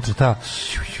radi, to unutra ta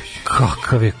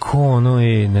kakav je ono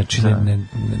je, znači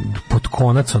pod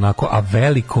konac onako, a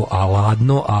veliko, a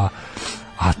ladno,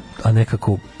 a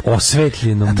nekako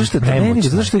osvetljeno. Zato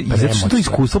što je to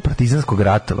iskustvo partizanskog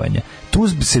ratovanja.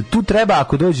 Tu treba,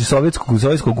 ako dođe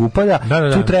sovjetskog upada,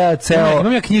 tu treba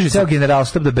ceo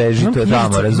generalstab da beži, to je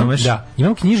tamo, razumeš? Da,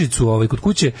 imam knjižicu kod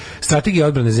kuće, Strategija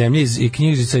odbrane zemlje i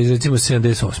knjižica iz recimo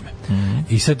 78.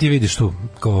 I sad ti vidiš tu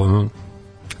kao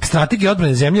strategija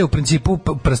odbrane zemlje u principu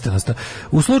prstenasta.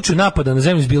 U slučaju napada na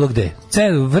zemlju iz bilo gde,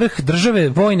 vrh države,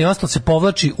 vojne i ostalo se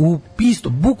povlači u isto,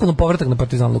 bukvalno povratak na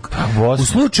partizanluk. U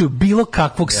slučaju bilo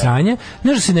kakvog sranja,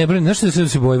 nešto se ne brani, nešto da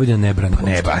se Vojvodina ne brani.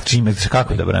 Ne, čime,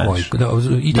 kako da braniš?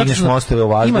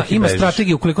 Ima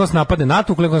strategiju ukoliko nas napadne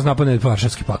NATO, ukoliko nas napadne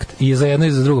Varšavski pakt. I za jedno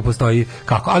i za drugo postoji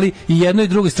kako. Ali i jedno i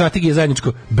drugo strategije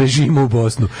zajedničko, bežimo u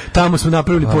Bosnu. Tamo smo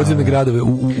napravili podzemne gradove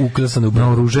uklesane u brdo.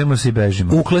 Naoružajmo se i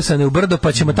bežimo. Uklesane u brdo,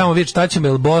 pa ćemo tamo vidjeti šta ćemo,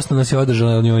 jer Bosna nas je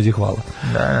održala, od njoj hvala.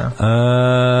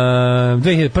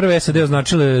 2001. SAD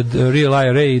označile Real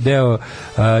IRA i deo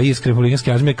Irske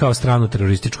republikanske armije kao stranu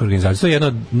terorističku organizaciju. To je jedna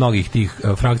od mnogih tih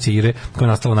frakcija IRE koja je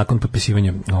nastala nakon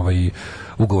potpisivanja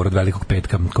ugovora od Velikog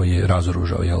petka koji je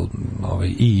razoružao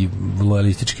i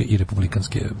lojalističke i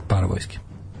republikanske paravojske.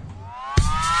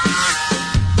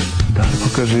 Darko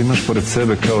kaže, imaš pored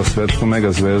sebe kao svetsku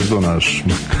mega zvezdu naš.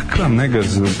 Ma kakva mega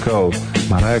zvezdu, kao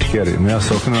Maraja Carey. Ja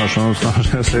se okrenuo naš ono stano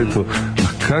što ja sedi tu.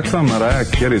 Ma kakva Maraja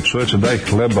Carey, čoveče, daj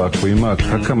hleba ako ima.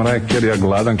 Kakva Maraja Carey, ja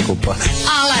gladan ko pas.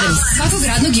 Alarm svakog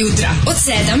radnog jutra od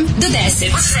 7 do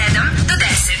 10. Od 7 do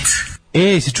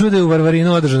 10. Si čuo da je u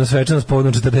Varvarinu održana svečanost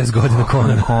povodom 40 godina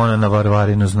Konana? Konana na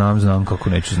Varvarinu, znam kako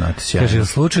neću znati. Sjajno. Kaže, je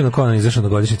slučajno Konan izašao na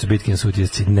godišnjicu bitke na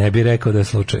Sutjesci? Ne bi rekao da je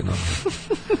slučajno.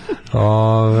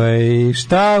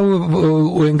 Šta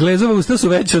u Englezova usta su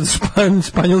veće od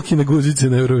španjolkine guzice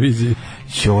na Euroviziji?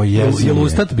 Je li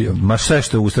ustat bio? Ma sve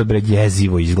što je ustat, bre,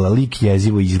 jezivo izgleda, lik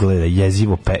jezivo izgleda,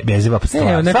 jeziva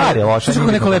stvar je loša.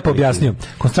 Što neko lepo objasnio.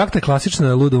 Konstrakta je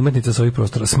klasična luda umetnica sa ovih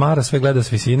prostora. Smara, sve gleda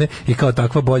s visine i kao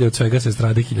takva bolje od svega se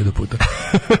strade 1000 puta.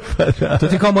 To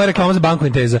ti kao moja reklama za banku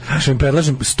Inteza. Što mi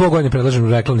predlažem, 100 godina predlažem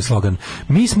reklamni slogan.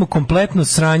 Mi smo kompletno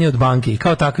sranje od banke i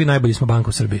kao takvi najbolji smo banka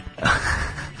u Srbiji.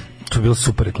 To je bila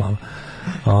super reklama.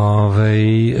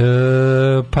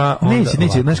 Pa onda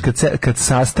neće, znaš, kad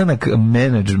sastanak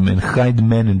high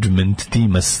management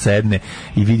tima sedne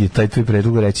i vidi taj tvoj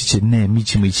predlog, reći će, ne, mi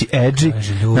ćemo ići edgy,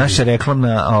 naša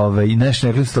reklamna naš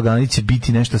reklamni slogan će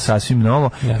biti nešto sasvim novo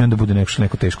i onda bude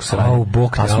neko teško sranje.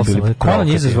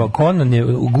 Conan je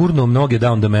gurnuo mnoge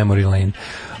down the memory lane.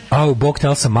 Bog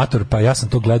te, sam mator, pa ja sam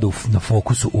to gledao na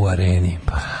Fokusu u Areni.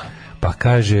 Pa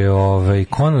kaže,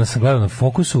 Conan sam gledao na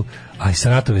Fokusu, a i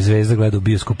Saratove zvezda gledao u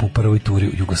bioskopu u prvoj turi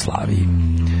u Jugoslaviji.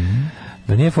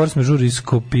 Da nije force majeure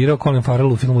iskopirao Colin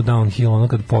Farrell u filmu Downhill, ono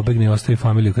kad pobegne i ostavi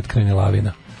familiju kad krene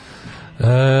lavina.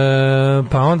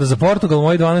 Pa onda za Portugal,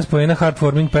 moji 12 poena,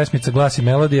 heartwarming pesmica, glas i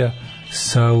melodija.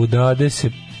 Saudade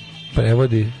se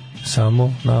prevodi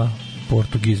samo na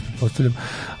portugiz, pretpostavljam.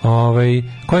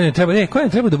 Koja ne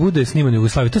treba da bude sniman u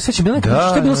Jugoslaviji. To se sećam,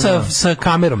 što je bilo sa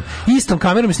kamerom. Istom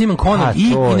kamerom je sniman Conan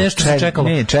i nešto se čekalo.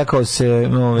 Ne, čekao se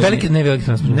veliki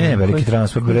transport. Ne, veliki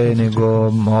transport, bre,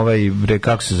 nego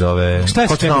kako se zove? Šta je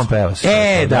se čekao?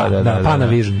 Da,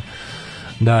 Panavision.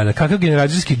 Da, kakav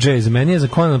generacijski džez. Meni je za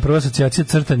Conan prva asocijacija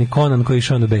crtani Conan koji je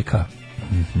išao na BK.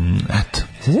 Eto.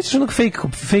 Se sjećaš onog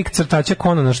fake crtača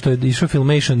Conana što je išao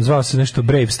Filmation, zvao se nešto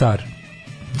Brave Star?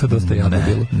 To dosta jadno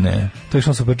bilo. Ne. To je išlo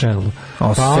na Super Channelu.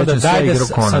 Pa onda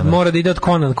sad mora da ide od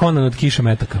Conan od Kiše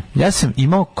metaka. Ja sam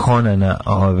imao Conana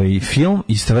film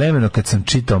istovremeno kad sam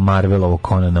čitao Marvelovo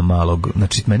Conana malog.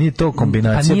 Znači, meni je to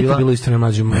kombinacija bila... A nije to bilo istovremeno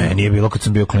mlađe? Ne, nije bilo kad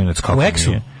sam bio klinac. U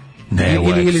X-u? Ne,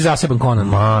 ili zaseban Conan.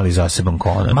 Mali zaseban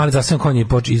Conan. Mali zaseban Conan je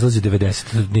izlazi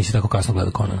 90. Nisi tako kasno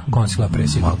gledao Conana. Conan si gleda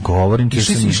presiju. Ma govorim ti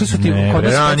išli su ti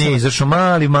ranije izašao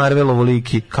mali Marvelovo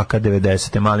liki. Kaka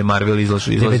 90. Mali Marvel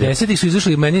izlazi. 90. su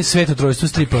izašli meni Svetotrojstvo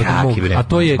stripa. A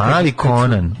to je mali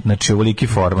Conan, znači ovoliki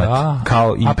format.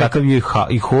 Kao i takav je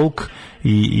i Hulk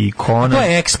i Conan. To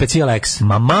je X, Special X.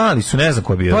 Ma mali su, ne znam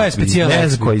ko je bio. To je Special X. Ne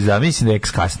znam ko je izdao, mislim da je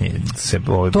X kasnije se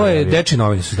to je dečji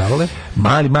novine su izdavale.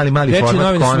 Mali format Conan. Dečji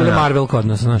novine su bile Marvel kod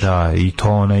nas, znaš. Da, i to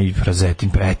onaj Razetin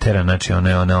pretera, znači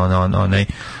onaj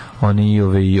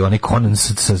Conan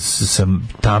sa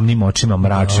tamnim očima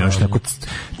mračnim, što neko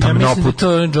tamnoput. Ja mislim da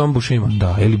to John Buscema.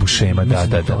 Da, ili Buscema, da.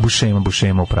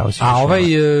 Buscema upravo si. A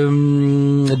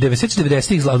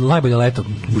 90-ih najbolje leto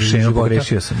Buscema,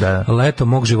 pogrešio sam, da. Leto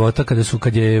mog života,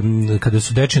 kada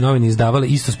su dečje novine izdavale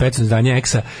isto specijalno izdanje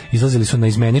X-a, izlazili su na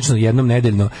izmenično jednom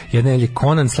nedeljno. Jedna je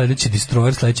Conan, sledeći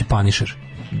Destroyer, sledeći Punisher.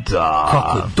 Da.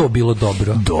 Kako je to bilo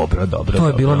dobro. Dobro. To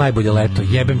je bilo najbolje leto.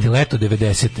 Jebem ti leto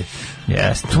 90-te.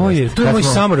 Jeste. To je moj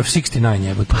Summer of 69,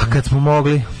 jebote. Pa kad smo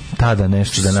mogli tada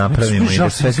nešto da napravimo i da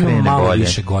sve krene malo bolje.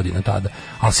 Više godina tada.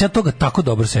 Ali se ja toga tako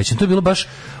dobro sećam. To je bilo baš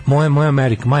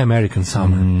my American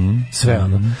Summer. Sve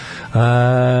ono.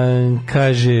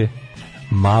 Kaže,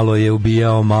 malo je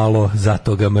ubijao, malo,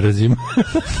 zato ga mrzim.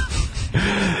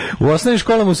 U osnovnim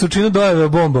školama u Surčinu dojave o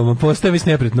bombama. Postaje mi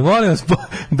snepretno. Molim vas,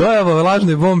 dojava o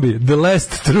lažnoj bombi. The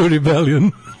last true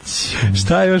rebellion.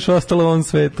 Šta je još ostalo u ovom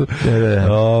svetu?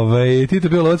 Tito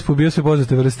bio lovac, pobio sve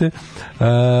poznate vrste,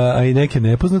 a i neke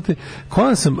nepoznate.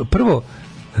 Konan sam prvo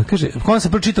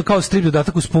čitao kao strip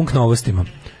dodatak u Spunk novostima.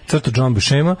 Crto John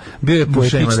Buscema, bio je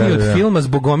poetičniji od filma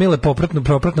zbog omile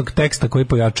propratnog teksta koji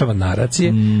pojačava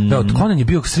naracije. Da, od Conan je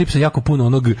bio strip sa jako puno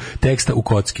onog teksta u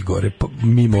kocki gore,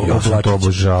 mimo oblačića. Ja sam to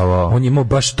obožavao. On je imao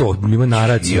baš to, mimo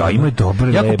naracije. Ja, ima je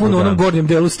dobro, jako puno u onom gornjem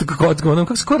delu kocka, onom,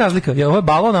 kako je razlika? Ovo je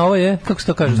balon, a ovo je, kako se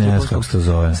to kaže? Ne znam kako se to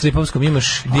zove. Stripovskom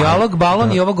imaš dijalog,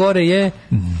 balon i ovo gore je,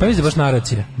 pa mislim da baš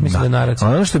naracije. Mislim da je naracija.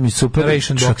 Ono što mi super,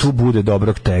 što tu bude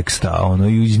dobrog teksta, ono,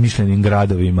 izmišljenim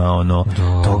gradovima,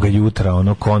 toga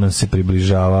jutra, Conan se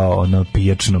približavao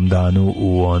pijačnom danu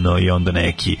i onda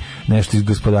nešto iz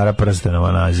Gospodara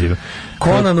prstenova naziv.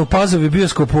 Conan u Pazovi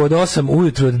bioskopu od 8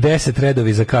 ujutru od 10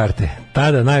 redovi za karte.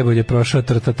 Tada najbolje prošao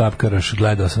Trta Tapkaraš,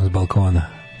 gledao sam s balkona.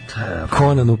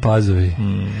 Conan u Pazovi.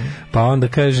 Pa onda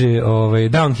kaže,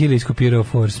 Downhill iskopirao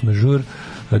Force Majeure.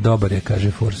 Dobar je,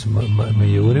 kaže Force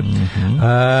Majeure.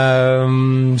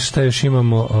 Šta još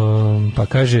imamo? Pa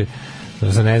kaže,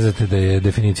 ne znate da je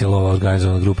definicija lova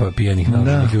organizovana grupa pijanih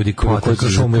narodnih ljudi koji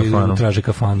kroz šumu traže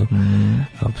kafanu.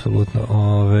 Apsolutno.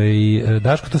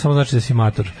 Daško, to samo znači da si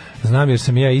mator. Znam jer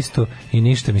sam ja isto i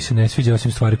ništa mi se ne sviđa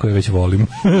osim stvari koje već volim.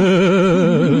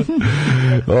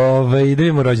 Da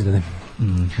vidimo rođendane.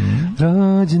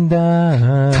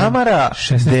 Rođendan Tamara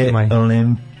de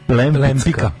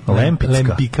Lempicka.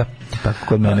 Tako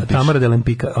kod mene piše. Tamara de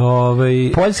Lempicka.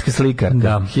 Poljska slikarka.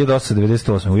 Da.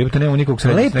 1898. Ujebite, nema nikog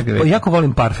srednjeg. Jako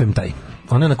volim parfem taj.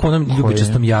 Ona na konom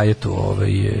ljubičastom jajetu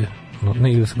je...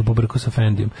 Ne, ili sam ga pobrkao sa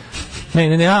Fendijem.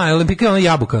 Ne, Lempicka je ona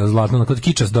jabuka zlatna, kod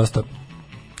kičast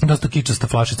dosta kičasta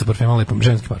flašica parfema, lepom,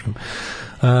 ženski parfem.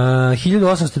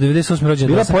 1898. rođena.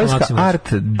 Bila poljska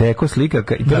art deko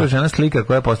slikarka i prva žena slika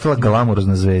koja je postala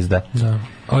glamurozna zvezda. Da.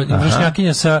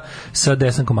 Vršnjakinja sa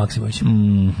Desankom Maksimovićem.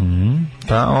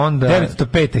 Pa onda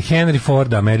 905. Henry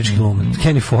Forda, američki glumac.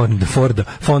 Henry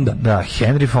Fonda. Da,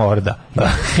 Henry Forda.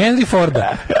 Henry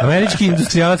Forda, američki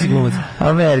industrijalac i glumac.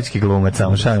 Američki glumac,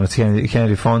 samo šalimo se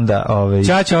Henry Fonda.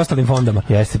 Čača ostalim fondama.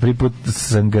 Jeste, prvi put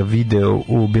sam ga video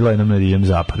u bilo jednom na Divljem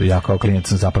zapadu. Ja kao klinac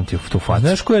sam zapamtio tu facu.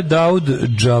 Znaš ko je Daud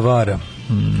Džavara?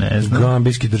 Ne znam.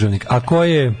 Gambijski državnik. A ko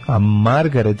je?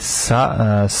 Margaret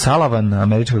Salavan,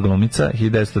 američka glumica,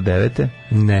 1909.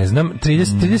 Ne znam.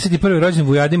 31. rođen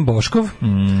Vujadin Boškov,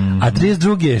 a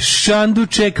 32. je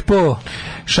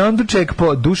Šanduček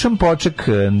Po, Dušan Poček,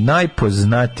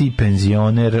 najpoznatiji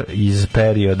penzioner iz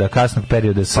kasnog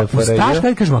perioda SFRJ.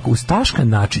 Ustaška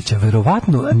Načića,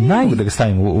 verovatno da ga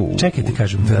stavim čekajte,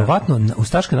 kažem, verovatno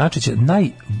Ustaška Načića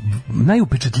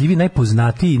najupečatljiviji,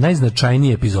 najpoznatiji,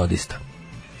 najznačajniji epizodista.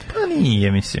 Pa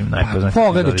nije, mislim, najpoznatiji.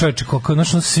 Pogledaj, čovječe, koliko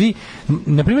svi,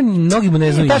 na primjer, mnogi mu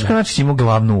ne znaju ime. Daško Načić imao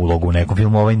glavnu ulogu u nekom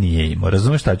filmu, ovaj nije imao.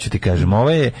 Razumeš šta ću ti kažem?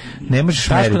 Ovaj je, ne možeš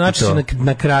meriti to. Daško Načić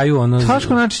na kraju,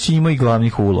 Daško Načić ima i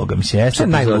glavnih uloga, mislim, jeste. To je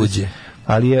najluđe.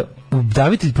 Ali je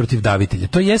davitelj protiv davitelja.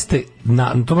 To jeste,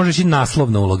 to može reći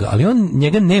naslovna uloga, ali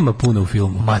njega nema puno u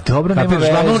filmu. Ma dobro, nema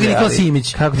veze. Glavna uloga je Nikola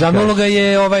Simić. Glavna uloga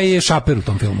je Šaper u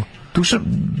tom filmu.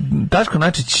 Daško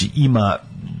Načić ima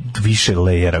više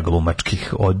lejera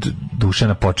glumačkih od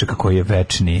Dušana Počeka koji je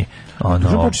večni.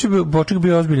 Poček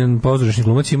bio ozbiljan pozorišni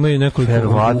glumac, ima i nekoliko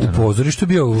u pozorištu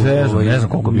bio. Ne znam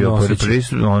koliko bio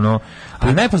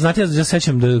ali najpoznatiji, ja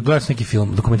sećam da gledaš neki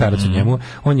film, dokumentarac o njemu,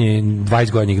 on je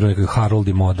 20 godina igrao nekog Harold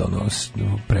i Moda,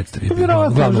 predstavi.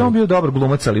 On bio dobar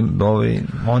glumac, ali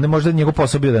on je možda njegov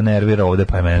posao bio da nervira ovde,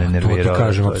 pa je mene nervirao. To ti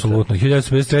kažem, apsolutno.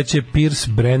 1953.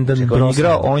 Pierce Brandon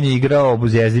Brosnan. On je igrao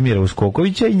Zjezdimira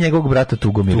Uskokovića i njegovog brata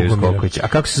Tugomira Uskokovića. A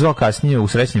kako se zvao kasnije u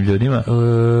Srećnim ljudima?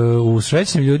 U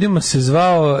Srećnim ljudima se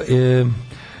zvao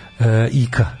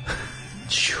Ika.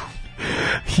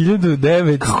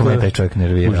 1900. Kako me taj čovjek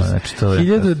nervirao, znači to je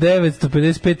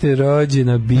 1955.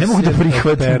 rođena Biser. Ne mogu da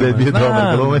prihvatim da je bio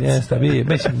dobar glumac. Jeste,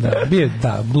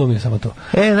 glumio samo to.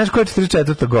 Znaš ko je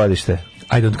 44. godište?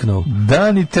 I don't know.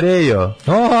 Dani Trejo.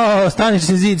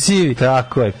 Stanični zid sivi.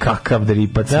 Tako je, kakav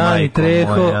dripac, Dani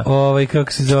Trejo,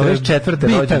 kako se zove?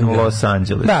 44. rođen u Los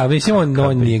Angeles. Da, mislim,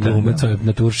 on nije glumac, on je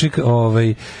naturšik,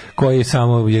 koji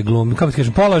samo je glumio. Kako ti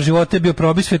kažem, pola života je bio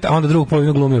probisvet, a onda drugu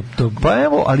polovinu glumio. Pa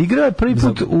evo, ali igrao je prvi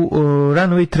put u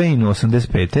Runaway Trainu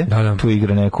 85. Da. Tu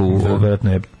igra neku,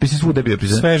 vjerojatno je, mislim, svuda je bio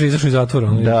priznan. Sveže izašao iz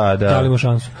zatvora. Da. Dali mu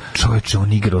šansu. Čovječe,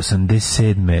 on igra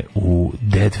 87. u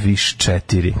Dead Fish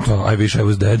 4. I wish I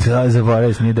was dead. Da,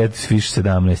 zaboravim, nije Dead Fish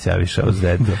 17, ja wish I was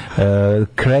dead.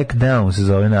 Crackdown se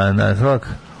zove na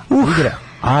igra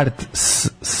Art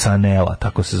Sanela,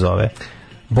 tako se zove.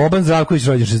 Boban Zdravković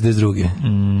rođen 62.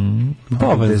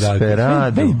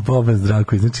 Boban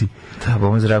Zdravković, znači... Da,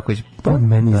 Boban Zdravković. On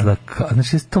meni izlaka,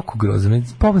 znači je toliko grozan.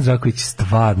 Boban Zdravković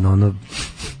stvarno,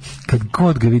 kad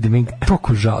god ga vidim, meni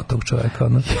toliko žao tog čovjeka.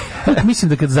 Mislim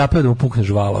da kad zapeo da mu pukne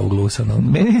žvala u glusa.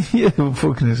 Meni nije da mu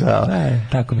pukne žvala.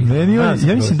 Tako mi je.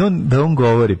 Ja mislim da on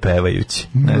govori pevajući.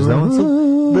 Ne znam,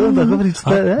 da govori...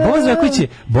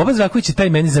 Boban Zdravković je taj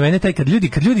meni, za mene taj kad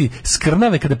ljudi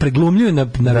skrnave, kada preglumljuju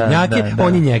na ravnjake,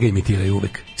 oni njega imitiraju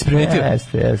uvek. Isprimetio?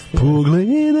 Jeste.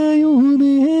 Pogledaju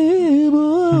nebo.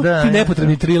 Ti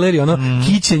nepotrebni trileri,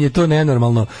 kićenje, to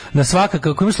nenormalno. Na svakako,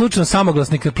 ako imaš slučajno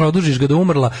samoglasnik, kad produžiš ga da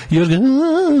umrla, još ga...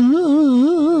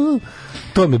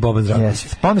 To mi je Boban Zdravković.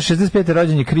 Pa onda 65.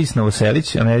 rođen je Chris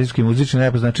Novoselić, američki muzičar,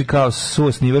 najpoznači kao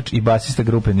suosnivač i basista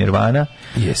grupe Nirvana.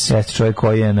 Jeste čovjek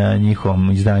koji je na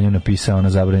njihovom izdanju napisao na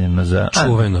zabranjeno za...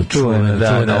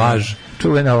 Čuvena laž.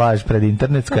 Čuvena laž pred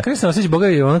internetska. Chris Novoselić, boga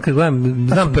je ono kad gledam,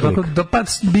 znam, pa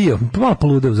bio, malo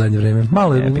polude u zadnje vreme.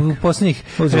 Malo je u posljednjih...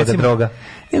 Uzela droga.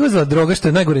 Nije uzela droga, što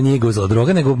je najgore, nije ga uzela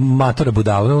droga, nego matora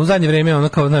budala. U zadnje vrijeme ono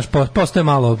kao, znaš, postoje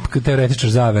malo teoretičar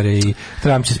zavere i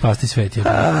Trump će spasti svet.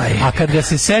 A kad ga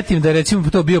se setim da je recimo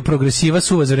to bio progresiva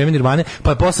suva za vrijeme Nirvane, pa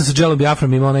je posle sa Jelom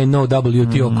Biafrom imao onaj No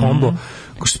WTO combo,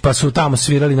 pa su tamo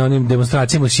svirali na onim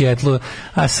demonstracijama u Sjetlu,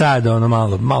 a sad ono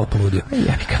malo poludio.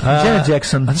 Janet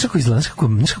Jackson. A znaš kako izgleda,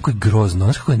 znaš kako je grozno,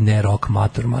 znaš kako je ne rock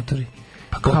matori.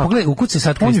 Pogledaj, ukuci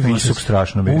sad Chris Novoselić. On je visok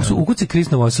strašno bio. Ukuci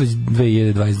Chris Novoselić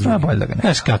 2022. Bolje da ga ne.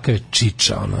 Znaš kakav je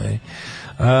čiča, ono je.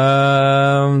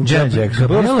 Janet Jackson.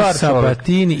 Gabriela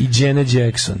Sabatini i Janet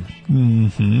Jackson.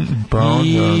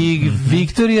 I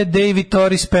Victoria David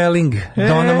Tori Spelling,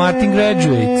 Donna Martin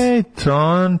Graduate.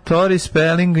 Tori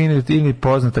Spelling, ili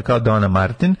poznata kao Donna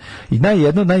Martin. I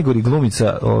jedna od najgorih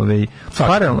glumica.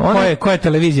 Koja je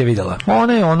televizija videla?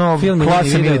 Ona je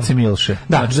klasa Milice Milše.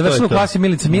 Da, završeno klasi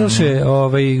Milice Milše.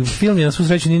 Film je na svu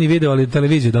sreću nije video, ali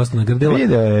televizija je dosta nagrdila.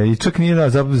 Video je i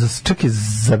čak je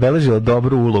zabeležila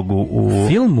dobru ulogu u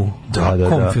filmu? Da.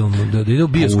 Kom filmu? Da ide u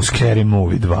bioskop. U Scary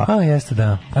Movie 2. A, jeste,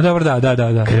 da. A dobro, da.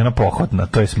 Kad je ona pohvatna,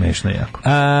 to je smešno jako.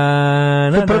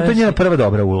 To je njena prva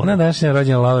dobra uloga. Na današnja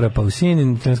rođena Laura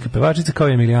Pausini, italijanska pevačica, kao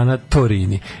i Emilijana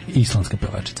Torini, islamska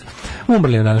pevačica.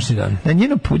 Umrli na današnji dan.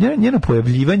 Njeno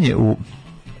pojavljivanje u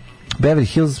Beverly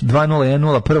Hills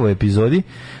 2010 epizodi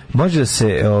može da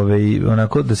se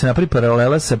da se napravi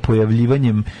paralela sa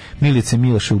pojavljivanjem Milice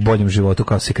Milše u Boljem životu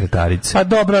kao sekretarice. Pa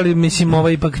dobro, ali mislim ovo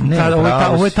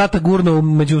je tata gurno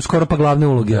među skoro pa glavne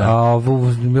uloge, a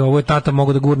ovo je tata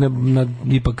mogo da gurne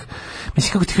ipak,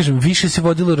 mislim kako ti kažem, više se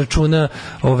vodilo računa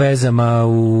o vezama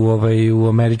u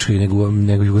američkoj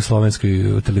nego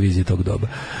jugoslovenskoj televiziji tog doba.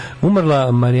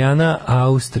 Umrla Marijana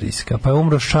Austrijska, pa je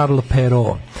umro Charles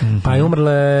Perrault, pa je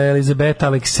umrla Elizabeta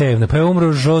Aleksejevna, pa je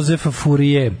umro Joseph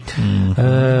Fourier,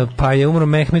 pa je umro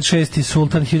Mehmed VI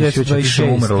Sultan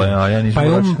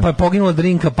 1926. Pa je poginula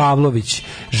Drinka Pavlović,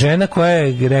 žena koja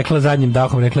je rekla zadnjim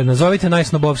dahom, rekla nazovite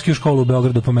najsnobovskiju školu u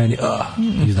Beogradu po meni.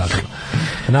 Izdakla.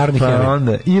 Narodni heroj. Pa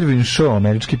onda Irvin Shaw,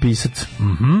 američki pisac.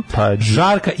 Pa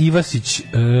Žarka Ivasić,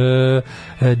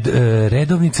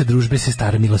 redovnica družbe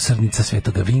sestara milosrdnica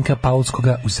Svetoga Vinka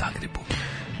Paulskoga u Zagrebu.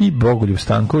 I Bogoljub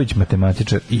Stanković,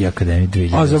 matematičar i akademik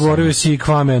 2008. A zaboravio si i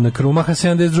Kvamena Krumaha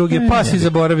 72. Pa si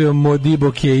zaboravio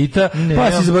Modibo Keita,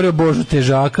 pa si zaboravio Božu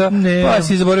Težaka, pa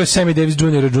si zaboravio Sammy Davis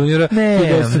Jr.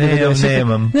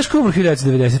 Nemam. Znaš ko umro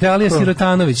 1990. Alija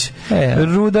Sirotanović,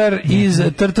 rudar iz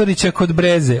Trtorića kod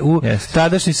Breze u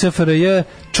tadašnji SFRJ,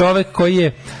 čovek koji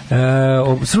je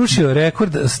srušio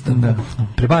rekord,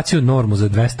 prebacio normu za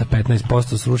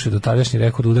 215%, srušio do tadašnji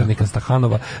rekord udarnika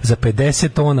Stahanova za 50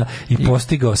 tona i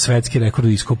postigao svetski rekord u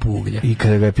iskopu uglja. I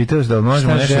kada ga je pitao da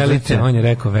možemo nešto želite, on je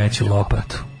rekao veću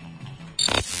lopatu.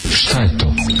 Šta je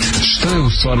to? Šta je u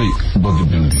stvari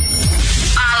bodybuilding?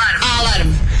 Alarm.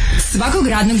 Svakog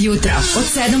radnog jutra od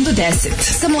 7 do 10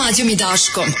 sa Mlađom i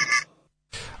Daškom.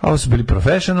 A ovo su bili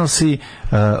professionalsi,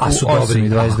 a su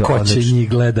dobri, ko će njih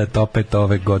gledat opet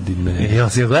ove godine. Jel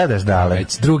si gledaš dale?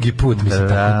 Već drugi put mi se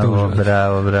tako tuža.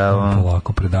 Bravo.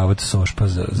 Polako predavati sošpa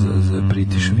za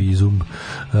British Visum.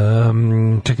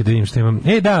 Čekaj da vidim što imam.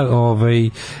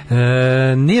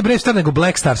 Nije Brave Star, nego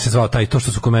Black Star se zvao taj, to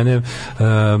što su ko mene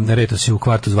retosi u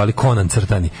kvartu zvali Conan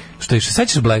crtani. Što je,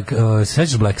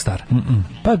 sećaš Black Star?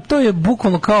 Pa to je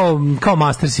bukvalno kao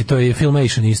Mastersi, to je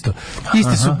Filmation isto.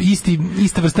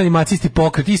 Ista vrsta animacije, isti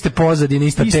pokret, iste pozadine,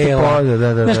 ista tela.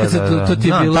 Znaš kad se to ti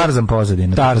je bilo... Tarzan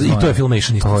pozadine. I to je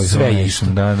Filmation isto, sve je isto.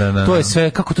 To je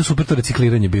sve, kako to super to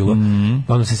recikliranje bilo.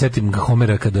 Onda se setim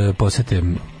Homera kada posete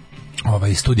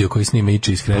studio koji snima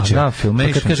Iče iz Kreće.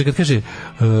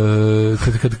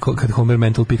 Kad Homer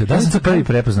Mental pita, da sam se prvi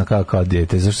prepoznao kao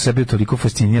dijete, zašto sam bio toliko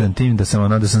fasciniran tim da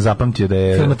sam zapamtio da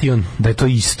je to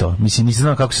isto. Mislim, nisam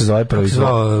znao kako se zove proizvod.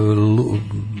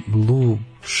 Lu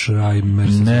Schreimer,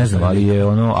 ne znam,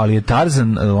 ali je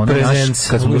Tarzan naš,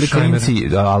 kad smo bili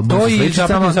klinci, album to i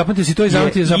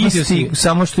zapamtio si,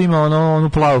 samo što ima onu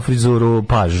plavu frizuru,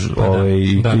 paž,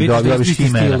 i dobiš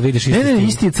imena. Ne,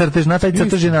 isti je crtež, na taj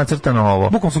crtež je nacrtano ovo.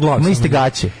 Bukom su glavi. Ima iste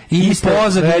gaće. I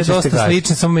pozadine je dosta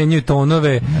slične, samo menjaju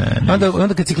tonove.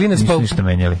 Onda kad si klinac nisu ništa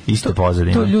menjali, isto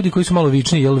pozadine. To ljudi koji su malo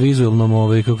vični,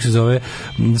 vizualnom, kako se zove,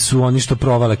 su oni što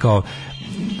provale kao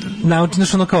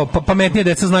pametnije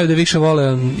deca znaju da više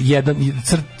vole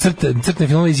crtne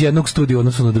filmove iz jednog studija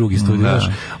odnosno na drugi studij, znaš.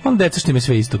 Onda deca što im je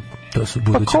sve isto. To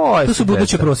su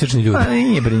budući prosječni ljudi. A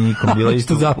nije bre nikom bilo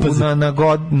isto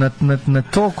na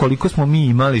to koliko smo mi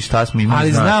imali, šta smo imali.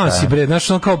 Ali znao si bre, znaš,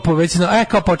 on kao povećano,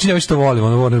 kao počinje već što volimo,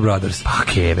 Warner Brothers. Pa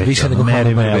kebe, više nego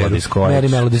Mary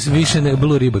Melodies, više nego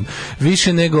Blue Ribbon,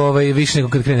 više nego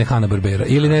kad krene Hanna-Barbera.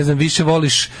 Ili ne znam, više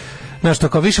voliš, znaš to,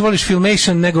 kao više voliš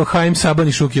Filmation nego Haim Saban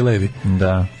i Šuki Levi.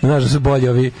 Da. Znaš da su bolji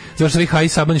ovi, zašto ovi Haim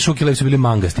Saban i Šuki Levi su bili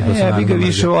mangasti. Vi ga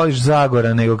više voliš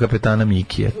Zagora nego Kapetana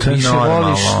Mikija. To je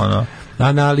normalno, ono.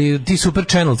 Ali ti Super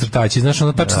Channel crtači, znaš,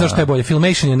 ono tačno znaš šta je bolje.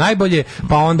 Filmation je najbolje,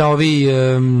 pa onda ovi...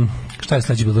 šta je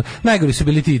sledeće bilo? Najgori su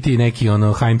bili ti neki,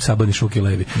 ono, Haim Saban i Šuki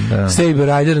Levi.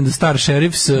 Saber Rider and the Star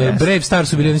Sheriffs, Brave Star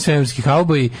su bili oni svemirski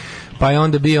kauboji, pa je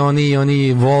onda bio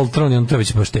oni Voltron, i on to je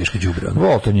već baš teško đubre.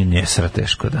 Voltron je njesra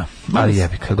teško, da. Ali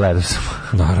jebika, gledao sam.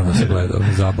 Naravno se gledao,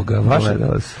 za Boga.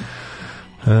 Gledao sam.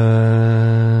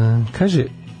 Kaže,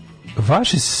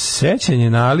 vaše sećanje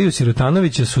na Aliju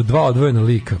Sirotanovića su dva odvojena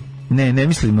lika. Ne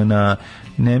mislimo na...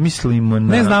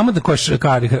 Ne znamo da ko je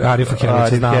Arifa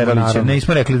Heralića. Ne,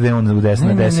 smo rekli da je on u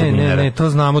 10 dinara. Ne, to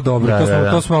znamo dobro.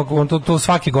 To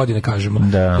svake godine kažemo.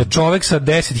 Da čovek sa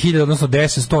 10.000, odnosno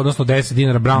 10, 100, odnosno 10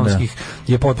 dinara brownskih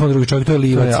je potpuno drugi čovjek, to je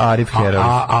Livac. To je Arif Heralić.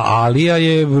 A Alija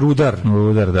je rudar.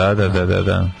 Da.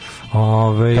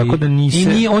 Tako da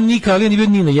on nikad nije bio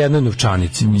ni na jednoj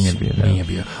novčanici. Nije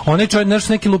bio. Onaj čovjek,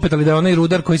 nešto neki lupet, ali da je onaj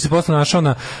rudar koji se posle našao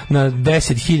na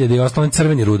 10.000 i ostalo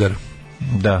crveni rudar.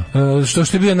 Da.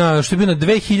 Što je bio na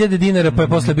 2000 dinara, pa je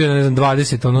posle bio na, ne znam,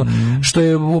 20, ono, što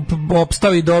je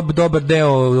opstao i dobar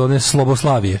deo one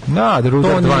Sloboslavije. Da,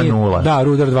 Rudar 2.0. Da,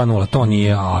 Rudar 2.0, to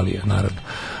nije Alija, naravno.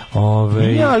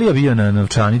 Nije Alija bio na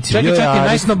novčanici. Čekaj,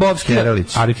 najsnobovski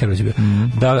Arif Heralić je bio.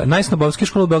 Da, najsnobovski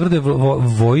škola u Beogradu je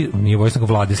nije vojs, nego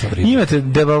Vladislav Ribar. Imate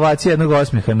devalvacija jednog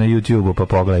osmeha na YouTubeu, pa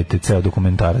pogledajte ceo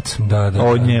dokumentarac. Da.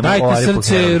 Dajte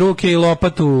srce, ruke i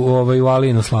lopatu u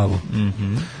Alijinu slavu.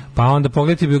 Pa onda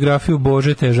pogledajte biografiju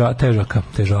Bože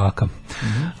Težaka.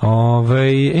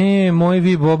 Moj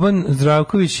vi Boban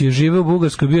Zdravković je živeo u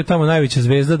Bugarskoj, bio tamo najveća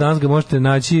zvezda, danas ga možete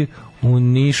naći u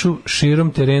Nišu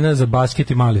širom terena za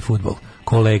basket i mali fudbal.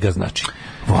 Kolega, znači.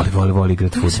 Voli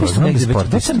igrat fudbal.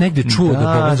 Već sam negde čuo da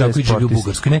Boban Zdravković živi u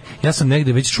Bugarskoj. Ne, ja sam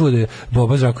negde već čuo da je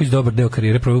Boban Zdravković dobar deo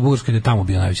karijere proveo u Bugarskoj, da je tamo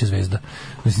bio najveća zvezda.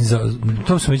 Mislim,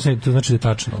 to sam već to znači da je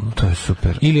tačno. To je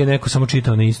super. Ili je neko samo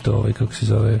čitao na isto, kako se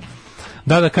zove...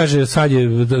 Da, kaže, sad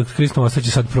je Kristova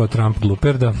će sad pro Trump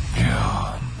gluperda.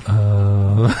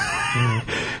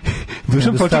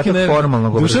 Dušan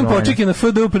Poček je na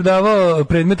FDU predavao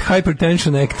predmet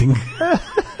Hypertension Acting.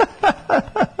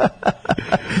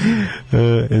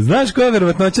 Znaš koja je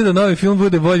verovatnoća da novi film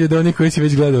bude bolji od onih koji si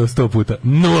već gledao 100 puta?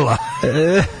 0.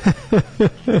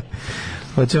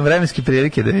 Hoćemo vremenske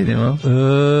prilike da vidimo.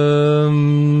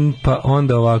 Pa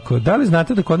onda ovako. Da li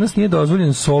znate da kod nas nije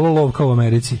dozvoljen solo lov kao u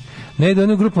Americi? Ne da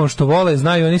oni u grupama što vole,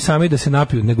 znaju oni sami da se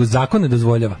napiju, nego zakon ne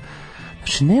dozvoljava.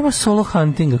 Znači, nema solo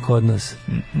huntinga kod nas.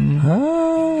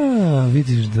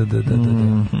 Vidiš, da.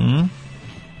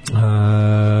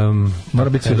 Mora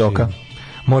biti svedoka.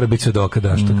 Mora biti svedoka,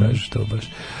 da, što kažeš, to baš.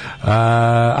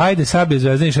 Ajde, Sabije,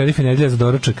 Zvezdani, šerif i nedelja za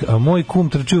doručak, a moj kum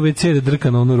trči u WC da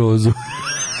drka na onu rozu.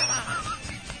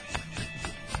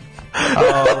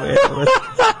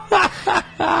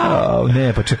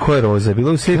 Ne, pa ko je roza?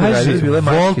 Bilo u Sebi Radius, bile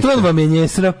mačke. Voltron vam je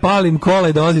njesra, palim kola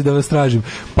i dolazi da vas tražim.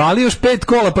 Pali još 5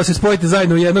 kola, pa se spojite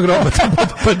zajedno u jednog robota,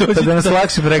 pa dođite. Da nas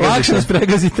lakše pregazite. Lakše nas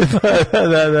pregazite.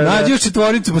 Da. Nađi još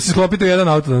četvoricu, pa se sklopite u jedan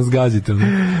auto da nas gazite.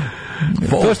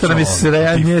 To što nam je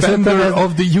Defender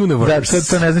of the Universe. Da,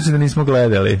 to ne znači da nismo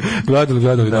gledali. Gledali,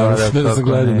 da. Ne sam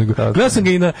gledao.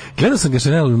 Gledao sam ga što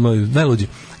najluđi.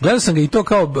 Gledao sam ga i to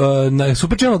kao na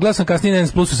Super Channel, gledao sam kasnije na N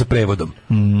Plusu sa prevodom.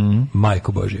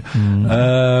 Majko Božja.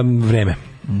 Vreme.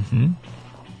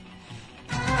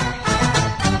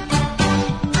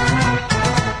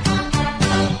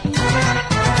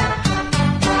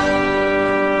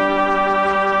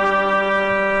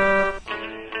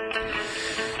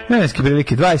 Vremenske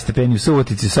prilike 20 stepeni u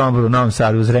Subotici, Somboru, Novom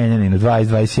Sadu, Zrenjaninu 20,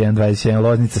 21,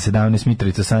 Loznica 17,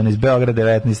 Mitrovica 18, Beograd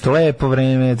 19, lepo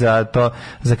vreme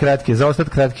za kratke, za ostat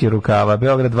kratkih rukava,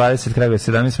 Beograd 20, Kragujevac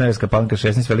 17, Smederevska Palanka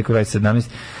 16, Veliko Gradište 17,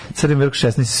 Crni vrh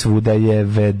 16, svuda je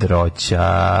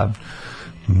vedroća.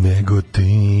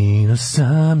 Negotin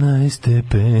 18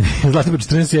 stepeni, Zlatibor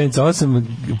 14, Sjenica 8,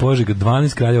 Požega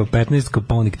 12, Kraljevo 15,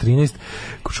 Kopaonik 13,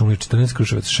 Kočumlija 14,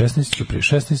 Kruševac 16, Ćuprije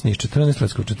 16, Niš 14,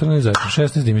 Leskovac 14, Zaječar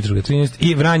 16, Dimitrovgrad 13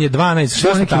 i Vranje 12.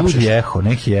 Što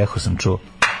neki eho sam čuo.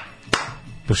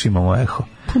 Baš imamo eho.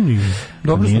 Pa nije.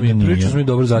 Dobro smo mi, pričali smo mi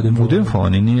dobro za demf. U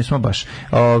demfoni, nismo baš.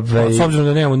 S obzirom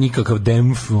da nemamo nikakav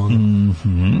demf.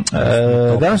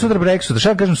 Danas sutra brek sutra.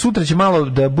 Šta kažem, sutra će malo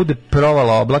da bude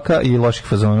provala oblaka i loših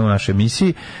fazona u našoj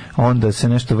emisiji. Onda se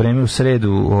nešto vreme u sredu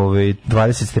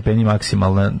 20 stepeni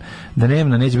maksimalna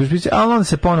dnevna, neće biti, ali onda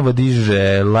se ponovo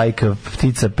diže lajka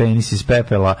ptica penis iz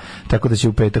pepela, tako da će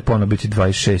u petak ponovo biti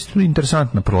 26.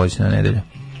 Interesantna prolećna nedelja.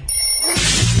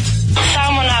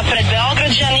 Samo napred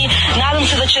Beograđani, nadam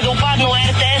se da će da upadnu u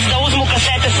RTS, da uzmu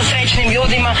kasete sa srećnim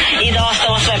ljudima i da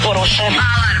ostalo sve poruše.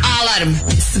 Alarm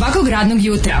svakog radnog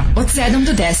jutra od 7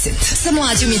 do 10 sa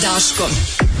Mlađom i Daškom.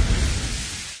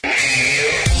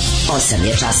 8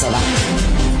 je časova.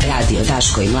 Radio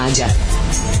Daško i Mlađa.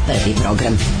 Prvi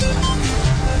program.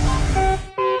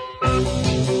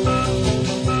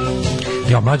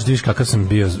 Ja, Mlađa, da viš kakav sam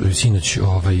bio sinoć,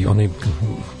 onaj...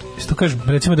 To kažem,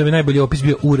 recimo da bi najbolji opis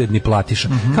bio uredni platiša.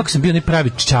 Kako sam bio onaj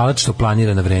pravi čalač što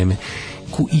planira na vreme.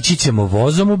 Ići ćemo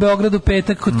vozom u Beogradu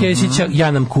petak kod Kesića,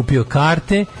 ja nam kupio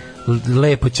karte,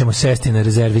 lepo ćemo sesti na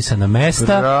rezervisana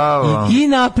mesta i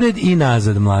napred i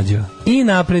nazad, Mlađo. I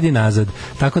napred i nazad.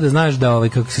 Tako da znaš da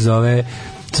kako se zove,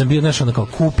 sam bio, znaš, ono kao,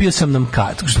 kupio sam nam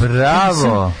kartu.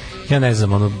 Bravo! Ja ne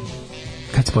znam,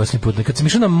 kad se posljednji put, kad sam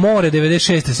išao na more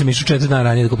 96. sam išao 4 dana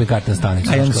ranije da kupim karte na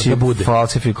stanicu. A jedan si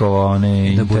falsifikovao onaj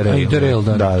Interrail.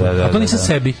 Da. A to nisam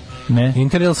sebi. Ne?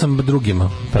 Interrail sam drugima.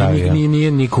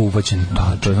 Nije niko uvaćen.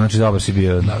 Da, to znači dobar si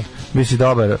bio. Da. Bio si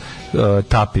dobar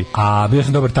tapi. A bio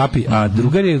sam dobar tapi. A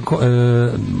drugar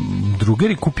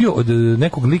je kupio od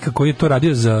nekog lika koji je to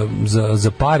radio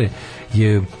za pare.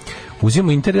 Je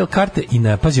uzimao Interrail karte i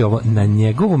pazi ovo, na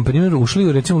njegovom primjeru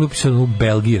ušli, recimo, u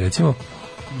Belgiji, recimo,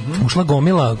 ušla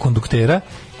gomila konduktera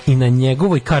i na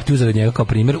njegovoj karti, uzeli njega kao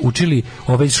primjer, učili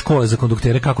ove iz škole za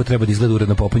konduktere kako treba da izgleda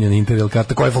uredno popunjena Interrail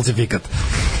karta, koja je falsifikat.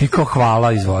 I kao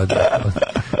hvala, izvode.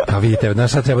 Kao vidite,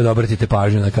 znaš šta treba da obratite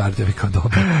pažnju na karti, vi kao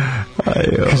dobro.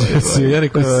 Ja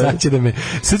rekao,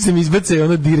 sad će mi izbace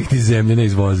ono direkt iz zemlje, ne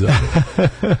iz voza.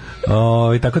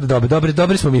 Tako da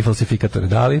dobri smo mi falsifikatori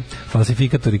dali,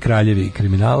 falsifikatori kraljevi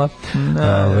kriminala.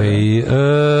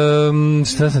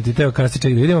 Šta sam ti teo kasti,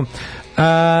 čekaj da vidimo.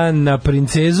 Na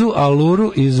princezu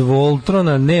Aluru iz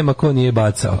Voltrona nema ko nije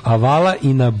bacao, a vala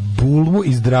i na Bulmu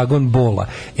iz Dragon Balla,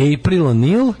 April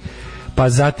O'Neil, pa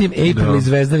zatim April iz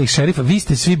Zvezdanih šerifa. Vi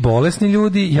ste svi bolesni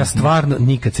ljudi, ja stvarno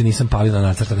nikad se nisam palio na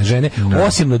nacrtane žene,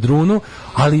 osim na Drunu,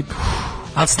 ali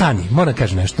stani, moram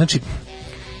kažem nešto, znači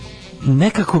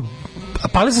nekako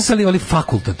palio sam se, ali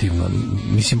fakultativno,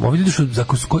 mislim, ovi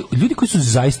ljudi koji su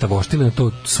zaista voštili na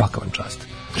to, svaka vam čast.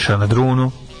 Šta na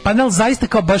Drunu? Pa ne, zaista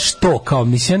kao baš to, kao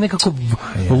mislim, ja nekako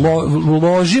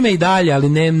loži me i dalje, ali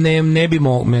ne bi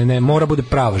mora bude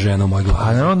prava žena u moj glavi.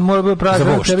 A ne, on mora bude prava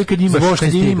žena tebi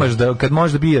kad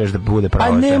možeš da biraš da bude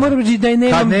prava žena. A ne, mora biti da je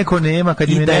nema. Kad neko nema, kad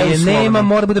i da je nema,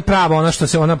 mora bude prava,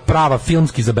 ona prava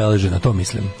filmski zabeležena, to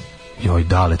mislim. Joj,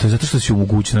 dale, to je zato što si u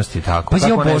mogućnosti tako. Pa si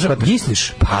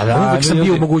misliš? Pa da, uvijek sam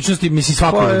bio u mogućnosti, misli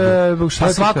svako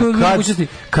u mogućnosti.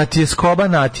 Kad ti je skoba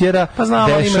natjera, pa znam,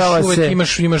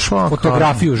 imaš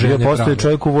fotografiju žene. Postoje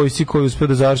čovjek u vojsci koji uspio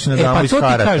da završi na damu iz karata.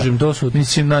 Pa to ti kažem, to su...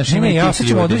 Mislim, naši neki ja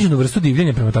osjećam određenu vrstu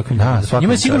divljenja prema takvim ljudima.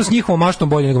 Njima je sigurno s njihovom maštom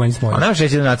bolje nego meni s mojim. A nemaš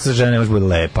reći da nacrta žene može bude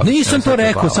lepa. Nisam to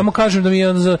rekao, samo kažem da mi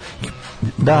je...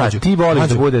 Da, ti voliš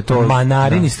da bude to...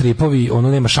 Manarini stripovi,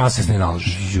 ono nema šanse se ne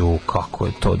naloži. Jo, kako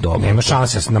je to dobro. Nema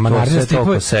šanse, na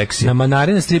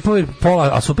Manarine stripovi pola,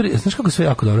 a super, znaš kako je sve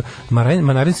jako dobro,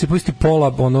 Manarine stripovi sti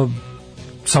pola, ono,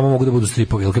 samo mogu da budu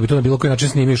stripovi, jer kad bi to na bilo koji način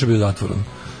snimio, što bi bio zatvoren.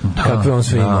 Kakve on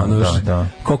sve ima,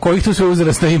 kojih tu sve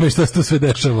uzrasta ima i što se tu sve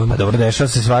dešava. Pa dobro, dešava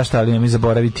se svašta, ali mi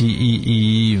zaboraviti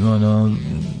i ono,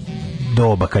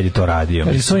 doba kad je to radio.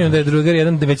 Kaže, sumnjam da je drugar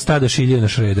jedan već tada šiljio na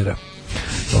Šredera.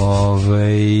 A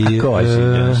ko je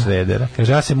Žiljan Šredera?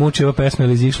 Kaže, ja se muči ova pesma,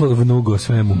 ili izišlo vnugo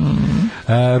svemu.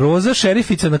 Roza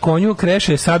šerifica na konju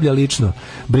kreše sablja lično,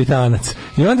 Britanac.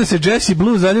 I onda se Jessie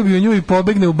Blue zaljubi u nju i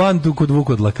pobegne u bandu kod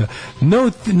Vukodlaka.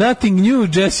 Nothing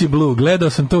new, Jessie Blue. Gledao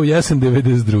sam to u jesen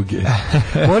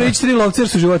 92. Mora ići 3 lovce jer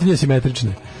su životinje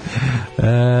simetrične.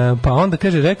 Pa onda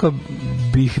kaže, rekao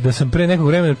bih da sam pre nekog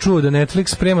vremena čuo da Netflix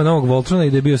sprema novog Voltrona i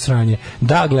da je bio sranje.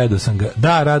 Da, gledao sam ga.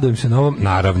 Da, radujem se novom.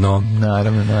 Naravno.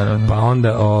 Pa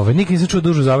onda, nikad nisam čuo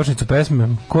dužu završnicu pesme.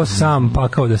 Ko sam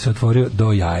pakao da se otvorio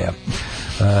do jaja.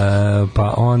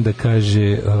 Pa onda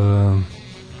kaže...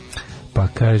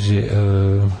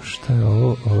 šta je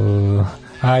ovo?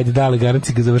 Ajde, dale,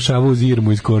 garanci ga završava uz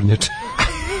Irmu iz Kornjača.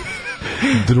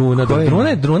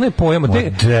 Druna je pojam od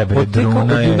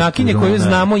junakinje koje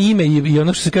znamo ime i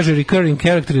ono što se kaže recurring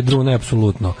character je Druna je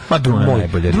apsolutno. Pa Druna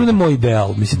je moj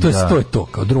ideal, mislim, to je to,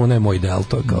 kao Druna je moj ideal,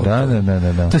 to je kao. Da.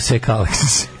 To je Sek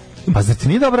Alexis. Pa zar ti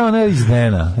nije dobra ona iz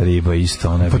Dena riba isto?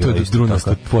 Ona je pa to je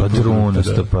drunasto. Pa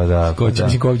drunasto, pa da.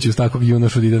 Ko će uz takvog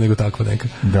junošu da ide nego tako neka.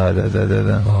 Da.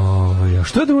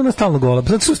 Što je druna stalno gola? Pa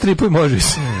zato su stripuj može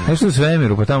se. Nešto u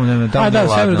svemiru, pa tamo nema tamo. A da, u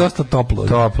svemiru dosta toplo.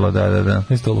 Toplo, da.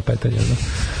 Isto lupetanje,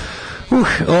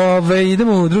 da.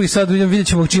 Idemo u drugi sad, vidjet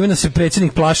ćemo čime nas se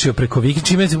predsjednik plašio preko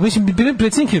vikenda. Mislim,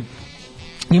 predsjednik je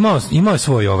imao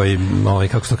svoj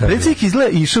kako se to kaže. Predsjednik izgleda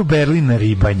išao u Berlin na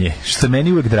ribanje, što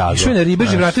meni uvek drago. Išao je na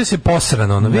ribaž i vratio se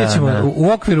posrano. Vidjet ćemo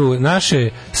u okviru naše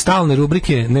stalne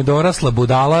rubrike Nedorasla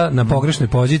budala na pogrešnoj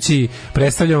poziciji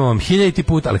predstavljamo vam 1000.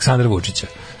 put Aleksandra Vučića.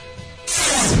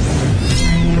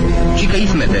 Čika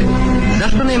Ismete,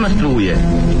 zašto nema struje?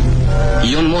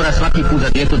 I on mora svaki put za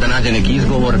djetu da nađe neki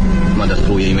izgovor, mada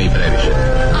struje ima i previše.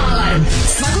 Alarm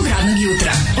svakog radnog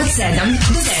jutra od 7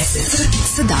 do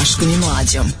 10 sa Daškom i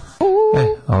Mlađom.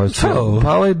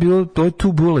 Ovo je bilo, to je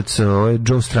Two Bullets, ovo je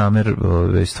Joe Strummer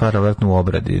stvara vratno u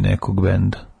obradi nekog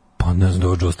benda. Pa ne znam da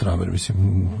je Joe Strummer,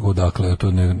 mislim, odakle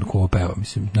to neko peva,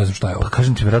 mislim, ne znam šta je ovo. Pa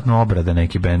kažem ti, vratno obrada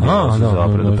neki bend za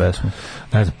obradu pesmu.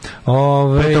 Ne znam.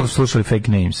 Pre toga slušali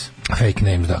Fake Names. Fake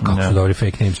Names, da, kako su dobri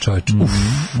Fake Names, čovječ.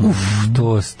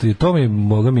 To mi,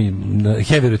 boga mi,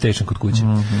 heavy rotation kod kuće.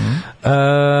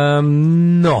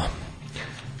 No,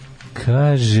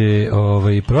 kaže,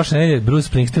 prošle nedelje Bruce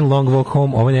Springsteen Long Walk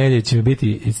Home, ove nedelje će mi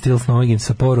biti It's Still Snowing in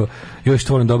Sapporo, još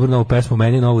volim dobru novu pesmu,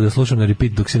 meni novu da slušam na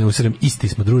repeat dok se ne usrem, isti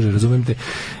smo druže, razumijem te.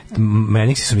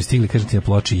 Meniksi su mi stigli, kažem ti na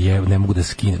ploči, ne mogu da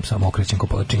skinem, samo okrećem ko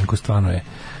palačinku, stvarno je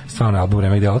album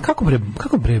vreme gde, ali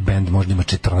kako bre band možda ima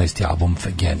 14. album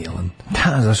genijalan?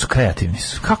 Da, zašto kreativni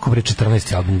su? Kako bre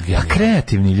 14. album genijalan? Pa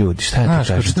kreativni ljudi, šta je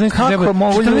to kažem? Kako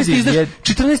mogu ljudi...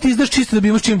 14 izdaš čisto da bi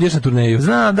imaš čim ideš na turneju.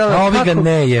 Znam, da, a ovi ga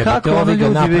ne je, ovi ga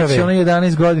naprave. Već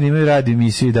 11 godina imaju radio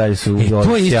emisiju i dalje su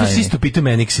to je isto pitao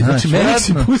Meniksi. Znači,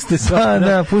 Meniksi puste sva.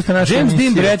 Da, puste našu James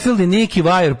Dean Bradfield i Nicky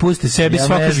Wire puste sebi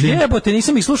svako. Jebote,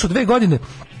 nisam ih slušao 2 godine.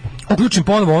 Uključim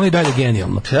ponovo, ono i dalje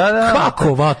genijalno. Kako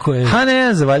ovako je? Ha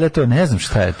ne znam, valjda to, ne znam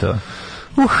šta je to.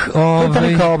 To je ta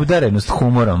neka obdarenost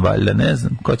humorom, valjda, ne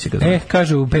znam, ko će ga znati.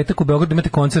 Kaže, u petak u Beogradu imate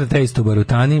koncert Taste u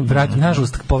Barutani,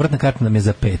 nažalost, povratna karta nam je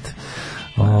za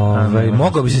 5.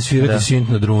 Mogao bi se svirati Sint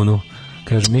na drunu.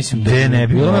 Kaže, mislim da ne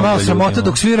bi bilo me malo sramota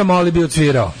dok sviramo, ali bi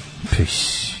odsvirao.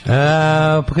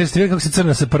 Pa kaže, ste vidjeli kako se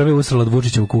crna sa prve usrala od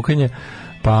Vučića u kukanje.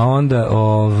 Pa onda,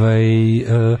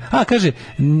 kaže,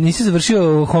 nisi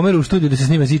završio Homer u studiju da se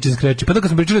snima Ičin Skreči. Pa dok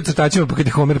sam pričali o crtačima, pa kad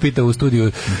je Homer pitao u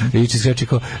studiju Ičin Skreči,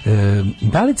 kao,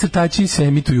 da li crtači se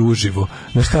emituju uživo?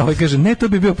 Na šta kaže, ne, to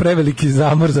bi bio preveliki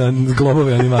zamor za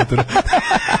globove animatora.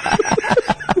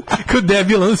 Kao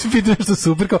debil, onda se pita nešto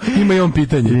super, kao ima i on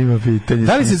pitanje.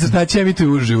 Da li se crtači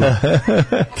emituju uživo?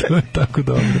 To je tako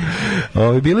dobro.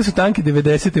 Bile su tanke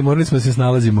 90. morali smo se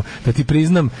snalazimo. Da ti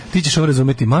priznam, ti ćeš ovo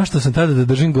razumeti. Mašto sam tada da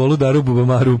držim golu Daru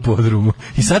Bubamaru u podrumu.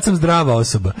 I sad sam zdrava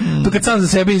osoba. To kad sam za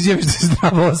sebe izjaviš da si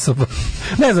zdrava osoba.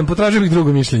 Ne znam, potražio bih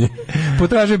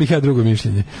drugo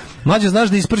mišljenje. Mlađo, znaš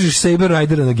da ispržiš Saber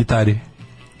Ridera na gitari?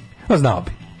 Pa znao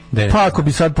bi. Pa ako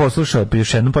bi sad poslušao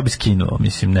još jednu, pa bi skinuo,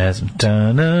 mislim, ne znam.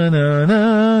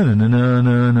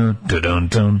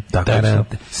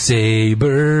 Saber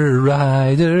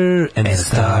Rider and the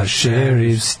Star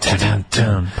Sheriffs.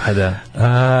 Pa da.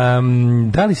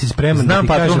 Da li si spreman da ti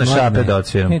kažem... Znam Patrolne šape da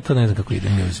odsviram. To ne znam kako ide.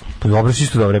 Pa dobro, su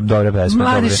isto dobre pesme.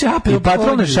 Mlade šape. I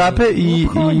Patrolne šape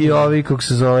i ovi, kako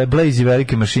se zove, Blaze i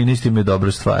velike mašine isto imaju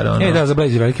dobru stvar. Da, za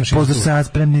Blaze i velike mašine. Pozdrav sad,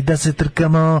 spremni da se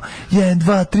trkamo, 1,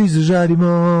 2, 3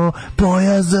 zažarimo.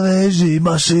 Pojas zaveži,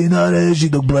 mašina reži,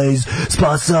 dok Blaze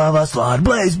spasava stvar.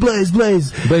 Blaze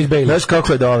Bailey. Znaš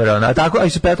kako je dobro, a tako, a i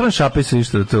su Petrolne šape su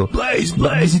isto tu.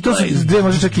 Blaze. Mislim, to su dve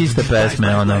možda čak iste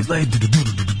pesme, ono.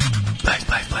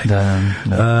 Da.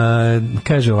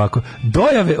 Kaže ovako,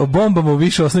 dojave o bombama u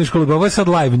više osnovnih škola, ovo je sad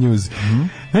live news.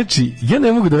 Znači, ja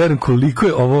ne mogu da verujem koliko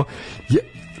je ovo...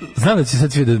 Znam da će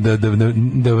sad svi da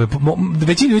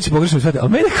većini ljudi će pogrešno shvatiti,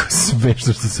 ali meni je neko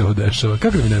smešno što se ovo dešava.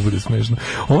 Kako da mi ne bude smešno?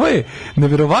 Ovo je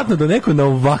nevjerovatno da neko na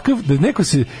ovakav, da neko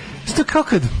se... Što kao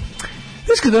kad...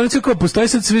 Znaš kada recimo kao postoji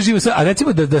sad sve živo, a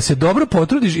recimo da se dobro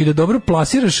potrudiš i da dobro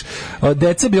plasiraš,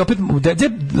 deca bi opet,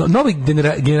 nove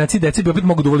generacije dece bi opet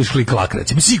mogu da uvoliš klik-lak,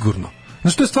 recimo, sigurno.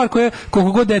 Znaš, to je stvar koja,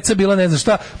 koliko god deca bila, ne znam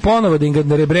šta, ponovo da im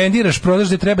ga rebrandiraš, prodaš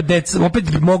da treba deca,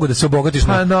 opet bi mogu da se obogatiš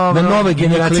na nove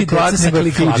generacije deca sa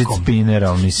klik-lakom.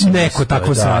 Neko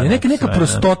tako sranje, neka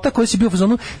prostota koja si bio u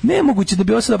fazonu, nemoguće da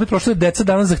bi ovo sad opet prošlo da deca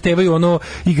danas zahtevaju ono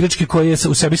igračke koje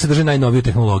u sebi sadrže najnoviju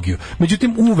tehnologiju.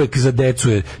 Međutim, uvek za decu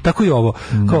je, tako i ovo,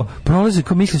 kao prolazi,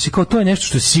 kao misleći, kao to je nešto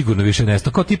što je sigurno više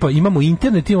nestalo, kao tipa imamo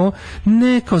internet, imamo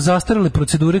kao zastarele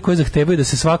procedure koje zahtevaju da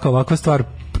se svaka ovakva stvar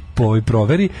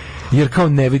proveri, jer kao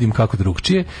ne vidim kako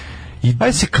drugčije.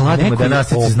 Ajde se kladimo da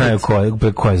nastavnici znaju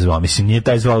ko je zvao. Mislim, nije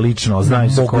taj zvao lično, ali znaju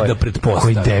se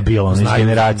koji debil, ono, iz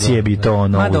generacije bi to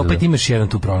ono... Mada opet imaš jedan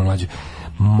tu problem, Mlađe.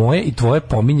 Moje i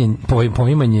tvoje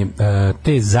poimanje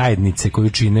te zajednice koju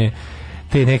čine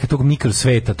te neka tog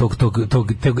mikrosveta,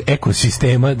 tog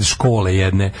ekosistema škole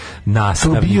jedne,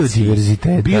 nastavnici,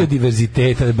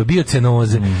 biodiverziteta,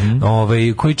 biocenoze,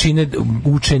 koji čine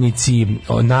učenici,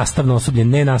 nastavno osoblje,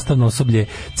 nenastavno osoblje,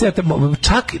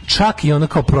 čak i ono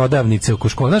kao prodavnice oko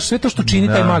škole. Znaš, sve to što čini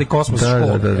taj mali kosmos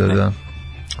škole. Da.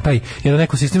 Taj jedan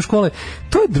ekosistem škole,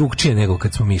 to je drugčije nego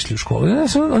kad smo mi išli u školu.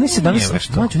 Oni se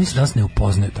danas ne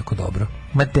upoznaju tako dobro.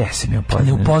 Ma de se ne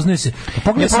upoznaju. Ne upoznaju se.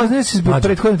 Ne upoznaju se zbog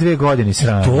prethodne 2 godine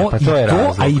sranja. Pa to je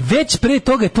razlog. A i već pre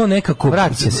toga je to nekako...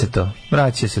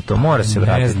 Vraća se to, mora se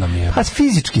vratiti. Ne znam je. A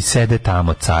fizički sede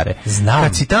tamo, care. Znam.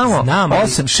 Kad si tamo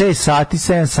 8, 6 sati,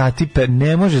 7 sati,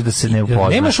 ne možeš da se ne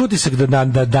upoznaš. Nemaš utisak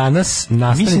da danas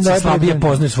nastavnici slabije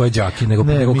poznaju svoje đake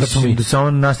nego kad smo mi. Da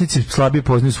samo nastavnici slabije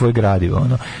poznaju svoje gradivo.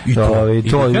 Ono. I to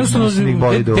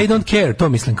they don't care, to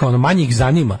mislim, kao ono, manje ih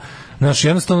zanima. Znaš,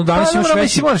 jednostavno danas imaš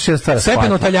veći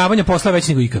stepen otaljavanja posla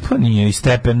veći nego ikad. Pa nije i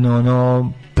stepen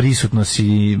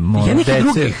prisutnosti jednih i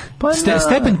drugih.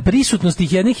 Stepen prisutnosti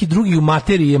jednih i drugih u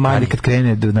materiji je manji. Ali kad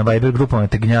krene na Viber grupama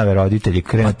te gnjave roditelji,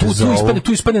 krene te zovu.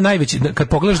 Tu ispane najveći, kad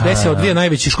pogledaš gde se odvija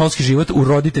najveći školski život u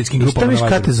roditeljskim grupama. Šta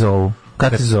kad te zovu?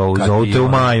 Kad te zovu te u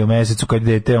maju mesecu kad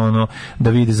idete da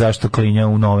vide zašto klinja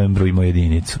u novembru ima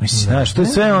jedinicu. Mislim, znaš, to je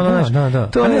sve ono, znaš.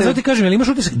 To ne, zato ti kažem, jel imaš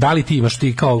utisak, da li ti imaš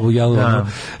ti kao,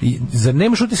 zar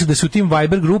nemaš utisak da se u tim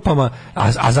Viber grupama,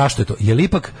 a zašto je to? Jel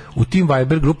ipak u tim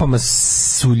Viber grupama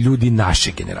su ljudi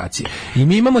naše generacije. I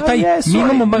mi imamo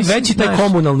veći taj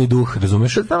komunalni duh,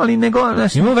 razumeš?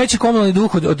 Imamo veći komunalni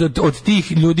duh od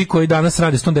tih ljudi koji danas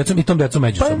rade s tom decom i tom decom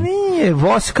međusobno. Pa nije,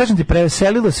 kažem ti,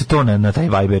 preselilo se to na taj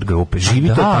Viber grupe. Živi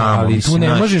to tamo. Ali tu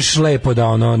ne možeš lepo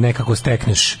da nekako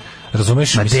stekneš,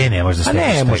 razumeš? Ma de ne možeš da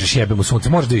stekneš. Ne možeš, jebem u sunce,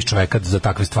 možeš da vidiš čoveka za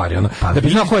takve stvari, da bi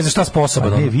znao ko je za šta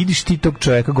sposoban. Pa ne, vidiš ti tog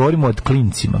čoveka, govorimo o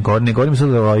klincima, ne govorimo sad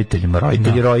o roditeljima,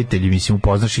 roditelji, mislim,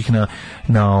 upoznaš ih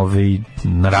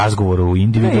na razgovoru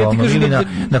individualno ili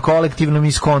na kolektivnom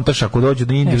iskontaš, ako dođe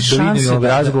do individualnog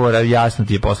razgovora, jasno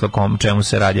ti je posle čemu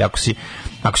se radi,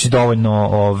 ako si dovoljno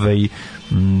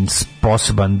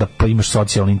sposoban da imaš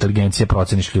socijalnu inteligenciju,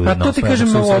 proceniš ljude. Pa to ti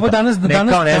kažem, ovo danas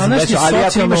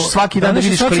svaki dan da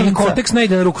vidiš klinca. Kontekst ne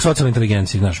ide na ruku socijalne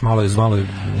inteligencije, znaš, malo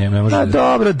ne može. Pa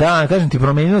dobro, da, kažem ti,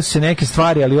 promenilo se neke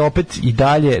stvari, ali opet i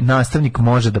dalje nastavnik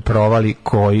može da provali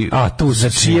za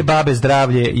čije babe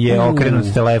zdravlje je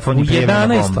okrenut telefon i prijevena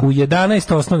bomba. U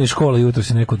 11 osnovnih škola jutro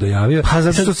se neko dojavio. Pa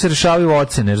zato što se rešavaju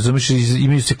ocene, razumiješ,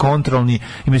 imaju se kontrolni,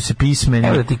 imaju se pismeni.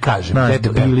 Evo da ti kažem.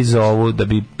 Da bili za ovu, da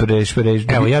bi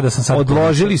evo, ja da sam sad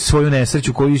odložili svoju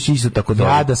nesreću koju će isto tako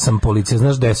dobro. Ja da sam policija,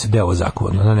 znaš da se deo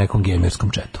zakovano na nekom gamerskom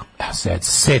chatu. Ja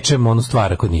sečem onu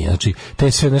stvar ako nije. Znači,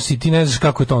 te sve, znači, ti ne znaš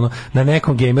kako je to na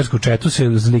nekom gamerskom chatu se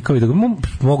zlikovi da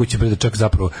moguće da čak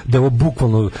zapravo da ovo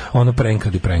bukvalno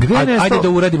prankradi. Ajde da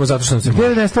uradimo zato što nam se gdje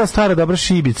je nestala stara dobra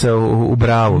šibica u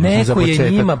Bravu? Neko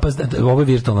je njima, pa ovo je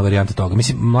virtualna varijanta toga.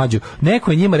 Mislim, Mlađu,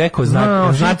 neko je njima rekao,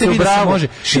 znate vi da se može.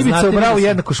 Šibica u Bravu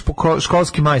jednako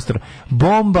školski majstor.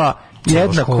 Bomba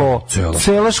jednako,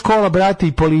 cela škola, brate,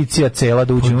 i policija cela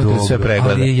da uđe unutra sve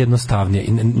pregleda. Ali je jednostavnije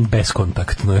i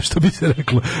beskontaktno je, što bi se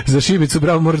reklo. Za šibicu,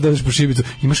 bravo, moraš da daš po šibicu.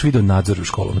 Imaš video nadzor u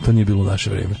školama, to nije bilo u naše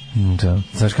vrijeme. Da.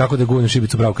 Znaš kako da guvnem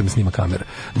šibicu, bravo, kad ne snima kamera.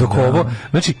 Dok ovo,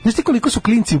 znači, znaš ti koliko su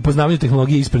klinci u poznavanju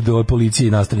tehnologije ispred ove policije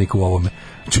i nastavnika u ovome?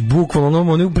 Znači,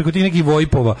 bukvalno, oni preko tih nekih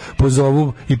vojpova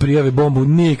pozovu i prijave bombu,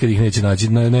 nikad ih neće naći.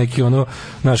 Na neki,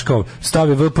 znaš, kao,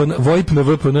 stave vojp na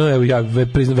VPN, evo, ja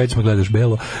već me gledaš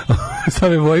belo,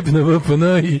 stave VoIP na VPN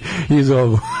i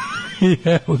zovu. I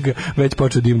evo ga, već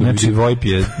počeo dimno. Znači, VoIP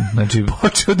je,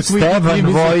 Stevan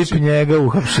VoIP njega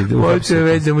uhapši. Počeo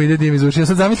već da mu ide dim iz uši. Ja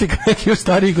sad zamislim neki još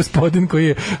stariji gospodin koji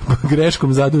je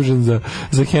greškom zadužen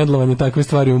za hendlovanje takve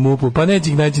stvari u MUP-u, pa neće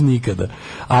ih naći nikada.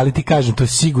 Ali ti kažem, to je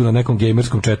sigurno na nekom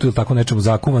gamerskom chatu ili tako nečemu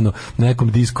zakuvano, na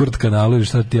nekom Discord kanalu ili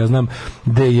šta ti ja znam,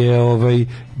 gde je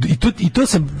i to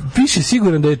sam više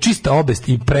siguran da je čista obest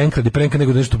i prank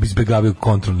nego da nešto bi izbjegavio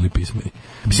kontrolni pismeni.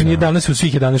 Mislim, nije danas u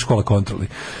svih 11 škola kontrolni.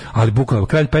 Ali bukvalno,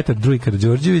 Kralj Petar II.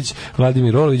 Karađorđević,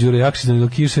 Vladimir Olović, Đure Jakšić, Danilo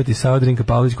Kišet, Isava Drinka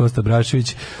Pavlović, Kosta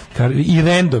Brašević, i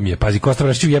random je, pazi, Kosta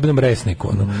Brašević u jebnom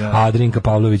resniku, a Drinka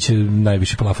Pavlović je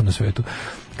najviši plafon na svetu.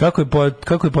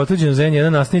 Kako je potvrđeno za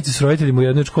jedan nastavnici s roditeljima u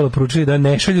jednoj školi poručili da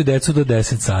ne šalju decu do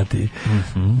 10 sati.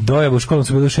 Dojavu u školom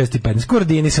su bili do 6:15.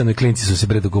 Koordinisanoj klinci su se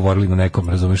dogovorili na nekom,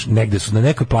 razumeš, negde su na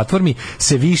nekoj platformi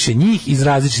se više njih iz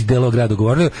različitih delova grada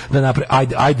dogovorili da naprave,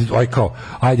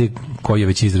 ajde, koji je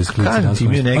već izraz klinci.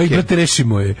 Ajde, brate,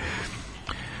 rešimo je.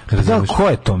 Da, ko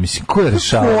je to, mislim, ko je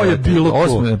rešavao? Ko je bilo to?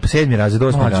 7. razred,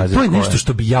 8. razred. To je nešto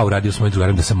što bi ja uradio s mojim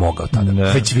drugarima da sam mogao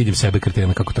tada. Već vidim sebe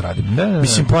kretena kako to radim.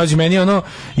 Mislim, pazi, meni je ono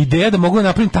ideja da mogu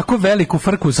napraviti tako veliku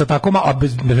frku sa tako malo, a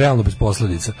realno bez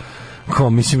posledica.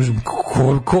 Mislim,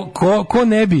 ko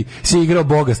ne bi se igrao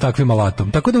Boga s takvim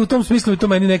alatom? Tako da u tom smislu je to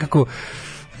meni nekako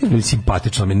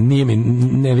simpatično, nije mi,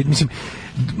 mislim,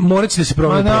 morat će da se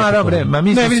promeni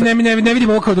ne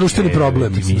vidimo ovo kao društveni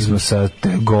problem. Mi smo sa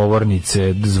te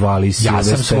govornice zvali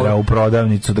Silvestera u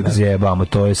prodavnicu da ga zjebamo,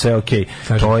 to je sve okej.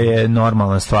 To je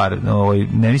normalna stvar.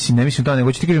 Ne mislim to,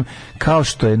 nego ću ti kažem, kao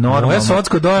što je normalno. Moja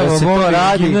Socko Dojeva u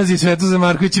gimnaziji Svetozar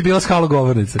Marković je bila s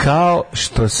halogovornica. Kao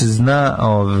što se zna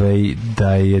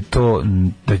da je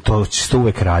to će se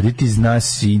uvek raditi, zna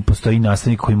si, postoji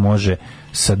nastavnik koji može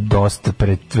sa dosta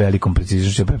pred velikom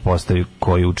preciznošću prepostavi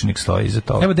koji učenik stoji iza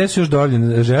toga. Evo, gde su još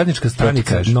dovoljene? Željeznička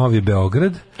stanica Novi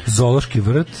Beograd, Zoološki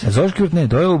vrt. Zoološki vrt ne,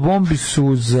 dojevo bombi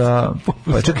su za...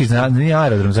 Pa čekaj, nije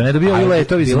aerodrom, za ne dobijaju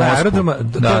letovi za Moskvu. Aerodroma,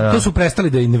 to su prestali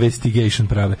da investigation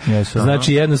prave.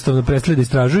 Znači, jednostavno prestali da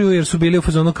istražuju, jer su bili u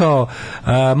fazonu kao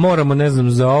moramo, ne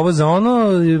znam, za ovo, za ono,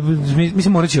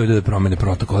 mislim, morat će ovdje da promene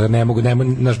protokol, jer ne mogu,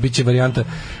 naš bit će varijanta.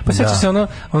 Pa sjeća se onog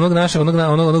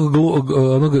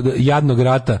jadnog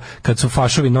rata, kad su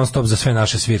fašovi non stop za sve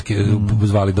naše svirke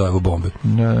zvali Dojevu bombe.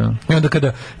 I onda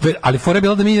ali fora je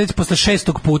bila da mi posle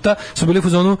 6. puta smo bili u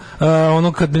fazonu,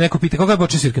 kad bi neko pita kako je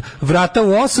počeo svirka, vrata u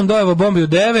 8, Dojeva bombe u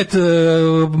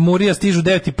 9, Murija stižu u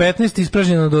 9:15,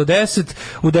 ispražnjeno do 10,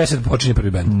 u 10 počinje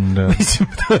prvi bend. Mislim,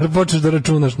 da počneš da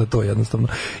računaš na to jednostavno.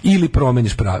 Ili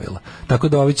promeniš pravila. Tako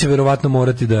da ovi će verovatno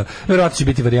morati da, verovatno će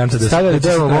biti varijanta da stavljaju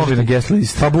Dojeva bombe na guest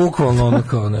list. Pa bukvalno ono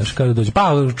kao, znaš, kada dođe,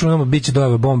 pa računamo, bit će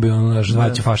Dojeva bombe,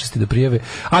 zvaće fašisti da prijave,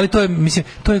 ali to je, mislim,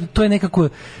 to je nekako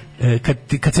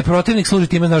kad se protivnik služi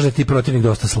time, znaš da je ti protivnik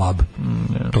dosta slab.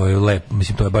 To je lepo,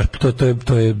 mislim, to je baš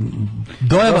to je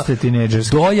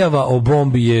dojava o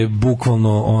bombi je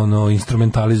bukvalno ono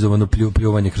instrumentalizovano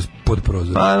pljuvanje kroz pod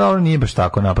prozor. Pa dobro, nije baš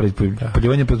tako napraviti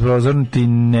pljuvanje pod prozor, ti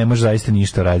ne možeš zaista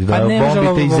ništa raditi. Dojava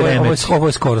bombi te izremeti. Ovo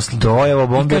je skoro dojava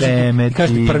bombi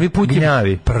remeti.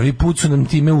 Prvi put su nam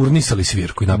time urnisali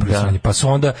svirku i napravili sranje, pa su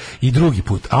onda i drugi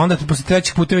put. A onda posle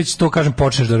trećeg puta već to, kažem,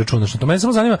 počneš da računaš. To mene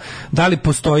samo zanima da li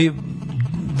postoji,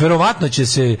 verovatno će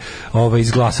se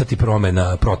izglasati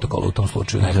promena protokola u tom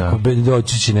slučaju.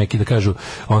 Doći će neki da kažu,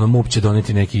 MUP će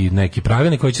doneti neki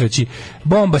pravilnik koji će reći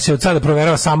bomba se od sada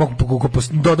proverava samo,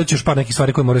 dodat će još par nekih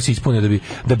stvari koje moraju se ispuniti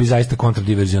da bi zaista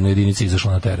kontradiverziona jedinica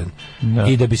izašla na teren.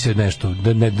 I da bi se nešto,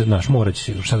 morat će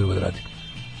sigurno, šta drugo da radi.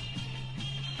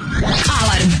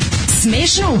 Alarm.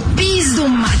 Smešno u pizdu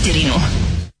materinu.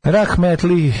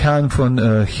 Rahmetli Han von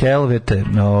Helvete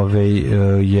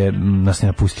nas je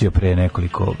napustio pre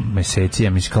nekoliko meseci,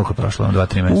 ja mislim koliko je prošlo,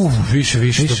 2-3 meseca.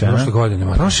 Više, to prošle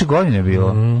godine. Prošle godine je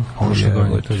bilo. Prošle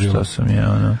godine to je bilo. Što sam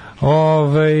ja, ono.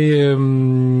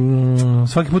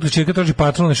 Svaki put kad čeka traži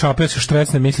patrolne šape, se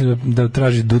štrecne, mislim da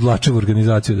traži Dudlačevu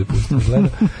organizaciju da pusti gleda.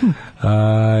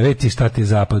 Reti šta ti je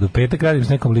zapad. U petak radim s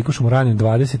nekom likušom u ranim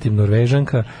 20.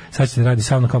 Norvežanka, sad će radi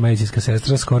sa mnom kao medicinska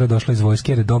sestra, skoro je došla iz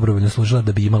vojske jer je dobrovoljno služila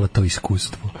da bi imala to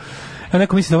iskustvo. A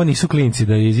neko misli da ovo nisu klinci,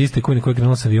 da je iz iste kujne koje je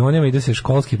krenulo sa avionima, ide se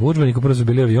školski udžbenik, upravo su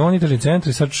bili avioni, tržni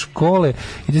centri, sad škole,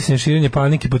 ide se na širenje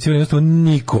panike po civilnom ustavu,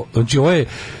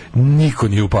 niko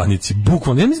nije u panici,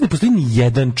 bukvalno. Ja mislim da postoji ni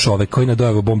jedan čovek koji na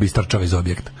Dojevu bombi istrčava iz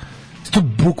objekta. To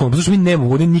bukvalno, zato što mi ne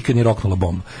mogu, ovdje nikad nije roknula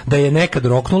bomba. Da je nekad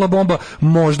roknula bomba,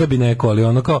 možda bi neko, ali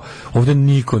ono kao, ovdje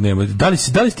niko nema.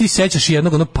 Da li ti sećaš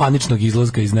jednog paničnog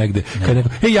izlaska iz negde? Kad neko,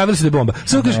 javili se da je bomba.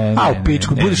 Samo kažeš, u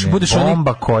pičku, budeš oni...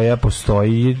 Bomba koja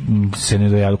postoji se ne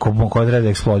dojavi, koja treba da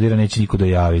eksplodira, neće niko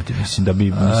dojaviti. Mislim da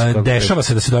bi... Dešava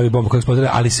se da se dojavi bomba koja eksplodira,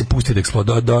 ali se pusti da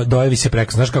eksplodira, dojavi se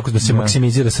preko. Znaš kako da se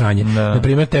maksimizira sranje?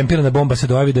 Naprimjer, tempirana bomba se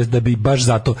dojavi da bi baš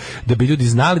zato, da bi ljudi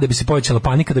znali, da bi se povećala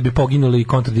panika, da bi poginuli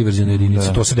kontradiverzione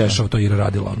jedinice. To se dešava, to je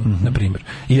radila, na primjer.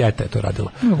 I ETA je to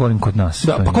radila. Govorim kod nas.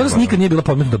 Da, pa kod nas nikad nije bila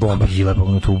pomenuta bomba. Bila je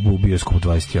pomenuta u bioskopu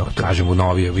 28. Kažem, u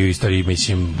novije, u istoriji,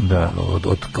 mislim,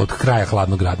 od kraja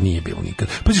hladnog rada nije bilo nikad.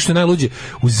 Pa što je najluđe,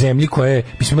 u zemlji koja je,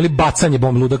 mi smo imali bacanje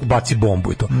bombe, ludak baci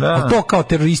bombu i to. A to kao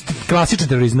teroristi, klasični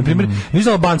teroristi, na primjer, viš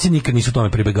da Albanci nikad nisu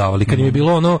tome pribegavali. Kad im je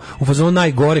bilo u fazonu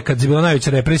najgore, kad je bila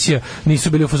najveća represija, nisu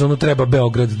bili u fazonu treba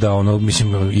Beograd da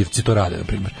mislim, Irci to rade, na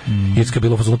primjer. Irska je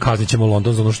bila u fazonu kaznićemo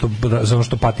London za ono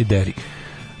što pati Deri,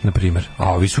 na primjer.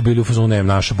 A ovi su bili u fazonu,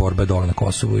 naša borba je dole na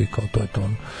Kosovu i kao to je to.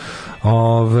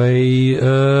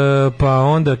 Pa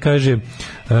onda kaže,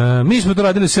 mi smo to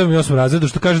radili u 7. i 8. razredu,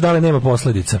 što kaže da li nema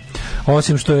posledica.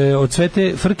 Osim što je od sve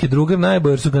te frke drugar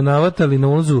najbolje, jer su ga navatali na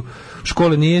ulazu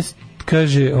škole, nije,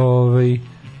 kaže,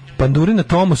 panduri na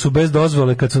Tomasu bez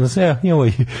dozvole kad su nas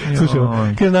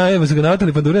slušajmo, kaže su ga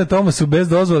navatali panduri na Tomasu bez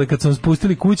dozvole kad su nas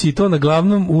spustili kući i to na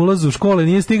glavnom ulazu škole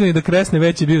nije stigao ni da kresne,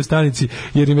 već je bio u stanici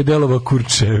jer im je delovao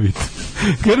kurčevit.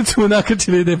 Kad su mu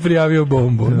nakačili da je prijavio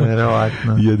bombu.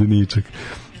 Verovatno. Jediničak.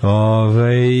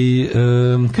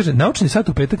 Kaže, naučni sat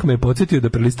u petak me je podsjetio da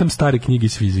prelistam stare knjige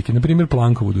iz fizike, na primjer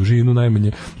Planckovu dužinu,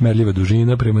 najmanje merljiva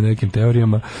dužina prema nekim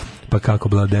teorijama, pa kako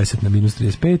bila 10 na minus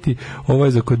 35, ovo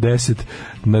je za kod 10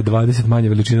 na 20 manje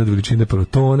veličina od veličine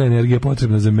protona, energija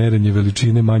potrebna za merenje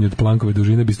veličine manje od Planckove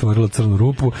dužine bi stvorila crnu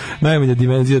rupu, najmanja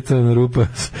dimenzija crna rupa,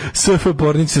 SF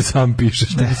Pornić se sam piše.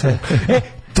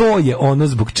 To je ono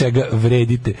zbog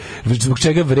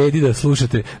čega vredi da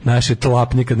slušate naše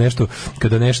tlapnje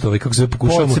kada nešto kako se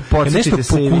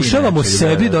pokušavamo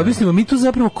sebi da objasnimo, mi tu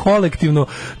zapravo kolektivno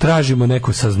tražimo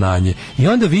neko saznanje i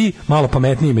onda vi malo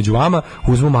pametniji među vama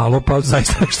uzmu malo pa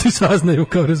zaista nešto i saznaju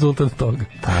kao rezultat toga.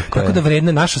 Tako da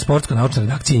vredna naša sportska naučna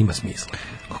redakcija ima smisla.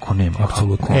 Kako nema?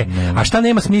 Apsolutno. A šta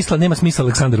nema smisla? Nema smisla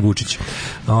Aleksandar Vučić.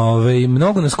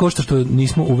 Mnogo nas košta što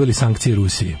nismo uveli sankcije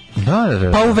Rusiji.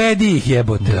 Da. Pa uvedi ih,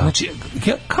 jebote. Da. Znači,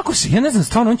 kako se, ja ne znam,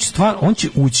 stvarno, on će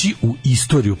ući u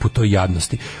istoriju po toj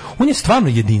jadnosti. On je stvarno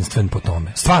jedinstven po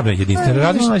tome. Stvarno je jedinstven.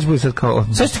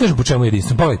 Sad ću ti kažem po čemu je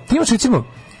jedinstven. Pogledaj, ti imaš recimo,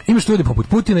 imaš ljude poput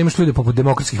Putina, imaš ljude poput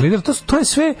demokratskih lidera, to je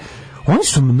sve. Oni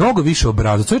su mnogo više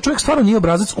obrazac. Ovaj čovjek stvarno nije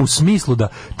obrazac u smislu da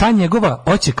ta njegova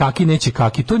hoće kaki, neće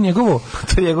kaki, to njegovo.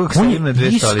 On je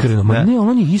iskreno,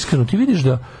 on je iskreno. Ti vidiš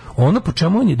da ono po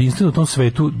čemu on je jedinstven u tom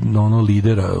svetu, ono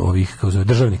lidera ovih kao zove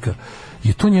državnika,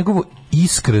 je to njegovo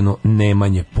iskreno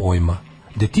nemanje pojma.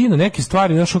 Da ti na neke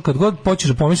stvari, znaš, kad god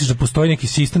počneš da pomisliš da postoji neki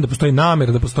sistem, da postoji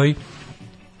namera, da postoji,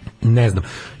 ne znam.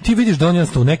 Ti vidiš da on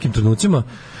jednostavno u nekim trenucima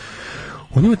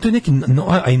on ima to neki,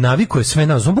 a i navikuje sve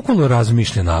nas, on bukvalno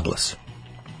razmišlja naglas.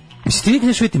 Mislim, ti nekada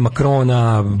vidjeti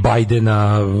Makrona,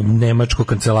 Bajdena, nemačkog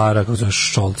kancelara, kako zove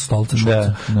Stolca.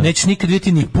 Nećeš nikad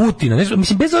vidjeti ni Putina.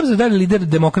 Mislim, bez obzira da li lider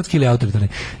demokratski ili autoritarni.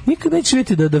 Nikad nećeš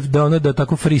vidjeti da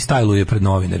tako freestyluje pred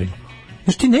novinarima.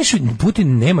 Znači, ti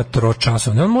Putin nema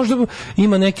tročasovne. On možda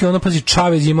ima neki, pazi,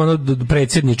 Čavez ima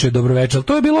predsjedniče, dobroveče, ali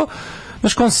to je bilo.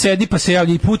 Znaš, on sedi pa se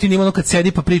javlja i Putin ima kad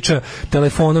sedi pa priča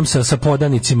telefonom sa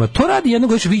podanicima. To radi jednog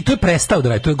godišnja i to je prestao da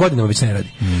radi, to je godinama već ne radi.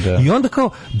 Da. I onda kao,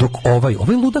 dok ovaj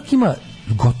ludak ima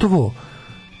gotovo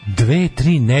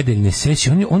 2-3 nedeljne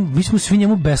sesije, mi smo svi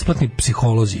njemu besplatni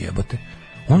psiholozi, jebote.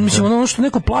 Mislim, ono što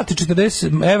neko plati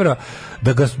 40 evra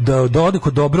da ode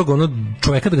kod dobrog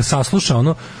čovjeka da ga sasluša,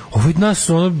 ovaj nas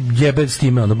jebe s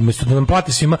time, umjesto da nam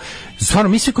plati svima, stvarno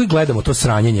mi svi koji gledamo to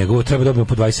sranje njegovo treba dobijemo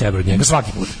po 20 evra od njega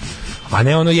svaki put. A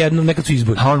ne jedno, nekad su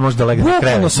izbori. A on može da legne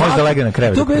na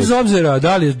krevet. To bez obzira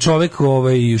da li je čovjek,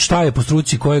 šta je po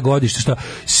struci, koje godište, šta.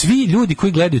 Svi ljudi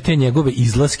koji gledaju te njegove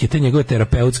izlaske, te njegove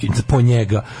terapeutske, po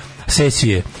njega,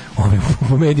 sesije,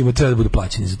 po medijima treba da budu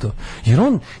plaćeni za to. Jer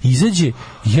on izađe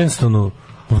jednostavno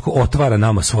otvara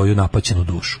nama svoju napaćenu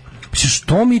dušu. Mislim,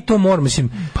 što mi to mora?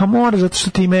 Mislim, pa mora, zato što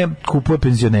time kupuje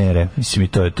penzionere. Mislim, i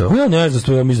to je to. Ja ne znam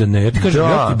što ja mislim da ne. Ja ti kažem,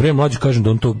 ja ti bre mlađi kažem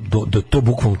da on to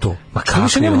bukvalno to. Ma kako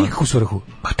više nema nikakvu svrhu.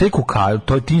 Pa te kukaju,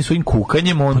 to je tim svojim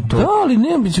kukanjem on to. Da, ali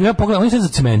ne, mislim, ja pogledam, on je sad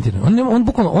zacementiran. On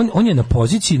bukvalno, on je na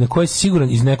poziciji na kojoj je siguran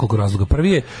iz nekoliko razloga.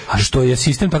 Prvi je što je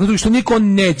sistem tako drugi, što niko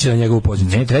neće na njegovu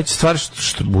poziciju. Ne, treća stvar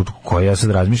koju ja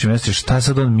sad razmišljam jeste šta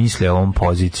sad on misli o ovom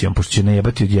pozicijom, pošto će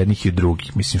najebati od jednih i od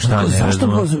drugih. Mislim, šta ne.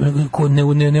 Zašto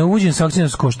ne uvođenje sankcija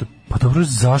nas košta? Pa dobro,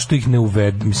 zašto ih ne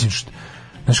uvede? Mislim,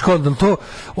 znaš, kao da to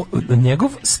njegov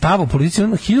stav u politici,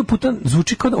 on 1000 puta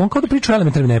zvuči kao da priča o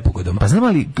elementarnim nepogodama. Pa znam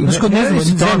ali,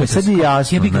 sad je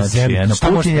jasno, znači,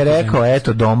 Putin je rekao,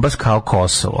 eto, Donbas kao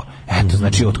Kosovo. Eto,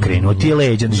 znači, otkrenuo ti je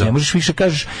leđa, ne možeš više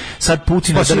kažeš, sad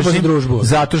Putin držim,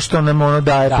 zato što nam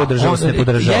daje podržava se ne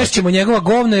podržava. Ješćemo njegova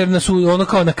govna, jer nas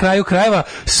kao na kraju krajeva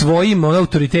svojim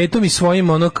autoritetom i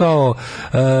svojim kao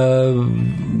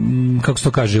kako se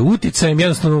to kaže, uticajem,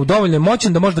 jednostavno dovoljno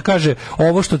moćan da može da kaže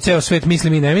ovo što ceo svet misli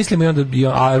mi ne mislimo, i onda,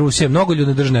 a Rusija mnogo ljudi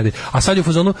ne drži ne. A sad je u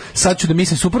fazonu, sad ću da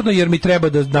mislim suprotno jer mi treba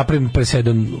da napravim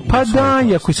presedan. Pa da,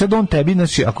 i ako sad on tebi,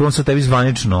 znači, ako on sad tebi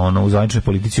zvanično, u zvaničnoj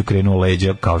politici okrenuo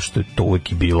leđa, kao što je to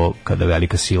uvijek i bilo kada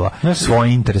velika sila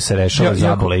svoje interese rešava,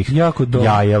 zabole ih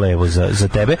jaje levo za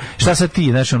tebe. Šta sad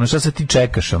ti, znači, šta sad ti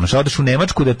čekaš, šta odeš u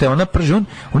Nemačku da te ona prži,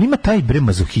 on ima taj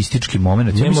mazohistički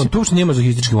moment. On tu što nije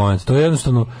mazohistički moment, to je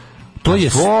jednostavno to je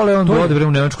vole on dovede vreme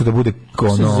u Nemačku da bude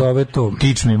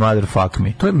teach me mother fuck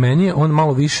me. To je meni on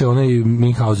malo više onaj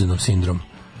Minhausenov sindrom.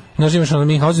 Znaš, imaš ono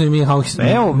Minhausen i Minhausen.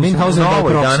 Evo, Minhausen by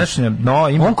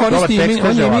proxy. On koristi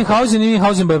on je Minhausen i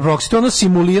Minhausen by proxy. To je ono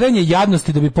simuliranje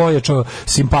jadnosti da bi pojačao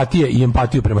simpatije i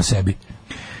empatiju prema sebi.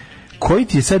 koji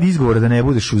ti je sad izgovor da ne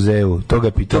budeš u ZEU? Toga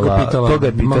je pitala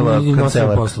kancelarka.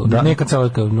 Ne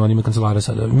kancelarka, on ima kancelara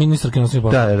sada. Ministarka inostranih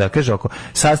poslova. Da, kaže oko.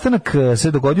 Sastanak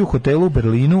se dogodio u hotelu u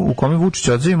Berlinu u kome Vučić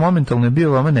odziv momentalno je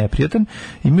bio veoma neprijatan,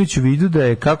 imajući u vidu da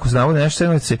je, kako znamo da naše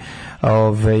sedmice,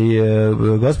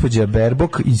 gospođa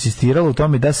Berbok insistirala u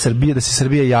tome da se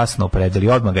Srbija jasno opredeli.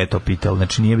 Odmah ga je to pitalo.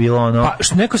 Znači nije bilo ono. Pa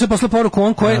neko se poslao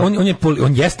poruku,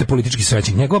 on jeste politički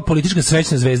svećenik. Njegova politička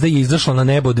svećna zvezda je izašla na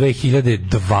nebo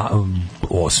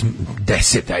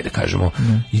 2010, ajde kažemo.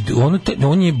 I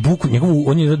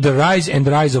on je the rise and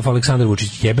rise of Aleksandar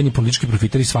Vučić, jebeni politički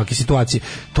profiter iz svake situacije.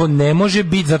 To ne može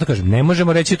biti, zato kažem, ne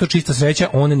možemo reći da je to čista sreća,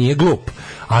 on nije glup.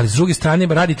 Ali s druge strane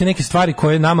radite neke stvari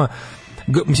koje nama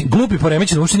glupi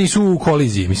poremećeni uopšte nisu u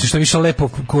koliziji. Mislim što više lepo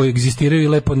koji egzistiraju i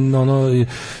lepo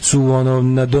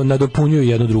nadopunjuju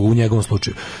jedno drugo u njegovom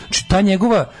slučaju. Znači ta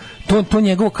njegova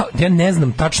ja ne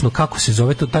znam tačno kako se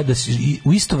zove to, taj da si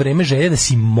u isto vrijeme želje da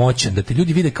si moćan, da te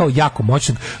ljudi vide kao jako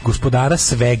moćnog gospodara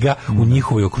svega u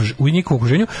njihovom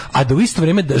okruženju, a da u isto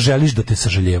vrijeme da želiš da te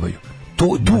sažaljevaju.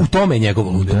 U tome je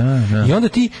njegovo ludo. I onda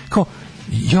ti kao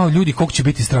ljudi, koliko će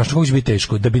biti strašno, koliko će biti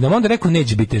teško, da bi nam onda rekao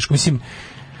neće biti teško. Mislim,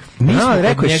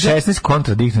 rekao je 16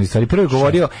 kontradiktornih stvari. Prvo je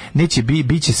govorio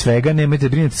biće svega, nemojte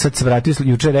brinuti, sad se vratio,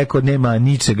 juče rekao nema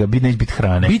ničega, neće biti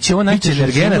hrane. Biće ovo najteže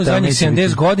u zadnjih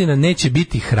 70 godina, neće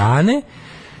biti hrane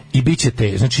i biće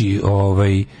znači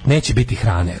neće biti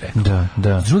hrane, rekao.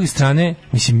 Da. S druge strane,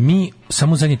 mislim, mi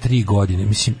samo zadnje 3 godine,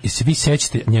 mislim, se vi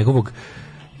sećate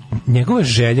njegove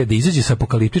želje da izađe sa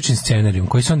apokaliptičnim scenarijom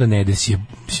koji se onda ne desi.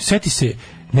 Sjeti se,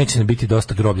 neće nam biti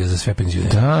dosta groblja za sve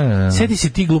penzionere. Da. Sjeti se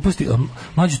ti gluposti,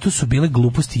 mlađe, to su bile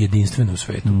gluposti jedinstvene u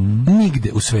svetu.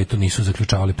 Nigde u svetu nisu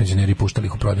zaključavali penzioneri i puštali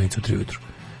ih u prodavnicu u 3 ujutru.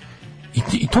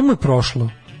 I to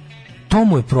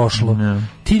mu je prošlo.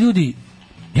 Ti ljudi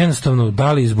jednostavno,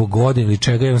 da li zbog godine ili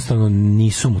čega, jednostavno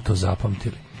nisu mu to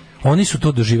zapamtili. Oni su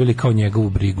to doživjeli kao njegovu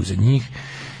brigu za njih.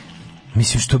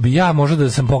 Mislim, što bi ja možda da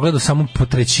sam pogledao samo po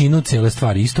trećinu cele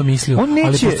stvari, isto mislio,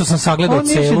 ali pošto sam sagledao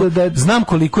celu, znam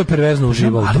koliko je perverzno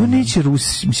uživao. Ali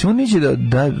on neće da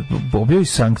objavi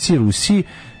sankcije Rusiji,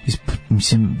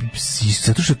 mislim,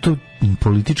 zato što je to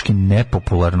politički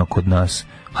nepopularno kod nas,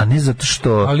 a ne zato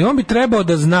što... Ali on bi trebao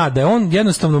da zna da on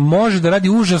jednostavno može da radi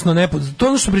užasno to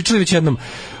ono što pričali već jednom.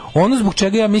 Ono zbog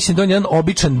čega ja mislim da on je jedan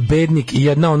običan bednik i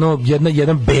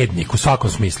jedan bednik u svakom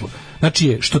smislu. Znači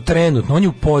je, što trenutno, on je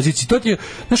u poziciji, to ti je,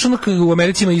 znaš ono u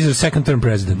Americi ima izraz second term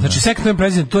president. Znači second term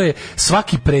president, to je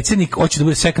svaki predsjednik hoće da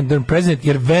bude second term president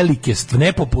jer velike,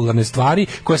 nepopularne stvari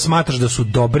koje smatraš da su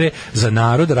dobre za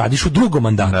narod radiš u drugom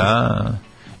mandatu. Da.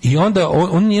 I onda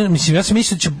mislim, ja sam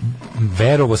mislio da će,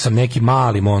 verovo sam nekim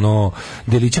malim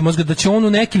delićem mozga, da će on u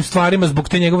nekim stvarima zbog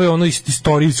te njegove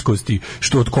istorijskosti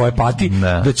što od koje pati,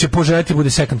 da će poželjeti bude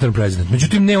second term president.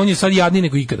 Međutim ne, on je sad jadniji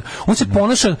nego ikada.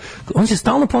 On se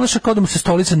stalno ponaša kao da mu se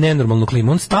stolica nenormalno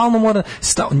klima. On stalno mora,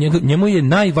 njemu je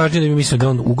najvažnije da mi misle da je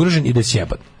on ugrožen i da je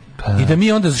sjeban. I da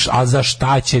mi onda, a za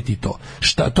šta će ti to?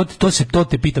 To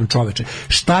te pitam, čoveče.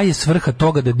 Šta je svrha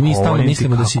toga da mi stalno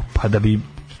mislimo da si... Pa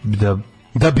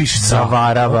da bi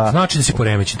zavarava, znači da si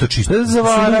poremećen, to čisto. Da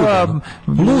zavarava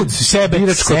lud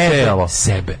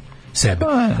sebe.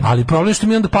 Ali problem što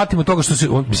mi onda patimo toga što se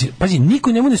pazi,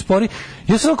 niko njemu ne spori.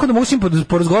 Ja sam kada mogu s njim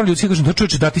porazgovarati ljudski, kažem, to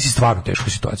čovječe, da, ti si stvarno u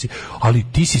teškoj situaciji, ali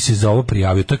ti si se za ovo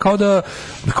prijavio. To je kao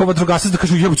vatrogasac da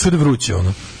kažu jebote, što je vruće,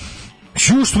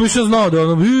 što mi se znao da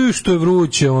što je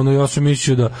vruće, ja sam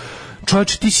mislio da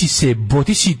čovječe, ti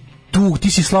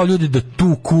si slao ljude da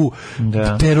tuku,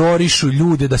 da terorišu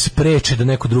ljude, da spreče da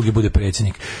neko drugi bude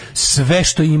predsjednik. Sve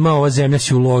što ima ova zemlja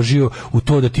si uložio u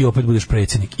to da ti opet budeš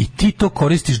predsjednik. I ti to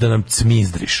koristiš da nam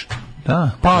cmizdriš.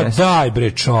 Da, pa daj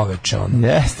bre čoveče.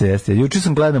 Jeste. Juče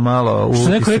sam gledao malo što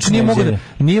neko reče,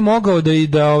 nije mogao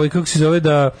da kako se zove,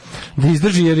 da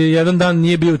izdrži jer je jedan dan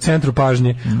nije bio u centru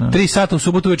pažnje. 3 sata u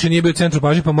subotu uveče nije bio u centru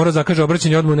pažnje, pa mora zakaže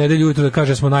obraćanje odmah u nedelju ujutro da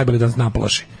kaže smo najbolje da nas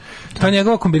naplaši. Ta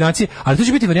njegova kombinacija, ali to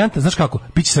će biti varijanta, znaš kako,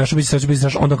 biće strašno,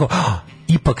 onda kao,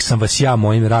 ipak sam vas ja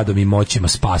mojim radom i moćima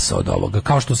spasao od ovoga,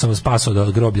 kao što sam vas spasao da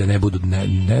od groblja ne budu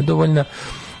nedovoljna,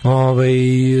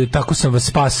 tako sam vas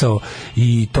spasao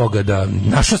i toga da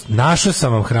našao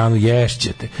sam vam hranu,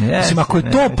 ješćete. Mislim, ako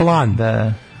je to plan,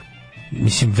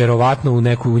 mislim, verovatno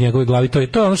u njegovoj glavi, to je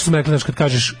ono što sam rekla, kad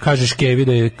kažeš Kevi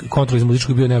da je kontrol iz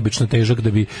muzičkog bio neobično težak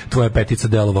da bi tvoja petica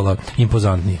delovala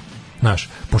impozantnije. Znaš,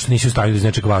 pošto nisi u stanju da iz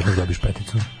nečeg važnog dobiš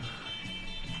peticu.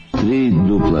 3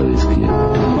 dupla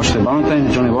viskija. Možete Valentine,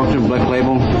 Johnny Walker, Black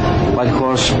Label, White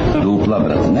Horse. Dupla,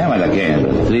 brate, nema da genja,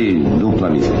 brate. 3 dupla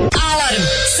viskija. Alarm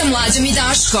sa Mlađom i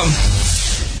Daškom.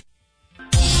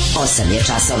 8 je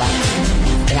časova.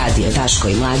 Radio Daško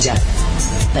i Mlađa.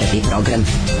 Prvi program.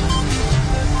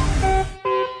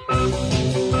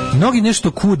 Mnogi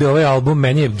nešto kude ovaj album,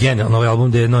 meni je genijalno ovaj album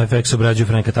gde NoFX obrađuje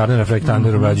Franka Tarnera, Frank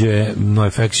Tarner obrađuje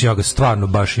NoFX, ja ga stvarno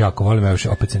baš jako volim, evo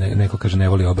opet se neko kaže ne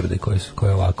voli obrade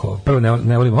koje ovako, prvo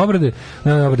ne volim obrade,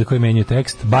 ne obrade koje menjaju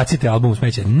tekst, bacite album u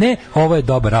smeće, ne, ovo je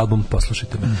dobar album,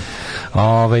 poslušajte me.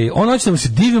 On hoće da mu se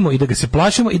divimo i da ga se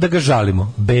plašimo i da ga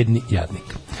žalimo, bedni jadnik.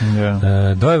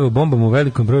 Dojave bombom u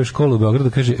velikom broju škola u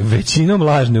Beogradu, kaže, većinom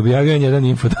lažne, objavljaju jedan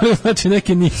info, da li znači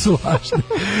neke nisu lažne.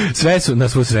 Sve su, na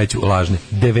svu sreću, lažne.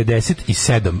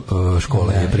 97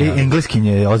 škola je prijavljeno.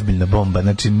 Engleskinje je ozbiljna bomba,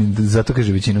 znači, zato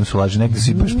kaže većinom su lažne, nekde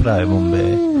su i baš prave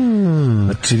bombe.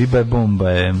 Znači, riba je bomba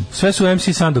je. Sve su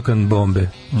MC Sandokan bombe.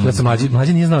 Sad sam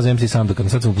mlađi nije znao za MC Sandokan,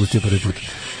 sad sam upustio prvi put.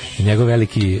 Njegov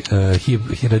veliki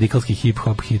radikalski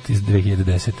hip-hop hit iz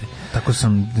 2010. Tako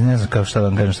sam, ne znam kao šta da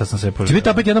vam kažem, šta sam sve poželio. Će biti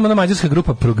opet jedna mađarska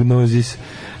grupa Prognozis.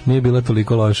 Nije bila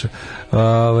toliko loša.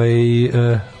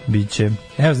 Biće.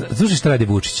 Evo, slušaj šta radi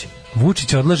Vučić.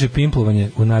 Vučić odlaže pimplovanje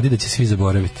u nadi da će svi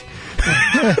zaboraviti.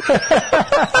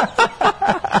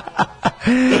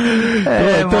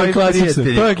 To je klasično.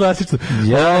 To je klasično.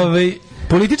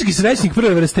 Politički srećnik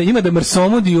prve vrste ima da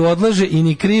mrsomodiju odlaže i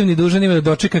ni kriv ni dužan ima da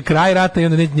dočeka kraj rata i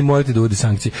onda neće ni morati da uvodi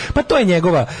sankcije. Pa to je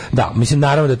njegova, da, mislim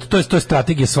naravno da to je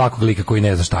strategija svakog lika koji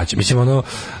ne zna šta će. Mislim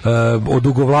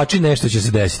odugovlači nešto će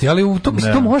se desiti, ali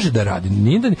to može da radi.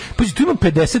 Pa tu ima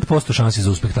 50% šansi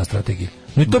za uspeh ta strategija.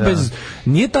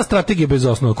 Nije ta strategija bez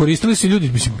osnova. Koristili su ljudi,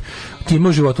 mislim, time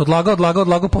u životu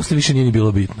odlagao, posle više nije ni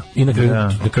bilo bitno. I na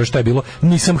kraju šta je bilo?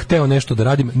 Nisam hteo nešto da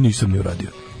radim, nisam ni uradio.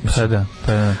 Pa da.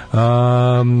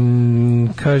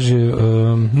 Kaže,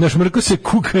 našmrko se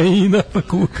kukaina, pa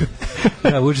kuka.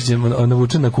 Ja, Vučić je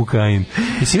navučen na kukain.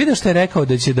 I si vidio što je rekao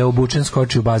da će da obučen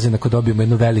skoči u bazen ako dobijemo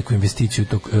jednu veliku investiciju.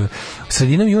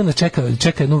 Sredinom juna čeka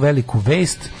jednu veliku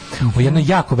vest o jednoj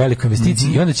jako velikoj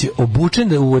investiciji i onda će obučen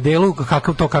da u odelu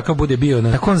kakav bude bio.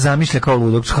 Tako on zamišlja kao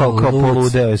ludog, kao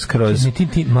poludeo je skroz.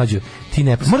 Ti mlađo, ti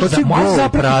ne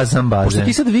možeš prazan bazen. Pošto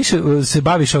ti sad više se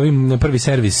baviš ovim prvi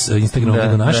servis Instagramom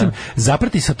nego našim,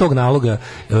 zaprati sa tog naloga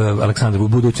Aleksandru u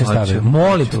budućem stave.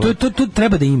 Molim te, to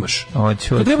treba da imaš.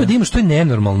 To treba da imaš, to je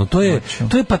nenormalno. To je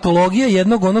patologija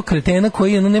jednog onog kretena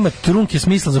koji nema trunke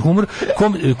smisla za humor,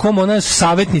 kom ona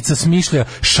savjetnica smišlja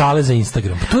šale za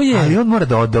Instagram. Ali on mora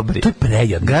da odobri. To je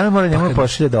prejedno. Grana mora njemu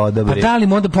pošalje da odobri. Pa da li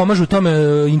mu onda pomažu u tome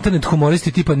internet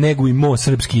humoristi tipa Nego i Mo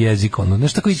srpski jezik,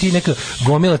 nešto koji ti neka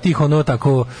gomila tih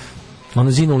tako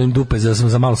zinuli im dupe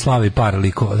za malo slave i para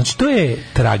likova. Znači, to je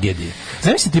tragedija.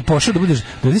 Zamisli ti je pošao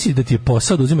da ti je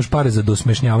posao da uzimaš pare za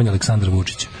dosmešnjavanje Aleksandra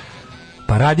Vučića.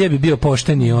 Pa radije bi bio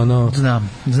pošteni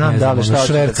Znam da li šta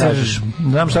hoćeš da kažeš.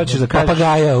 Znam šta hoćeš da kažeš.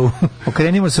 Papagaja.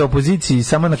 Okrenimo se opoziciji,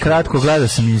 samo na kratko gledao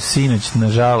sam i sinoć,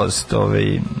 nažalost,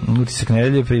 utisak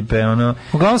nedelje,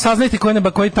 Uglavnom saznajte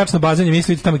koji tačno bazanje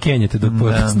mislite, tamo kenjete do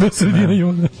sredina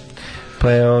juna. Pa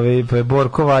je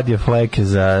Borko vadio fleke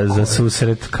za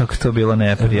susret, kako to bilo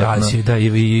neprijatno. Da, i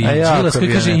Đilas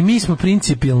koji kaže i mi smo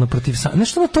principijelno protiv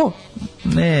nešto na to.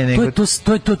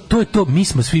 To je to, mi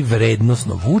smo svi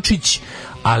vrednosno Vučić,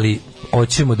 ali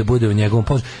hoćemo da bude u njegovom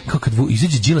položaju. Kao kad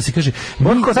izađe Đilas i kaže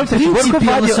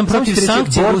principijelno sam protiv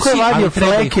sankcija Rusiji, ali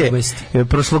treba ih uvesti.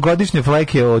 Prošlogodišnje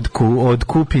fleke od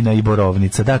Kupina i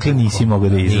Borovnica, dakle nisi mogao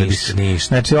da izvediš.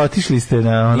 Znači, otišli ste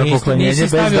na ono poklanjenje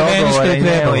bez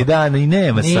dogovora i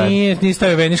nema sad. Nisi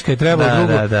stavio Veniška je trebalo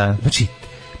drugo. Znači,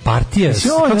 partija,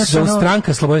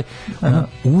 stranka slobode,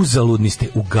 uzaludni ste,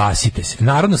 ugasite se.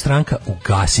 Narodna stranka,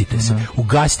 ugasite se.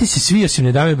 Ugasite se svi, osim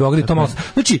ne dame Beograd, to malo.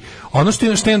 Znači, ono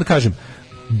što ja da kažem,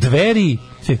 Dveri,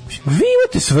 vi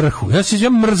imate svrhu. Ja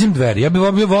mrzim Dveri. Ja bih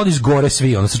volio izgore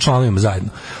svi, sa članovima zajedno.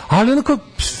 Ali onako,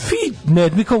 svi,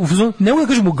 ne mogu da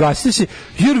kažem ugasite se,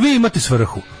 jer vi imate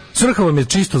svrhu. Svrha vam je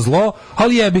čisto zlo,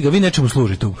 ali jebi ga, vi nečemu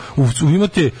služite.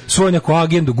 Imate svoju neku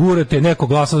agendu, gurate, neko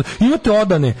glasa, imate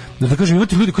odane, da kažem,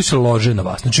 imate ljudi koji se lože na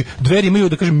vas. Znači, Dveri imaju,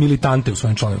 da kažem, militante u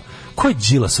svojim članovima. Ko je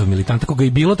Đilasov militant? Koga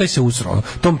je bilo, taj se usrao.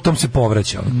 Tom se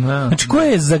povraća. Znači, ko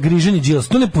je zagriženi Đilas?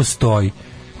 To ne postoji.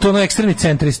 To je ekstremni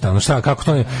centrista, kako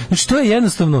to je. Znači, to je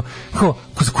jednostavno,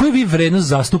 koju vi vrednost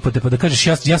zastupate, pa da kažeš,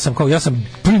 ja sam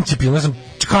principijalno, ja sam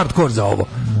hardcore za ovo.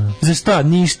 Za šta?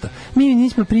 Ništa. Mi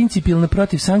nismo principijalno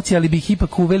protiv sankcija, ali bi ih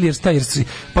ipak uveli, jer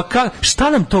šta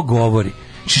nam to govori?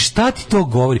 Znači, šta ti to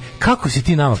govori? Kako se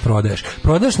ti nama prodaješ?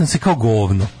 Prodaješ nam se kao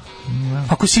govno.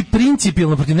 Ako si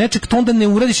principijalno protiv nečeg, to onda ne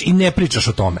uradiš i ne pričaš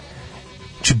o tome.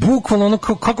 Znači, bukvalno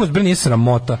kako vas nije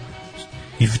sramota.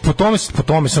 I po tome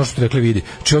se ono što ste rekli vidi.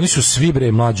 Znači, oni su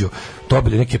svi mlađo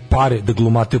dobili neke pare da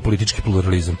glumate u politički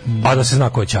pluralizam. A da se zna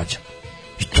ko je ćaća.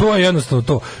 I to je jednostavno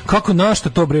to. Kako našta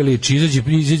to liči,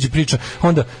 izađe priča,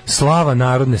 onda slava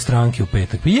Narodne stranke u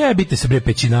petak. Jebite se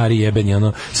pećinari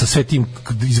jebeni, sa sve tim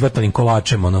izvrtanim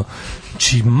kolačem,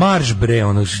 Znači, marš bre,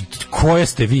 ono, koje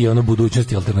ste vi, ono,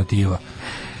 budućnosti alternativa?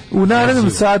 U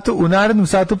narednom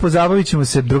satu pozabavit ćemo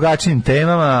se drugačijim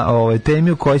temama,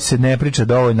 temi u kojoj se ne priča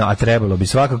dovoljno, a trebalo bi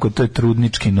svakako, to je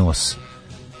trudnički nos.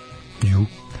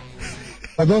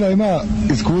 Maradona ima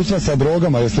iskustva sa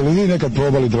drogama, jeste li vi nekad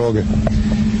probali droge?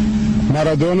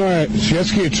 Maradona je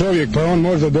svjetski čovjek, pa on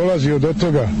možda dolazio do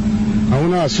toga, a u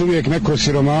nas uvijek neko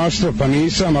siromaštvo, pa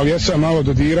nisam, ali ja sam malo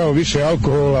dodirao više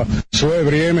alkohola svoje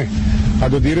vrijeme, a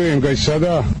dodirujem ga i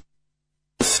sada.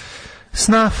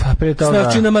 Snaf, prije toga.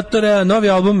 Snafčina Matorea, novi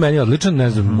album, meni je odličan, ne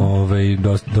znam,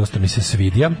 dosta mi se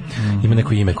svidija. Ima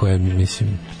neko ime koje,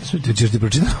 mislim, ćeš ti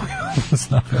pročitati novi album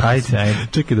Snaf? Ajde.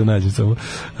 Čekaj da nađem samo.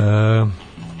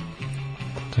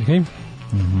 Čekaj.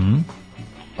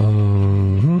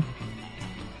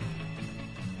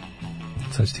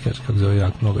 Sad ću ti kaži kako zove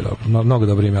jak, mnogo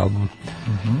dobro ime album.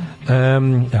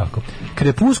 Evo ko.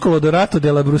 Crepuscolo, Dorato,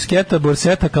 della Bruschetta,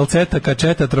 Borsetta, Calcetta,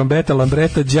 Cacetta, Trombetta,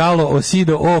 Lambretta, Giallo,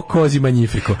 Osido, O, Cosi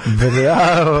Magnifico.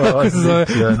 Bravo, kako se zove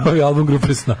novi album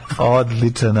grupe Snaf.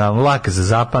 Odličan, lak za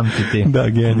zapamtiti. Da,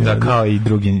 genijalno. Da, kao i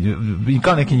drugi,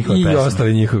 kao neki njihovi pesme. I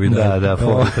ostali njihovi, da. Da,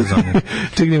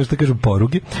 Čekaj, što kažu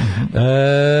poruge.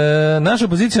 Naša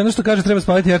opozicija, ono što kaže, treba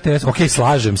spaliti RTS. Ok,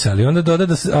 slažem se, ali onda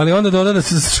doda da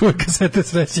se sačuva kasete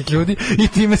srećnih ljudi i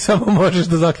time samo možeš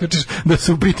da zaključiš da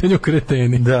su u pitanju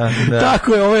kreteni. Da.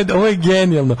 Tako je, ovo je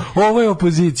genijalno. Ovo je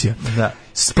opozicija. Da.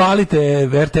 Spalite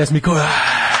RTS, mi kao...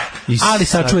 Ali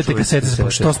sačuvajte kasete,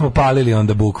 što smo palili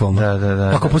onda bukvalno.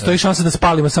 Da. Ako postoji šansa da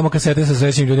spalimo samo kasete sa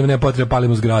srećnim ljudima, nema potrebe da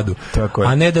palimo zgradu.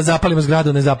 A ne da zapalimo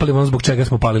zgradu, ne zapalimo ono zbog čega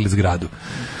smo palili zgradu.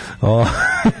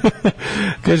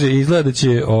 Kaže, izgleda da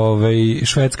će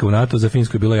Švedska u NATO, za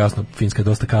Finsku je bilo jasno, Finska je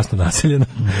dosta kasno naseljena.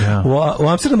 U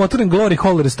Amsterdamu otvoren Glory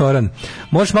Hall restoran.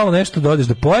 Možeš malo nešto da odeš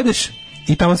da pojedeš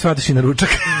i tamo se vratiš i na ručak.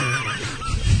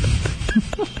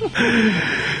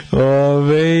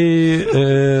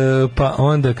 Pa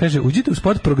onda kaže, uđite u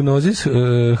spot prognozis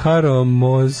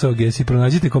Haromozoges i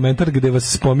pronađite komentar gde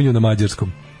vas spominju na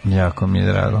mađarskom. Jako mi je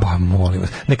drago. Pa molim vas,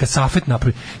 neka Safet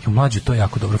napravi. Mlađu, to je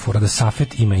jako dobra fora da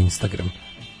Safet ima Instagram.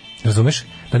 Razumeš?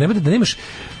 Da nemaš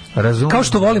kao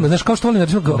što volimo, znaš,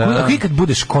 ako ikad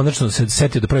budeš konačno se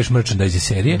setio da praviš merchandise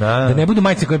serije, da ne budu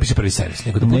majice koje piše prvi servis,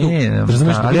 nego da budu,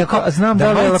 razumeš, znam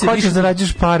da hoćeš da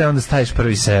zarađuješ pare, onda staviš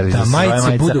prvi servis. Da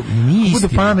majice budu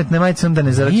pametne majice, onda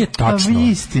ne zarađuješ. Nije tačno.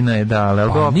 Istina je,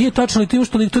 da. Nije tačno, ti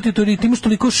imaš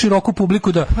toliko široku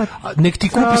publiku da nek ti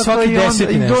kupi svaki 10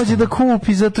 i dođe da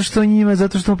kupi zato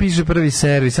što piše prvi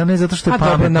servis, a ne zato što je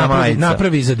pametna majica.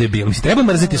 Napravi za debil. Treba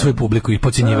mrzeti svoju publiku i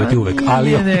podcenjivati uvek,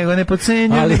 ali ne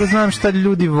podcenjujem, znam šta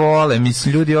ljudi vole,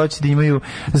 mislim, ljudi hoće da imaju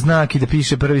znak i da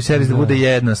piše prvi servis, da bude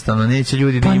jednostavno, neće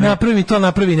ljudi da imaju... Pa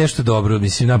napravi nešto dobro,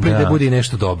 mislim, napravi da bude i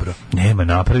nešto dobro. Nema,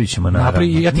 napravit ćemo, naravno.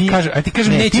 Ja ti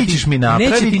kažem, neće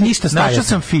ti ništa stajati. Našao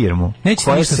sam firmu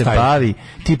koja se bavi,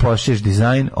 ti pošliješ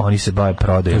dizajn, oni se bave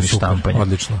prodajom i štampanjem.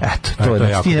 Odlično. Eto, to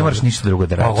je, ti ne moraš ništa drugo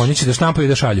da radiš. Oni će da štampaju i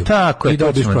da šalju. Tako je,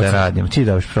 to ćemo da radimo. Ti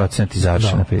dobiš procent i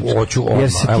završena priča.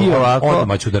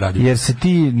 Odmah ću da radim. Jer se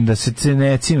ti, da se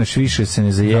ne cimaš više, se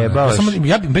ne zajebavaš.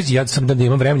 Ja sam da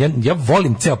imam vremena, ja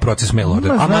volim ceo proces mail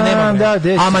order.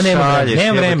 Ama nema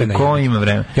vremena. Ko ima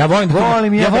vremena? Ja volim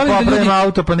da popravim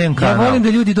auto, pa nemam kanal. Ja volim da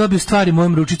ljudi dobiju stvari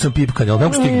mojom ručicom pipkanja, ali ne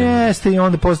mogu stignem. Jeste, i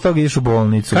onda posle toga ideš u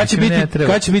bolnicu.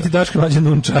 Kad će biti Daško Mlađa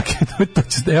nunčake?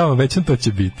 Evo, većan to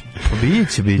će biti.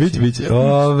 Biće.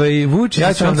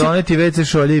 Ja ću vam doneti WC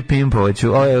šolje i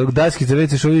pimpovaću. Daskice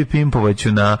WC šolje i pimpovaću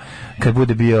kad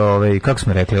bude bio, kako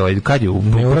smo rekli, kad je u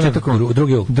početku?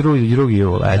 2.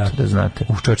 jul, eto, da znate.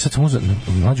 Sad sam uzeo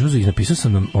i napisao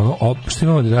sam nam što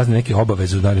imamo razne neke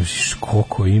obaveze u danu,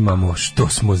 koliko imamo, što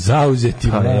smo zauzeti.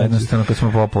 Jednostavno kad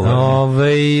smo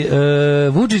popularni.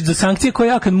 Vučić za sankcije koje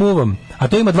ja kad muvam, a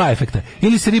to ima dva efekta.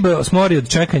 Ili se riba smori od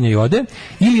čekanja i ode,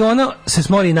 ili ona se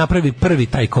smori i napravi prvi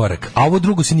taj korak, a ovo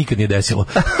drugo se nikad nije desilo.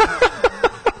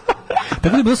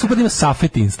 Tako da je bilo super da ima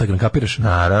Safet Instagram, kapiraš?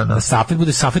 Naravno. Da Safet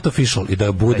bude Safet Official i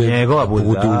da budu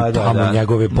tamo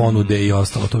njegove ponude i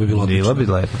ostalo, to bi bilo odlično.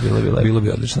 Bilo bi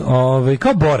odlično.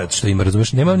 Kao Borat što ima,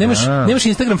 razumeš? Nemaš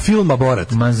Instagram filma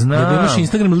Borat. Ma znam. Nemaš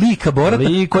Instagram lika Borata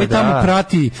koji tamo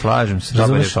prati. Slažem se.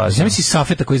 Znam si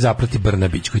Safeta koji zaprati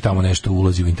Brnabić, koji tamo nešto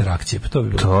ulazi u interakcije.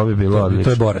 To bi bilo odlično. To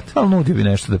je Borat. Ali nudio bi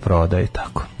nešto da prodaje,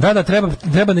 tako. Da,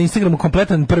 treba na Instagramu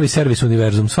kompletan prvi servis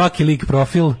univerzum. Svaki lik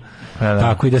profil.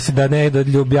 Tako, i da ne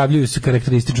objavljuju se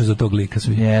karakteristično za tog lika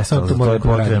svi. Samo to je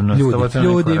potrebno.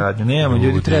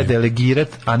 Ljudi treba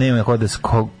delegirati, a nema kod da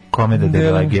kome da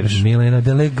delegiraš. Milena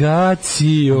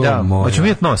delegaciju. Da, hoćemo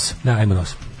vidjeti nos. Da, ajmo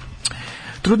nos.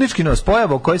 Trudnički nos,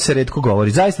 pojava o kojoj se retko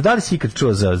govori. Zaista, da li si ikad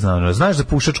čuo znaš za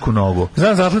pušačku nogu?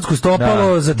 Znam za atletsko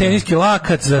stopalo, za teniski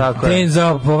lakat,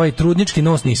 za ovaj trudnički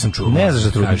nos nisam čuo. Ne znaš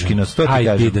za trudnički nos, to ti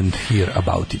kažem. I didn't hear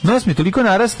about it. Nos mi je toliko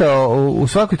narastao u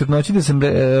svakoj trudnoći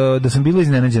da sam bila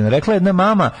iznenađena. Rekla jedna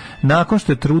mama, nakon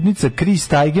što je trudnica Chris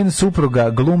Teigen, supruga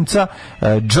glumca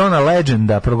Johna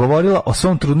Legenda, progovorila o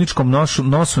svom trudničkom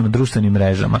nosu na društvenim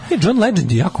mrežama. John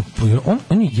Legend je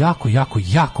on je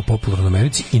jako popularan u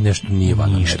Americi i nešto nije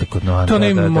van Amerike. To ne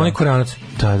ima onaj Koreanac.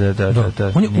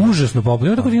 Da. On je užasno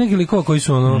popularan. Tako ti neki likova koji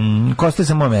su ko ostaje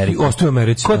samo u Americi. Ostaju u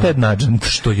Americi. Ko je Ted Nugent?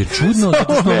 Što je čudno,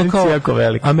 zato što ono kao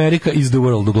America is the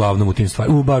world uglavnom u tim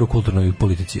stvarima. U baru kulturnoj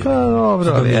politici. Pa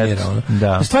dobro,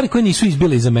 da. Stvari koje nisu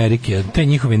izbile iz Amerike, te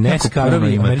njihove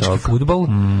NASCAR-ovi, američki fudbal,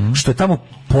 što je tamo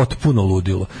potpuno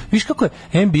ludilo. Viš kako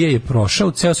je NBA je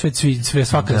prošao, ceo svet,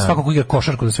 svako ko igra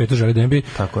košarku na svetu želi da NBA.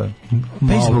 Tako je.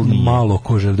 Malo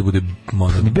ko želi da bude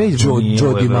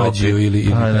Joe DiMaggio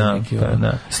ili neki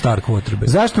star quarterback.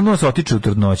 Zašto nos otiče u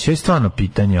trudnoći? Je stvarno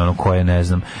pitanje, ono koje ne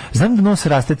znam. Znam da nos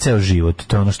raste ceo život,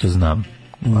 to je ono što znam.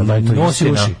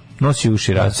 Nosi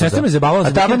uši raste. Sestra me zabavila.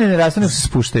 A tabane ne raste, nego se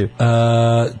spuštaju.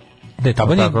 Ne,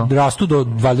 tabane rastu do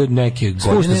valjda neke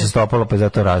godine. Spušta se stopalo, pa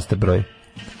zato raste broj.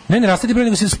 Ne raste ti broj,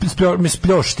 nego se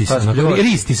spljošti se.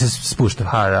 Ris ti se spušta.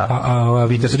 A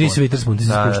Witherspoon ti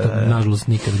se spušta. Nažalost,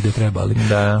 nikad gde treba,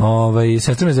 ali.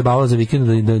 Sestra me zabavala za vikend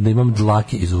da imam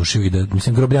dlake iz ušiju i da,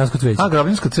 mislim, grobljansko cveće. A,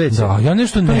 grobljansko cveće? Da, ja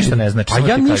nešto ne znači. A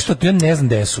ja ne znam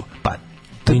gde su. Pa,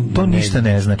 to ništa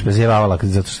ne znači, pa zjevavala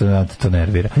zato što to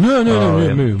nervira.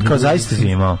 Ne. Kao zaista si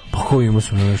imao. Pa ko imao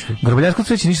sam nešto? Grobljansko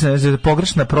cveće ništa ne znači,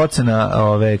 pogrešna procena,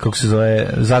 kako se zove,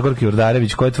 Zagorki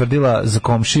Urdarević, koja je tvrdila za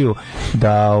komšiju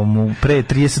da mu pre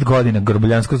 30 godina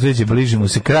grobljansko cveće bliži mu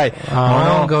se kraj,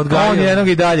 on jednog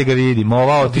i dalje ga vidi,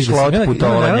 ova otišla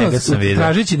otputovala, njega sam vidio.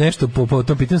 Tražići nešto po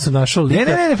tom pitanju sam našao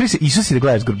lika. Ne, išao si da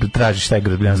gledaš, tražiš šta je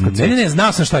grobljansko cveće. Ne,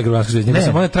 znao sam šta je grobljansko cveće, nego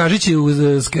sam onda tražići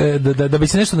da bi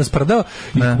se nešto nasprdao.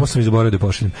 I sam zaboravio da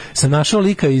pošaljem. Sam našao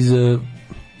lika iz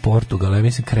Portugala, ja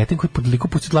mislim, kreten koji pod liku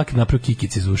pusti dlake napravio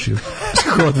kikice iz ušiju.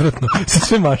 Tako odvratno, sa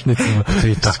sve mašnicama. To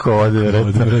je tako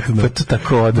odvratno. Pa to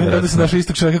tako odvratno. Da se našao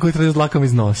istog čovjeka koji traži s dlakama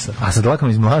iz nosa. A sa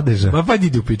dlakama iz mladeža? Pa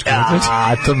idi u pičku.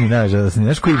 A to mi nažalost.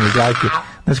 Znaš ko ima dlake?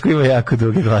 Znaš ko ima jako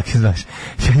duge dlake, znaš?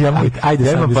 Ajde,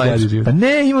 sam izgledaju. Pa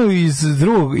ne, imaju iz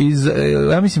drugog,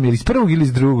 ja mislim, ili iz prvog ili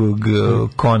iz drugog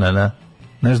Konana.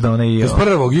 Znaš da onaj... Iz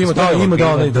prvog, ima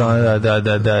da onaj...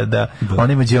 Da. On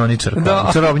je mađioničar.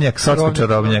 Čarobnjak, socko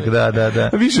čarobnjak, da.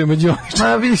 Više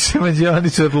mađioničar. Više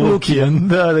mađioničar, Lukijan.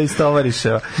 Da,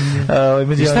 istovariševa.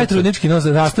 I šta je trudnički nos?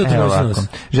 Raste u trudnički nos?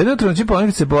 Žene u trudnički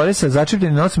ponekad se bore sa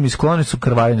začepljenim nosom i skloni su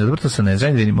krvarenju. Dobro, to se ne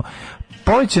znam, vidimo.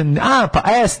 Povećan,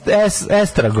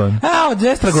 estragon. Od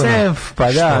estragona. Senf,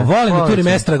 pa da. Što, volim da turim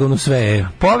estragon u sve.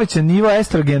 Povećan nivo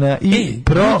estrogena i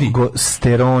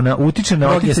progesterona utiče na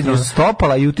oticanje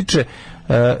stopala i utiče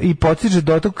i potiče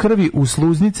dotok krvi u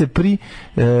sluznice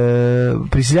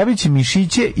prisiljavajući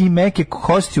mišiće i meke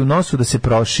kosti u nosu da se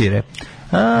prošire.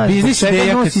 Biznis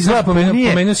ideja,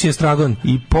 pomenuo si estragon.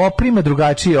 I poprima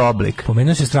drugačiji oblik.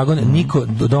 Pomenuo si estragon, niko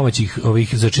do domaćih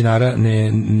ovih začinara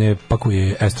ne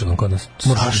pakuje estragon kod nas.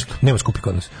 Zašto? Nema skupi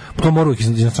kod nas. To mora uvijek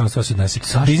iz inostranstva se odnesi.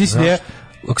 Biznis ideja,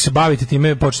 ako se bavite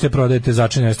time, počnete prodajete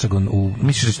začin estragon u...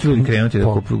 Misliš da ćete ljudi krenuti da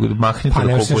kupuju, mahnite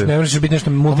da kupuju? Ne možeš biti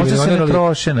nešto multimilioner, ali... Možda se ne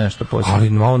troše nešto posebno.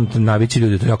 Ali on, najveći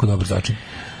ljudi, to je jako dobar začin.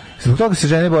 Zbog toga se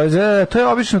žene boje. To je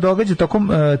obično događa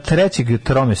tokom trećeg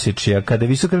tromesečja, kada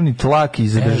visokrvni tlak i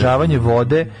zadržavanje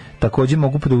vode također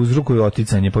mogu da uzrokuju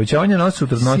oticanje. Povećavanje nosa u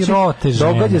trudnoći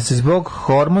događa se zbog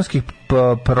hormonskih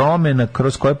promjena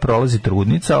kroz koje prolazi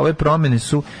trudnica. Ove promjene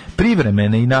su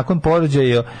privremene i nakon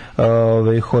porođaja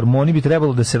hormoni bi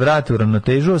trebalo da se vrate u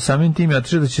ravnotežu, a samim tim je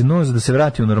otišao da će nos da se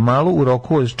vrati u normalu u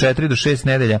roku od 4 do 6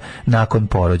 nedelja nakon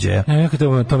porođaja. Ja kad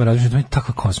tome razmišljam, to je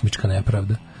takva kosmička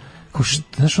nepravda.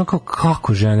 Znaš,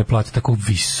 kako žene plate tako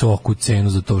visoku cenu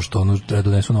za to što ono treba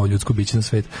donesu novo ljudsko biće na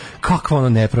svet. Kakva ono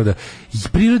nepravda. I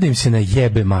priroda im se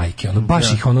najebe majke. Ono,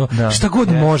 baš ih ono, šta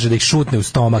god može da ih šutne u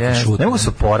stomak i šutne. Ne mogu se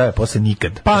oporave posle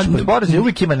nikad. Pa,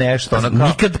 uvijek ima nešto. Ono,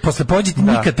 nikad, posle pođeti,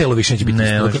 nikad telo više neće biti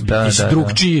isto.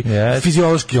 Drugčiji,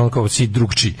 fiziološki, ono kao si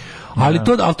drugčiji. Ali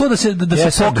to da se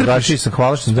pokrpiš,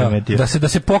 da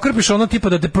se pokrpiš ono tipa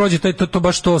da te prođe to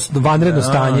baš to vanredno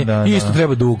stanje i isto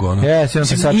treba dugo ono.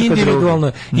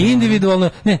 individualno,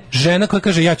 ne, žena koja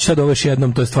kaže ja ću sad ovo još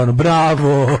jednom, to je stvarno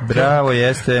bravo. Bravo,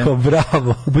 jeste.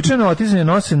 Bravo. Uobičajeno otizanje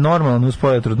nose normalno uz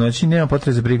pojavu trudnoći, nema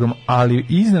potrebe za brigom, ali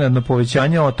iznenadno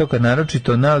povećanje otoka,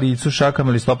 naročito na licu, šakama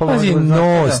ili stopalama. Pazi,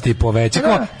 nos ti poveća.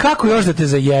 Kako još da te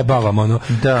zajebavam, ono?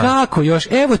 Da. Kako još?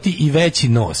 Evo ti i veći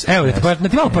nos. Evo, da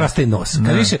ti malo porastaje nos.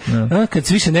 Kad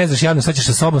više ne znaš javno, sad ćeš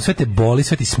sa sobom, sve te boli,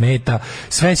 sve ti smeta,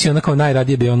 sve si ono kao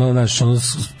najradije bi ono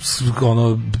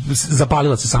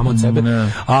zapalila se samo od sebe.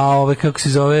 A kako se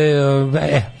zove,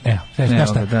 znaš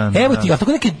šta? Evo ti, a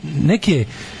tako neke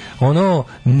ono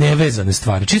nevezane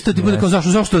stvari. Čisto ti bude kao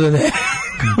zašto da ne?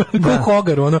 Kao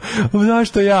Hogar, ono,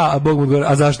 zašto ja, a Bog mu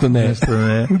odgovara, a zašto ne?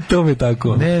 To mi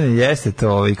tako. Ne, jeste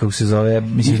to, kako se zove,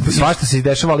 mislim, svašta se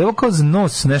dešava, ali ovo kao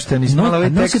nos, nešto, nisam malo ovaj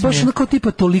tekst. Nos je baš ono kao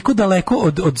tipa toliko daleko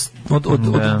od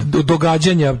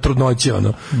događanja trudnoće,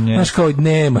 ono. Znaš, kao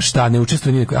nema šta, ne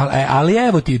učestvuje nikako, ali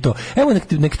evo ti to. Evo,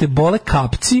 nek te bole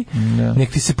kapci,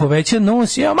 nek ti se poveća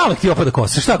nos, evo, malo ti opada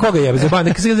kosa, šta, koga jebe,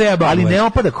 nek se ga zajeba. Ali ne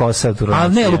opada kosa u trudnoći.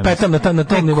 Ali ne, lupetam na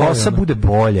tom nivou. Kosa bude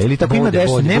bolja, ili tako ima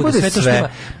dešava, ne bude sve.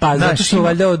 Pa zato što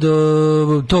valjda od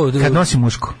to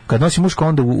kad nosi muško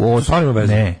onda stvarno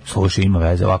veze. Ne, slušaj, ima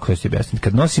veze, ovako ću ti objasniti.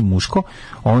 Kad nosi muško,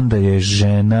 onda je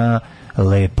žena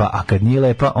lepa, a kad nije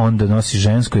lepa, onda nosi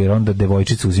žensko, jer onda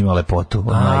devojčica uzima lepotu od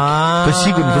majke. To je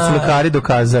sigurno, to su lekari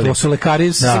dokazali. To su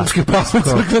lekari Srpske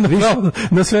pravoslavne crkve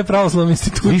na sve pravoslavne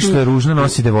institute. Viš što je ružno,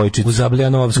 nosi devojčicu. U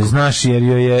Zabljanovsku. Znaš,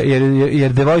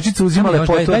 jer devojčica uzima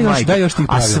lepotu od majke.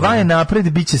 A sva je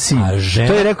napred, bit će sin.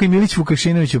 To je rekao i Milić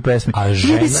Vukašinović u pesmi.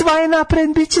 Ljudi, sva je napred,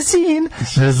 bit će sin.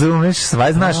 Razumeš, sva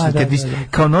je, znaš, kad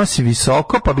kao nosi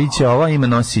visoko, pa bit će ova, ima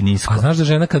nosi nisko. A znaš da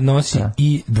žena kad nosi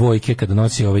i dvojke, kad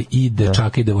nosi ovaj i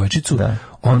dečaka i devojčicu,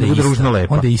 onda bude ružno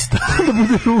lepa. Onda ista. Onda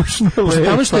bude ružno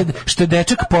lepa. Samo što je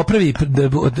dečak popravi,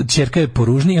 ćerka je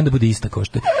poružniji, onda bude ista kao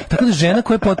što je. Tako da žena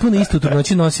koja je potpuno ista u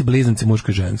trudnoći nosi blizance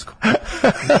muško i žensko.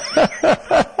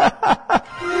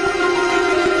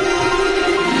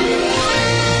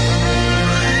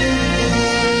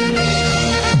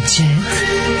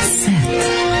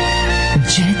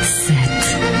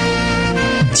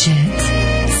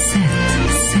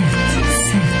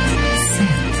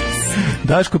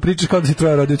 Daško, pričaš kao da si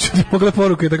troja rodio, ću ti pogledati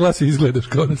poruku i da glasi izgledaš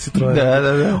kao da si troja.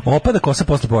 Da. Opada kosa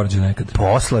posle porođaja nekad.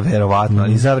 Posle, verovatno,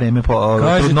 ali za vreme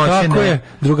trudnoće ne. Kako je,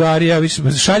 drugari, ja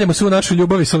šaljemo svu našu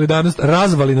ljubav i solidarnost,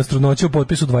 razvali nas trudnoće u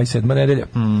potpisu 27. nedelja.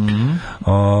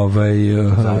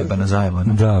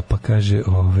 Zajebana. Da, pa kaže,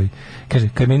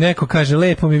 kad mi neko kaže,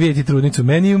 lepo mi vidjeti trudnicu,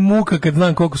 meni je muka kad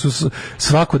znam koliko su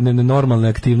svakodnevne normalne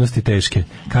aktivnosti teške,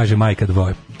 kaže majka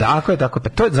dvoje. Tako je. Pa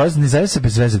to ne zove se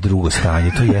bez veze drugo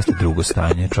stanje, to jeste drugo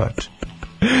stanje, čovječe.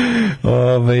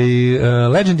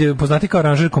 Legend je poznati kao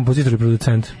aranžer, kompozitor i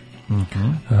producent.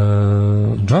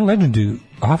 John Legend je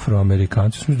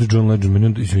Afroamerikanci, mislim da John Legend,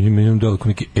 meni delo kao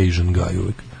neki Asian guy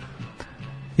uvijek.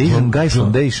 Asian Guy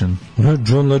Foundation? Ne,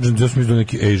 John Legend, ja sam mislim da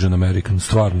neki Asian American,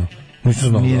 stvarno. Nisam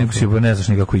znao. Nije nego si, ne znaš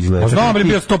nikako izgleda. Znam, ali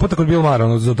bio 100 puta kod Bill Mara,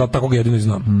 tako ga jedino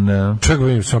znam. Čega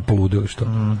vidim, sam poludili što.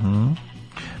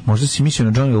 Možda si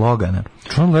mislio na Johnny Logana,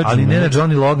 ali ne na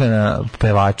Johnny Logana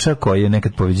pevača koji je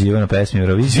nekad pobeđivao na pesmi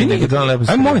Eurovizije, nego John Lepo.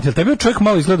 Ajmo molim te, tebi čovjek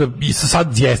malo izgleda, i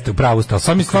sad jeste u pravu stav,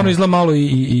 sad mi stvarno izgleda malo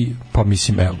i pa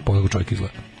mislim, evo, pogledaj čovjek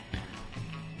izgleda.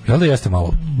 Jel da jeste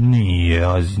malo? Nije,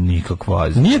 nikakva.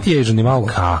 Nije ti Asian ni malo?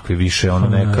 Kakvi, više ono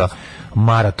neka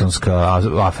maratonska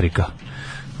Afrika.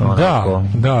 Da.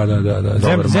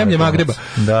 Zemlje Magreba.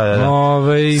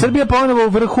 Srbija ponovo u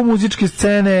vrhu muzičke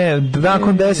scene,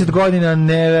 nakon 10 godina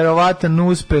neverovatan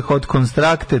uspeh od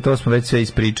Konstrakte, to smo već sve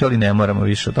ispričali, ne moramo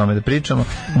više o tome da pričamo,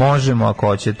 možemo ako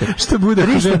hoćete. Šta bude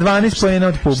 312 poena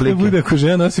od publike. Šta bude ako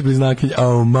žena nosi bliznakinj,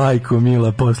 au majko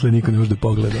mila, posle niko ne može da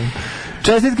pogleda.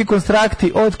 Čestitke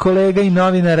Konstrakti od kolega i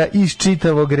novinara iz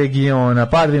čitavog regiona.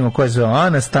 Pa da vidimo ko je zvao: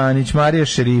 Ana Stanić, Marija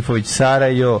Šerifović,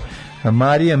 Sarajo,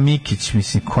 Marija Mikić,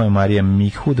 mislim, ko je Marija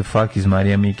Mikić? Who the fuck is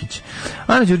Marija Mikić?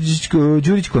 Ana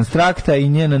Đurić Konstrakta i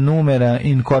njena numera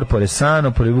In Corpore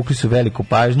Sano privukli su veliku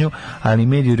pažnju, ali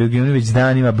mediji u regionu već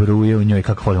danima bruje u njoj.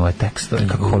 Kako volim ove tekstove,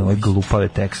 kako volim ove glupave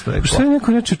tekstove. Što je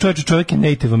neko reče, čovjek je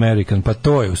Native American, pa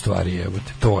to je u stvari,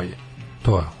 jebote, to je.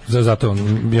 Zato,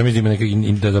 ja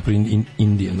mislim da zapravo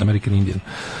Indian, American Indian.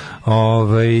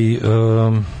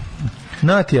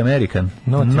 Naughty American.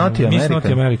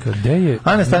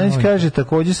 Ana Stanić kaže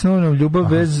također s novnom ljubav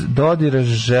bez dodira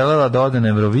želela da ode na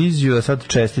Euroviziju, a sad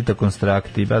čestita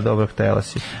Konstrakti. Ba, dobro, htjela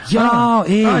si.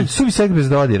 Suvi sek bez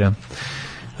dodira.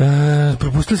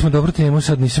 Propustili smo dobru temu,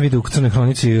 sad nisam vidio u Crnoj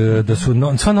hronici da su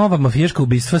sva nova mafijaška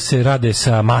ubistva se rade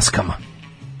sa maskama.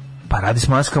 Pa radi s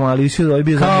maskama, ali svi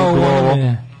dobije za glovo.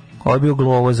 Ovo je bio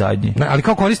glovo zadnji. Ali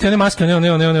kao koriste one maske,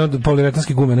 one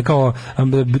poliuretanske gume, ne kao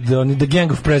the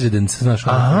gang of presidents, znaš,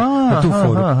 na tu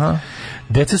foru.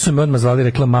 Deca su me odmah zvali,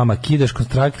 rekla mama, kidaš,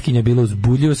 kontraktkinja bilo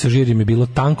uzbudljivo, sa žirim je bilo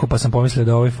tanko, pa sam pomislila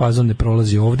da ovaj fazon ne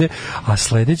prolazi ovde, a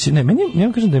sledeće, ja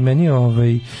vam kažem da je meni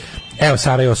evo,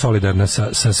 Sara je solidarna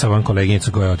sa ovom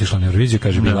koleginicom koja je otišla na Euroviziju,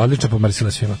 kaže, bila odlična,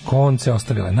 pomrsila svima konce,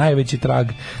 ostavila je najveći trag,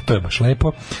 to je baš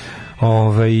lepo.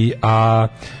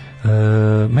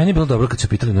 Meni je bilo dobro kad su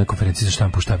pitali na konferenciji za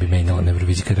štampu šta bi menjala na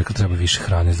Euroviziji, kad je rekao treba više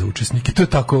hrane za učesnike. To je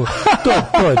tako,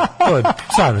 to je,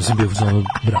 stvarno sam bio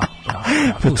bravo.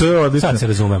 Pa to je odlično. Sad se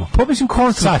razumemo. Pa mislim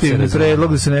konstruktivni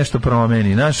predlog da se nešto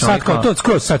promeni.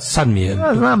 Sad mi je.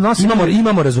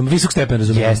 Imamo visok stepen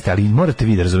razumevanja. Jeste, ali morate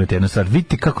vi da razumete jednu stvar.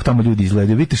 Vidite kako tamo ljudi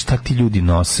izgledaju, vidite šta ti ljudi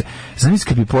nose. Zamislite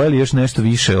kad bi pojeli još nešto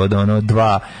više od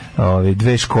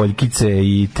dve školjkice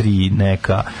i 3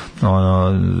 neka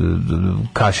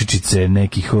kašičice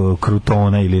nekih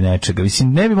krutona ili nečega.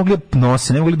 Mislim, ne bi mogli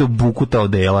nose, ne bi mogli da obuku ta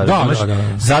odela. Da.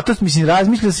 Zato, mislim,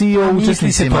 razmišlja se i o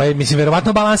učesnicima. Mislim,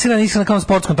 verovatno balansirani na kao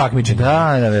sportskom takmičenju.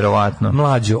 Da, verovatno.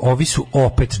 Mlađo, ovi su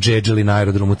opet džedžali na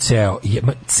aerodromu ceo.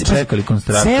 Čekali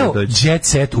konstraktor. Ceo jet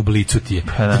set u Blicu ti je.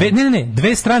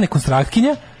 Dve strane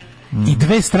konstraktkinja i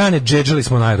 2 strane džedžali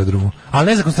smo na aerodromu. Ali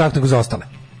ne za konstraktor, nego za ostale.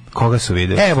 Koga su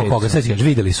videli? Evo koga, sad ćeš,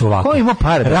 videli su ovako. Ko ima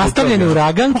pare? Rastavljene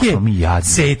uraganke,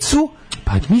 cecu,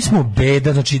 pa mi smo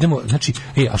beda, znači idemo,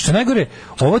 a što je najgore,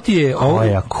 ovo ti je...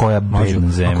 Koja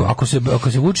bedna zemlja.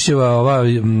 Ako se Vučićeva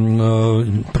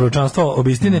proročanstvo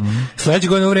obistine, sledeće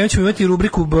godine u vreme ćemo imati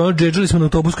rubriku džedžali smo na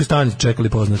autobuskoj stanici, čekali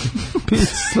poznati.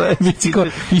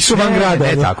 Išao van grada.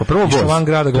 Ne tako, prvo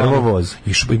voz.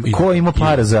 Ko ima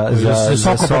pare za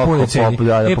soko po punoj ceni?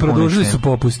 Produžili su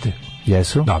popuste.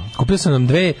 Jesu? Da, kupio sam nam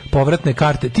 2 povratne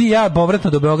karte. Ti i ja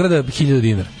povratno do Beograda 1000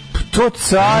 dinara. To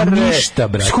care. Ništa,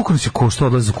 brate. Koliko nas je koštao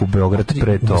odlazak u Beograd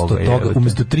pre toga?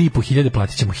 Umesto 3.500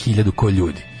 platit ćemo 1000 ko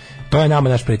ljudi. To je nama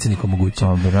naš predsjednik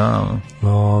omogućio. Bravo.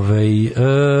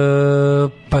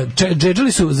 Pa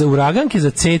džedžali su za uraganke, za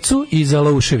Cecu i za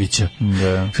Lauševića.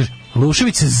 Da.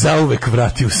 Laušević se zauvek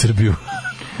vrati u Srbiju.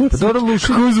 Pa dobro,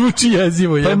 Luško zvuči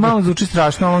jezivo. Pa je malo zvuči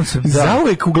strašno, ali on se...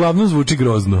 Zauvek uglavnom zvuči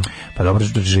grozno. Pa dobro,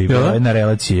 živi na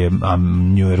relaciji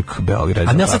New York-Beograd.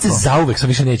 A ne, sad se zauvek, sad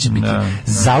više neće biti.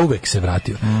 Zauvek se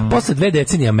vratio. Posle 2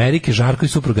 decenije Amerike, Žarko i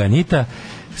supruga Anita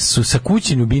su sa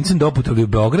kućnim ljubimcem doputali u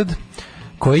Beograd,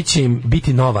 koji će im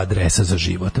biti nova adresa za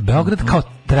život. Beograd kao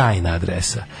trajna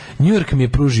adresa. New York mi je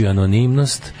pružio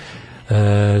anonimnost,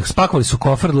 spakovali su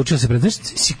kofer, odlučili se znaš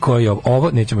si koji je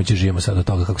ovo, nećemo će živimo sad od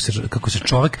toga kako se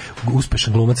čovjek,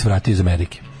 uspešan glumac vratio iz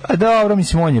Amerike. A dobro,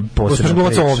 mislim, on je posebno uspešan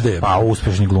glumac ovde. Pa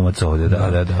uspešni glumac ovde,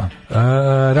 da.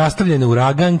 Rastavljene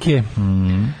uraganke,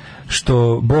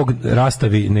 što Bog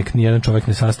rastavi, nek nijedan čovjek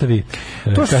ne sastavi.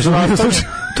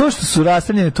 To što su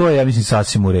rastavljene, to je, ja mislim,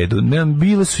 sasvim u redu.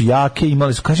 Bile su jake,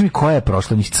 imali su, kaži mi koja je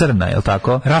prošla njih, crna, je li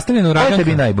tako? Rastavljena uraganka. Koja je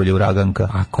tebi najbolje uraganka?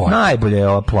 A koja? Najbolje je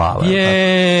ova plava.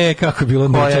 Kako je bilo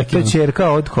neočekivano. Koja je ćerka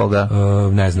od koga?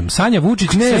 Ne znam, Sanja Vučić.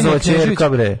 Knezova ćerka,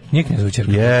 bre. Nije Knezova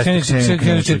ćerka.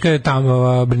 Knezova ćerka je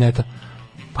tamo Brineta.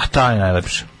 Pa ta je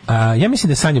najlepša. Ja mislim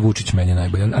da je Sanja Vučić meni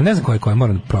najbolja, ali ne znam koja,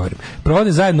 moram da proverim.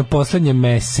 Provode zajedno poslednje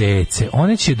mesece.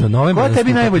 One će do novembra... Koja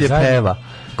tebi najbolje peva?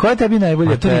 Koja tebi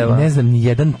najbolje peva? Ne znam ni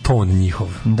jedan ton njihov.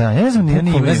 Da, ne znam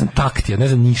ne znam taktija, ne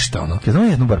znam ništa ono. Ja znam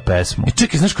jednu bar pesmu.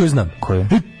 Čekaj, znaš koju znam? Koju?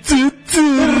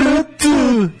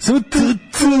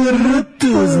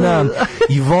 Znam.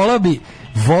 I vola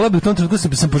bi u tom trenutku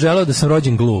sam poželao da sam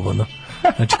rođen gluv, ono.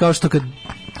 Znači kao što kad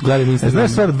gledam Instagram.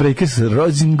 Znaš stvar Breakers,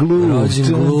 rođen gluv.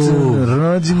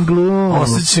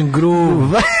 Osjećam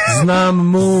gruv. Znam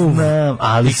move.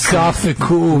 Ali i kafe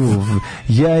kuv.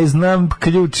 Ja znam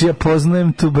ključ, ja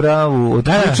poznajem tu bravu.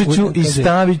 Otključit ću i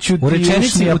stavit ću ti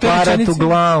ušni aparat u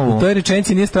glavu. U toj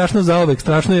rečenici nije strašno zauvek,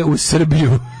 strašno je u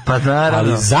Srbiju. Pa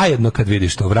naravno. Ali zajedno kad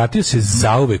vidiš to, vratio se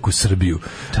zauvek u Srbiju.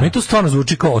 Meni to stvarno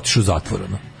zvuči kao otišu u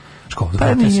zatvoreno.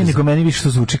 Pa nije, nego meni više što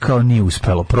zvuči kao nije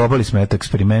uspelo. Probali smo eto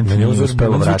eksperiment, nije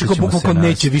uspelo, vratit ćemo se.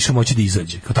 Neće više moći da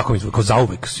izađe. Tako mi, kao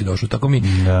zauvek si došao. Tako mi,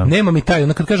 nema mi taj,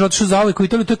 ono kad kaže otišao zauvek u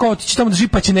Italiju, to je kao otići tamo da živi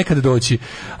pa će nekada doći.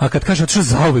 A kad kaže otišao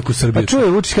zauvek u Srbiju. Pa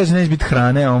čuje, Vučić kaže neće biti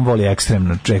hrane, a on voli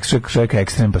ekstremno. Čovjek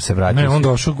ekstrem pa se vrati. Ne, on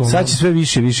došao. Sad će sve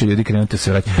više ljudi krenuti da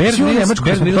se vrati. Svi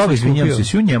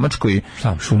u Njemačkoj,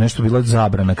 što nešto bila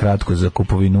zabrana kratko za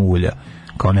kupovinu ulja.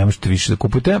 kao ne možete više da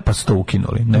kupujete, pa su to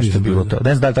ukinuli. Nešto je bilo to.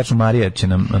 Ne znam da li tačno Marija će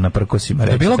nam na prkosima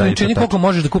reći. Je bilo ograničenje koliko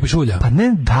možeš da kupiš ulja? Pa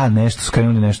ne, da, nešto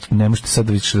skrenuli nešto, ne možete sad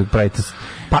više da pravite.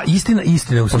 Pa istina.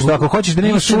 Pošto ako hoćeš da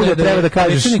nemaš ulja, treba da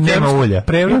kažeš nema ulja.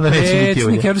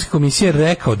 Predsjednik Evropske komisije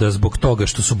rekao da zbog toga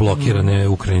što su blokirane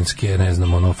ukrajinske, ne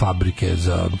znam, fabrike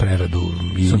za preradu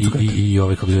i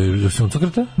ove kako se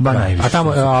suncokreta. A tamo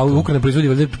Ukrajina proizvodi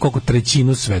valjda koliko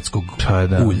trećinu svetskog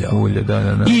ulja.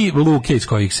 Da. I luke iz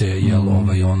kojih se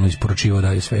ono isporučivao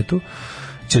dalje svetu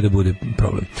će da bude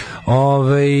problem.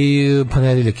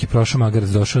 Ponedeljak je prošao, Magarac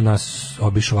došao, nas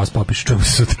obišao, vas popišu, čujemo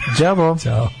se sutra.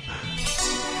 Ćao.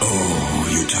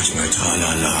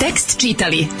 Tekst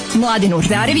čitali Mladen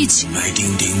Urdarević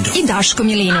i Daško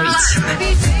Milinović.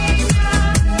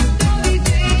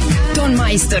 Ton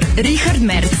majstor Richard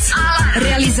Merc.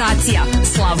 Realizacija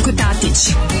Slavko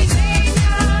Tatić.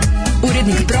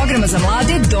 Urednik programa za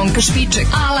mlade Donka Špiček.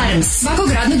 Alarms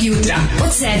svakog radnog jutra od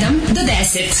 7 do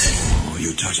 10.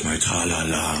 You touch my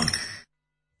tra-la-la.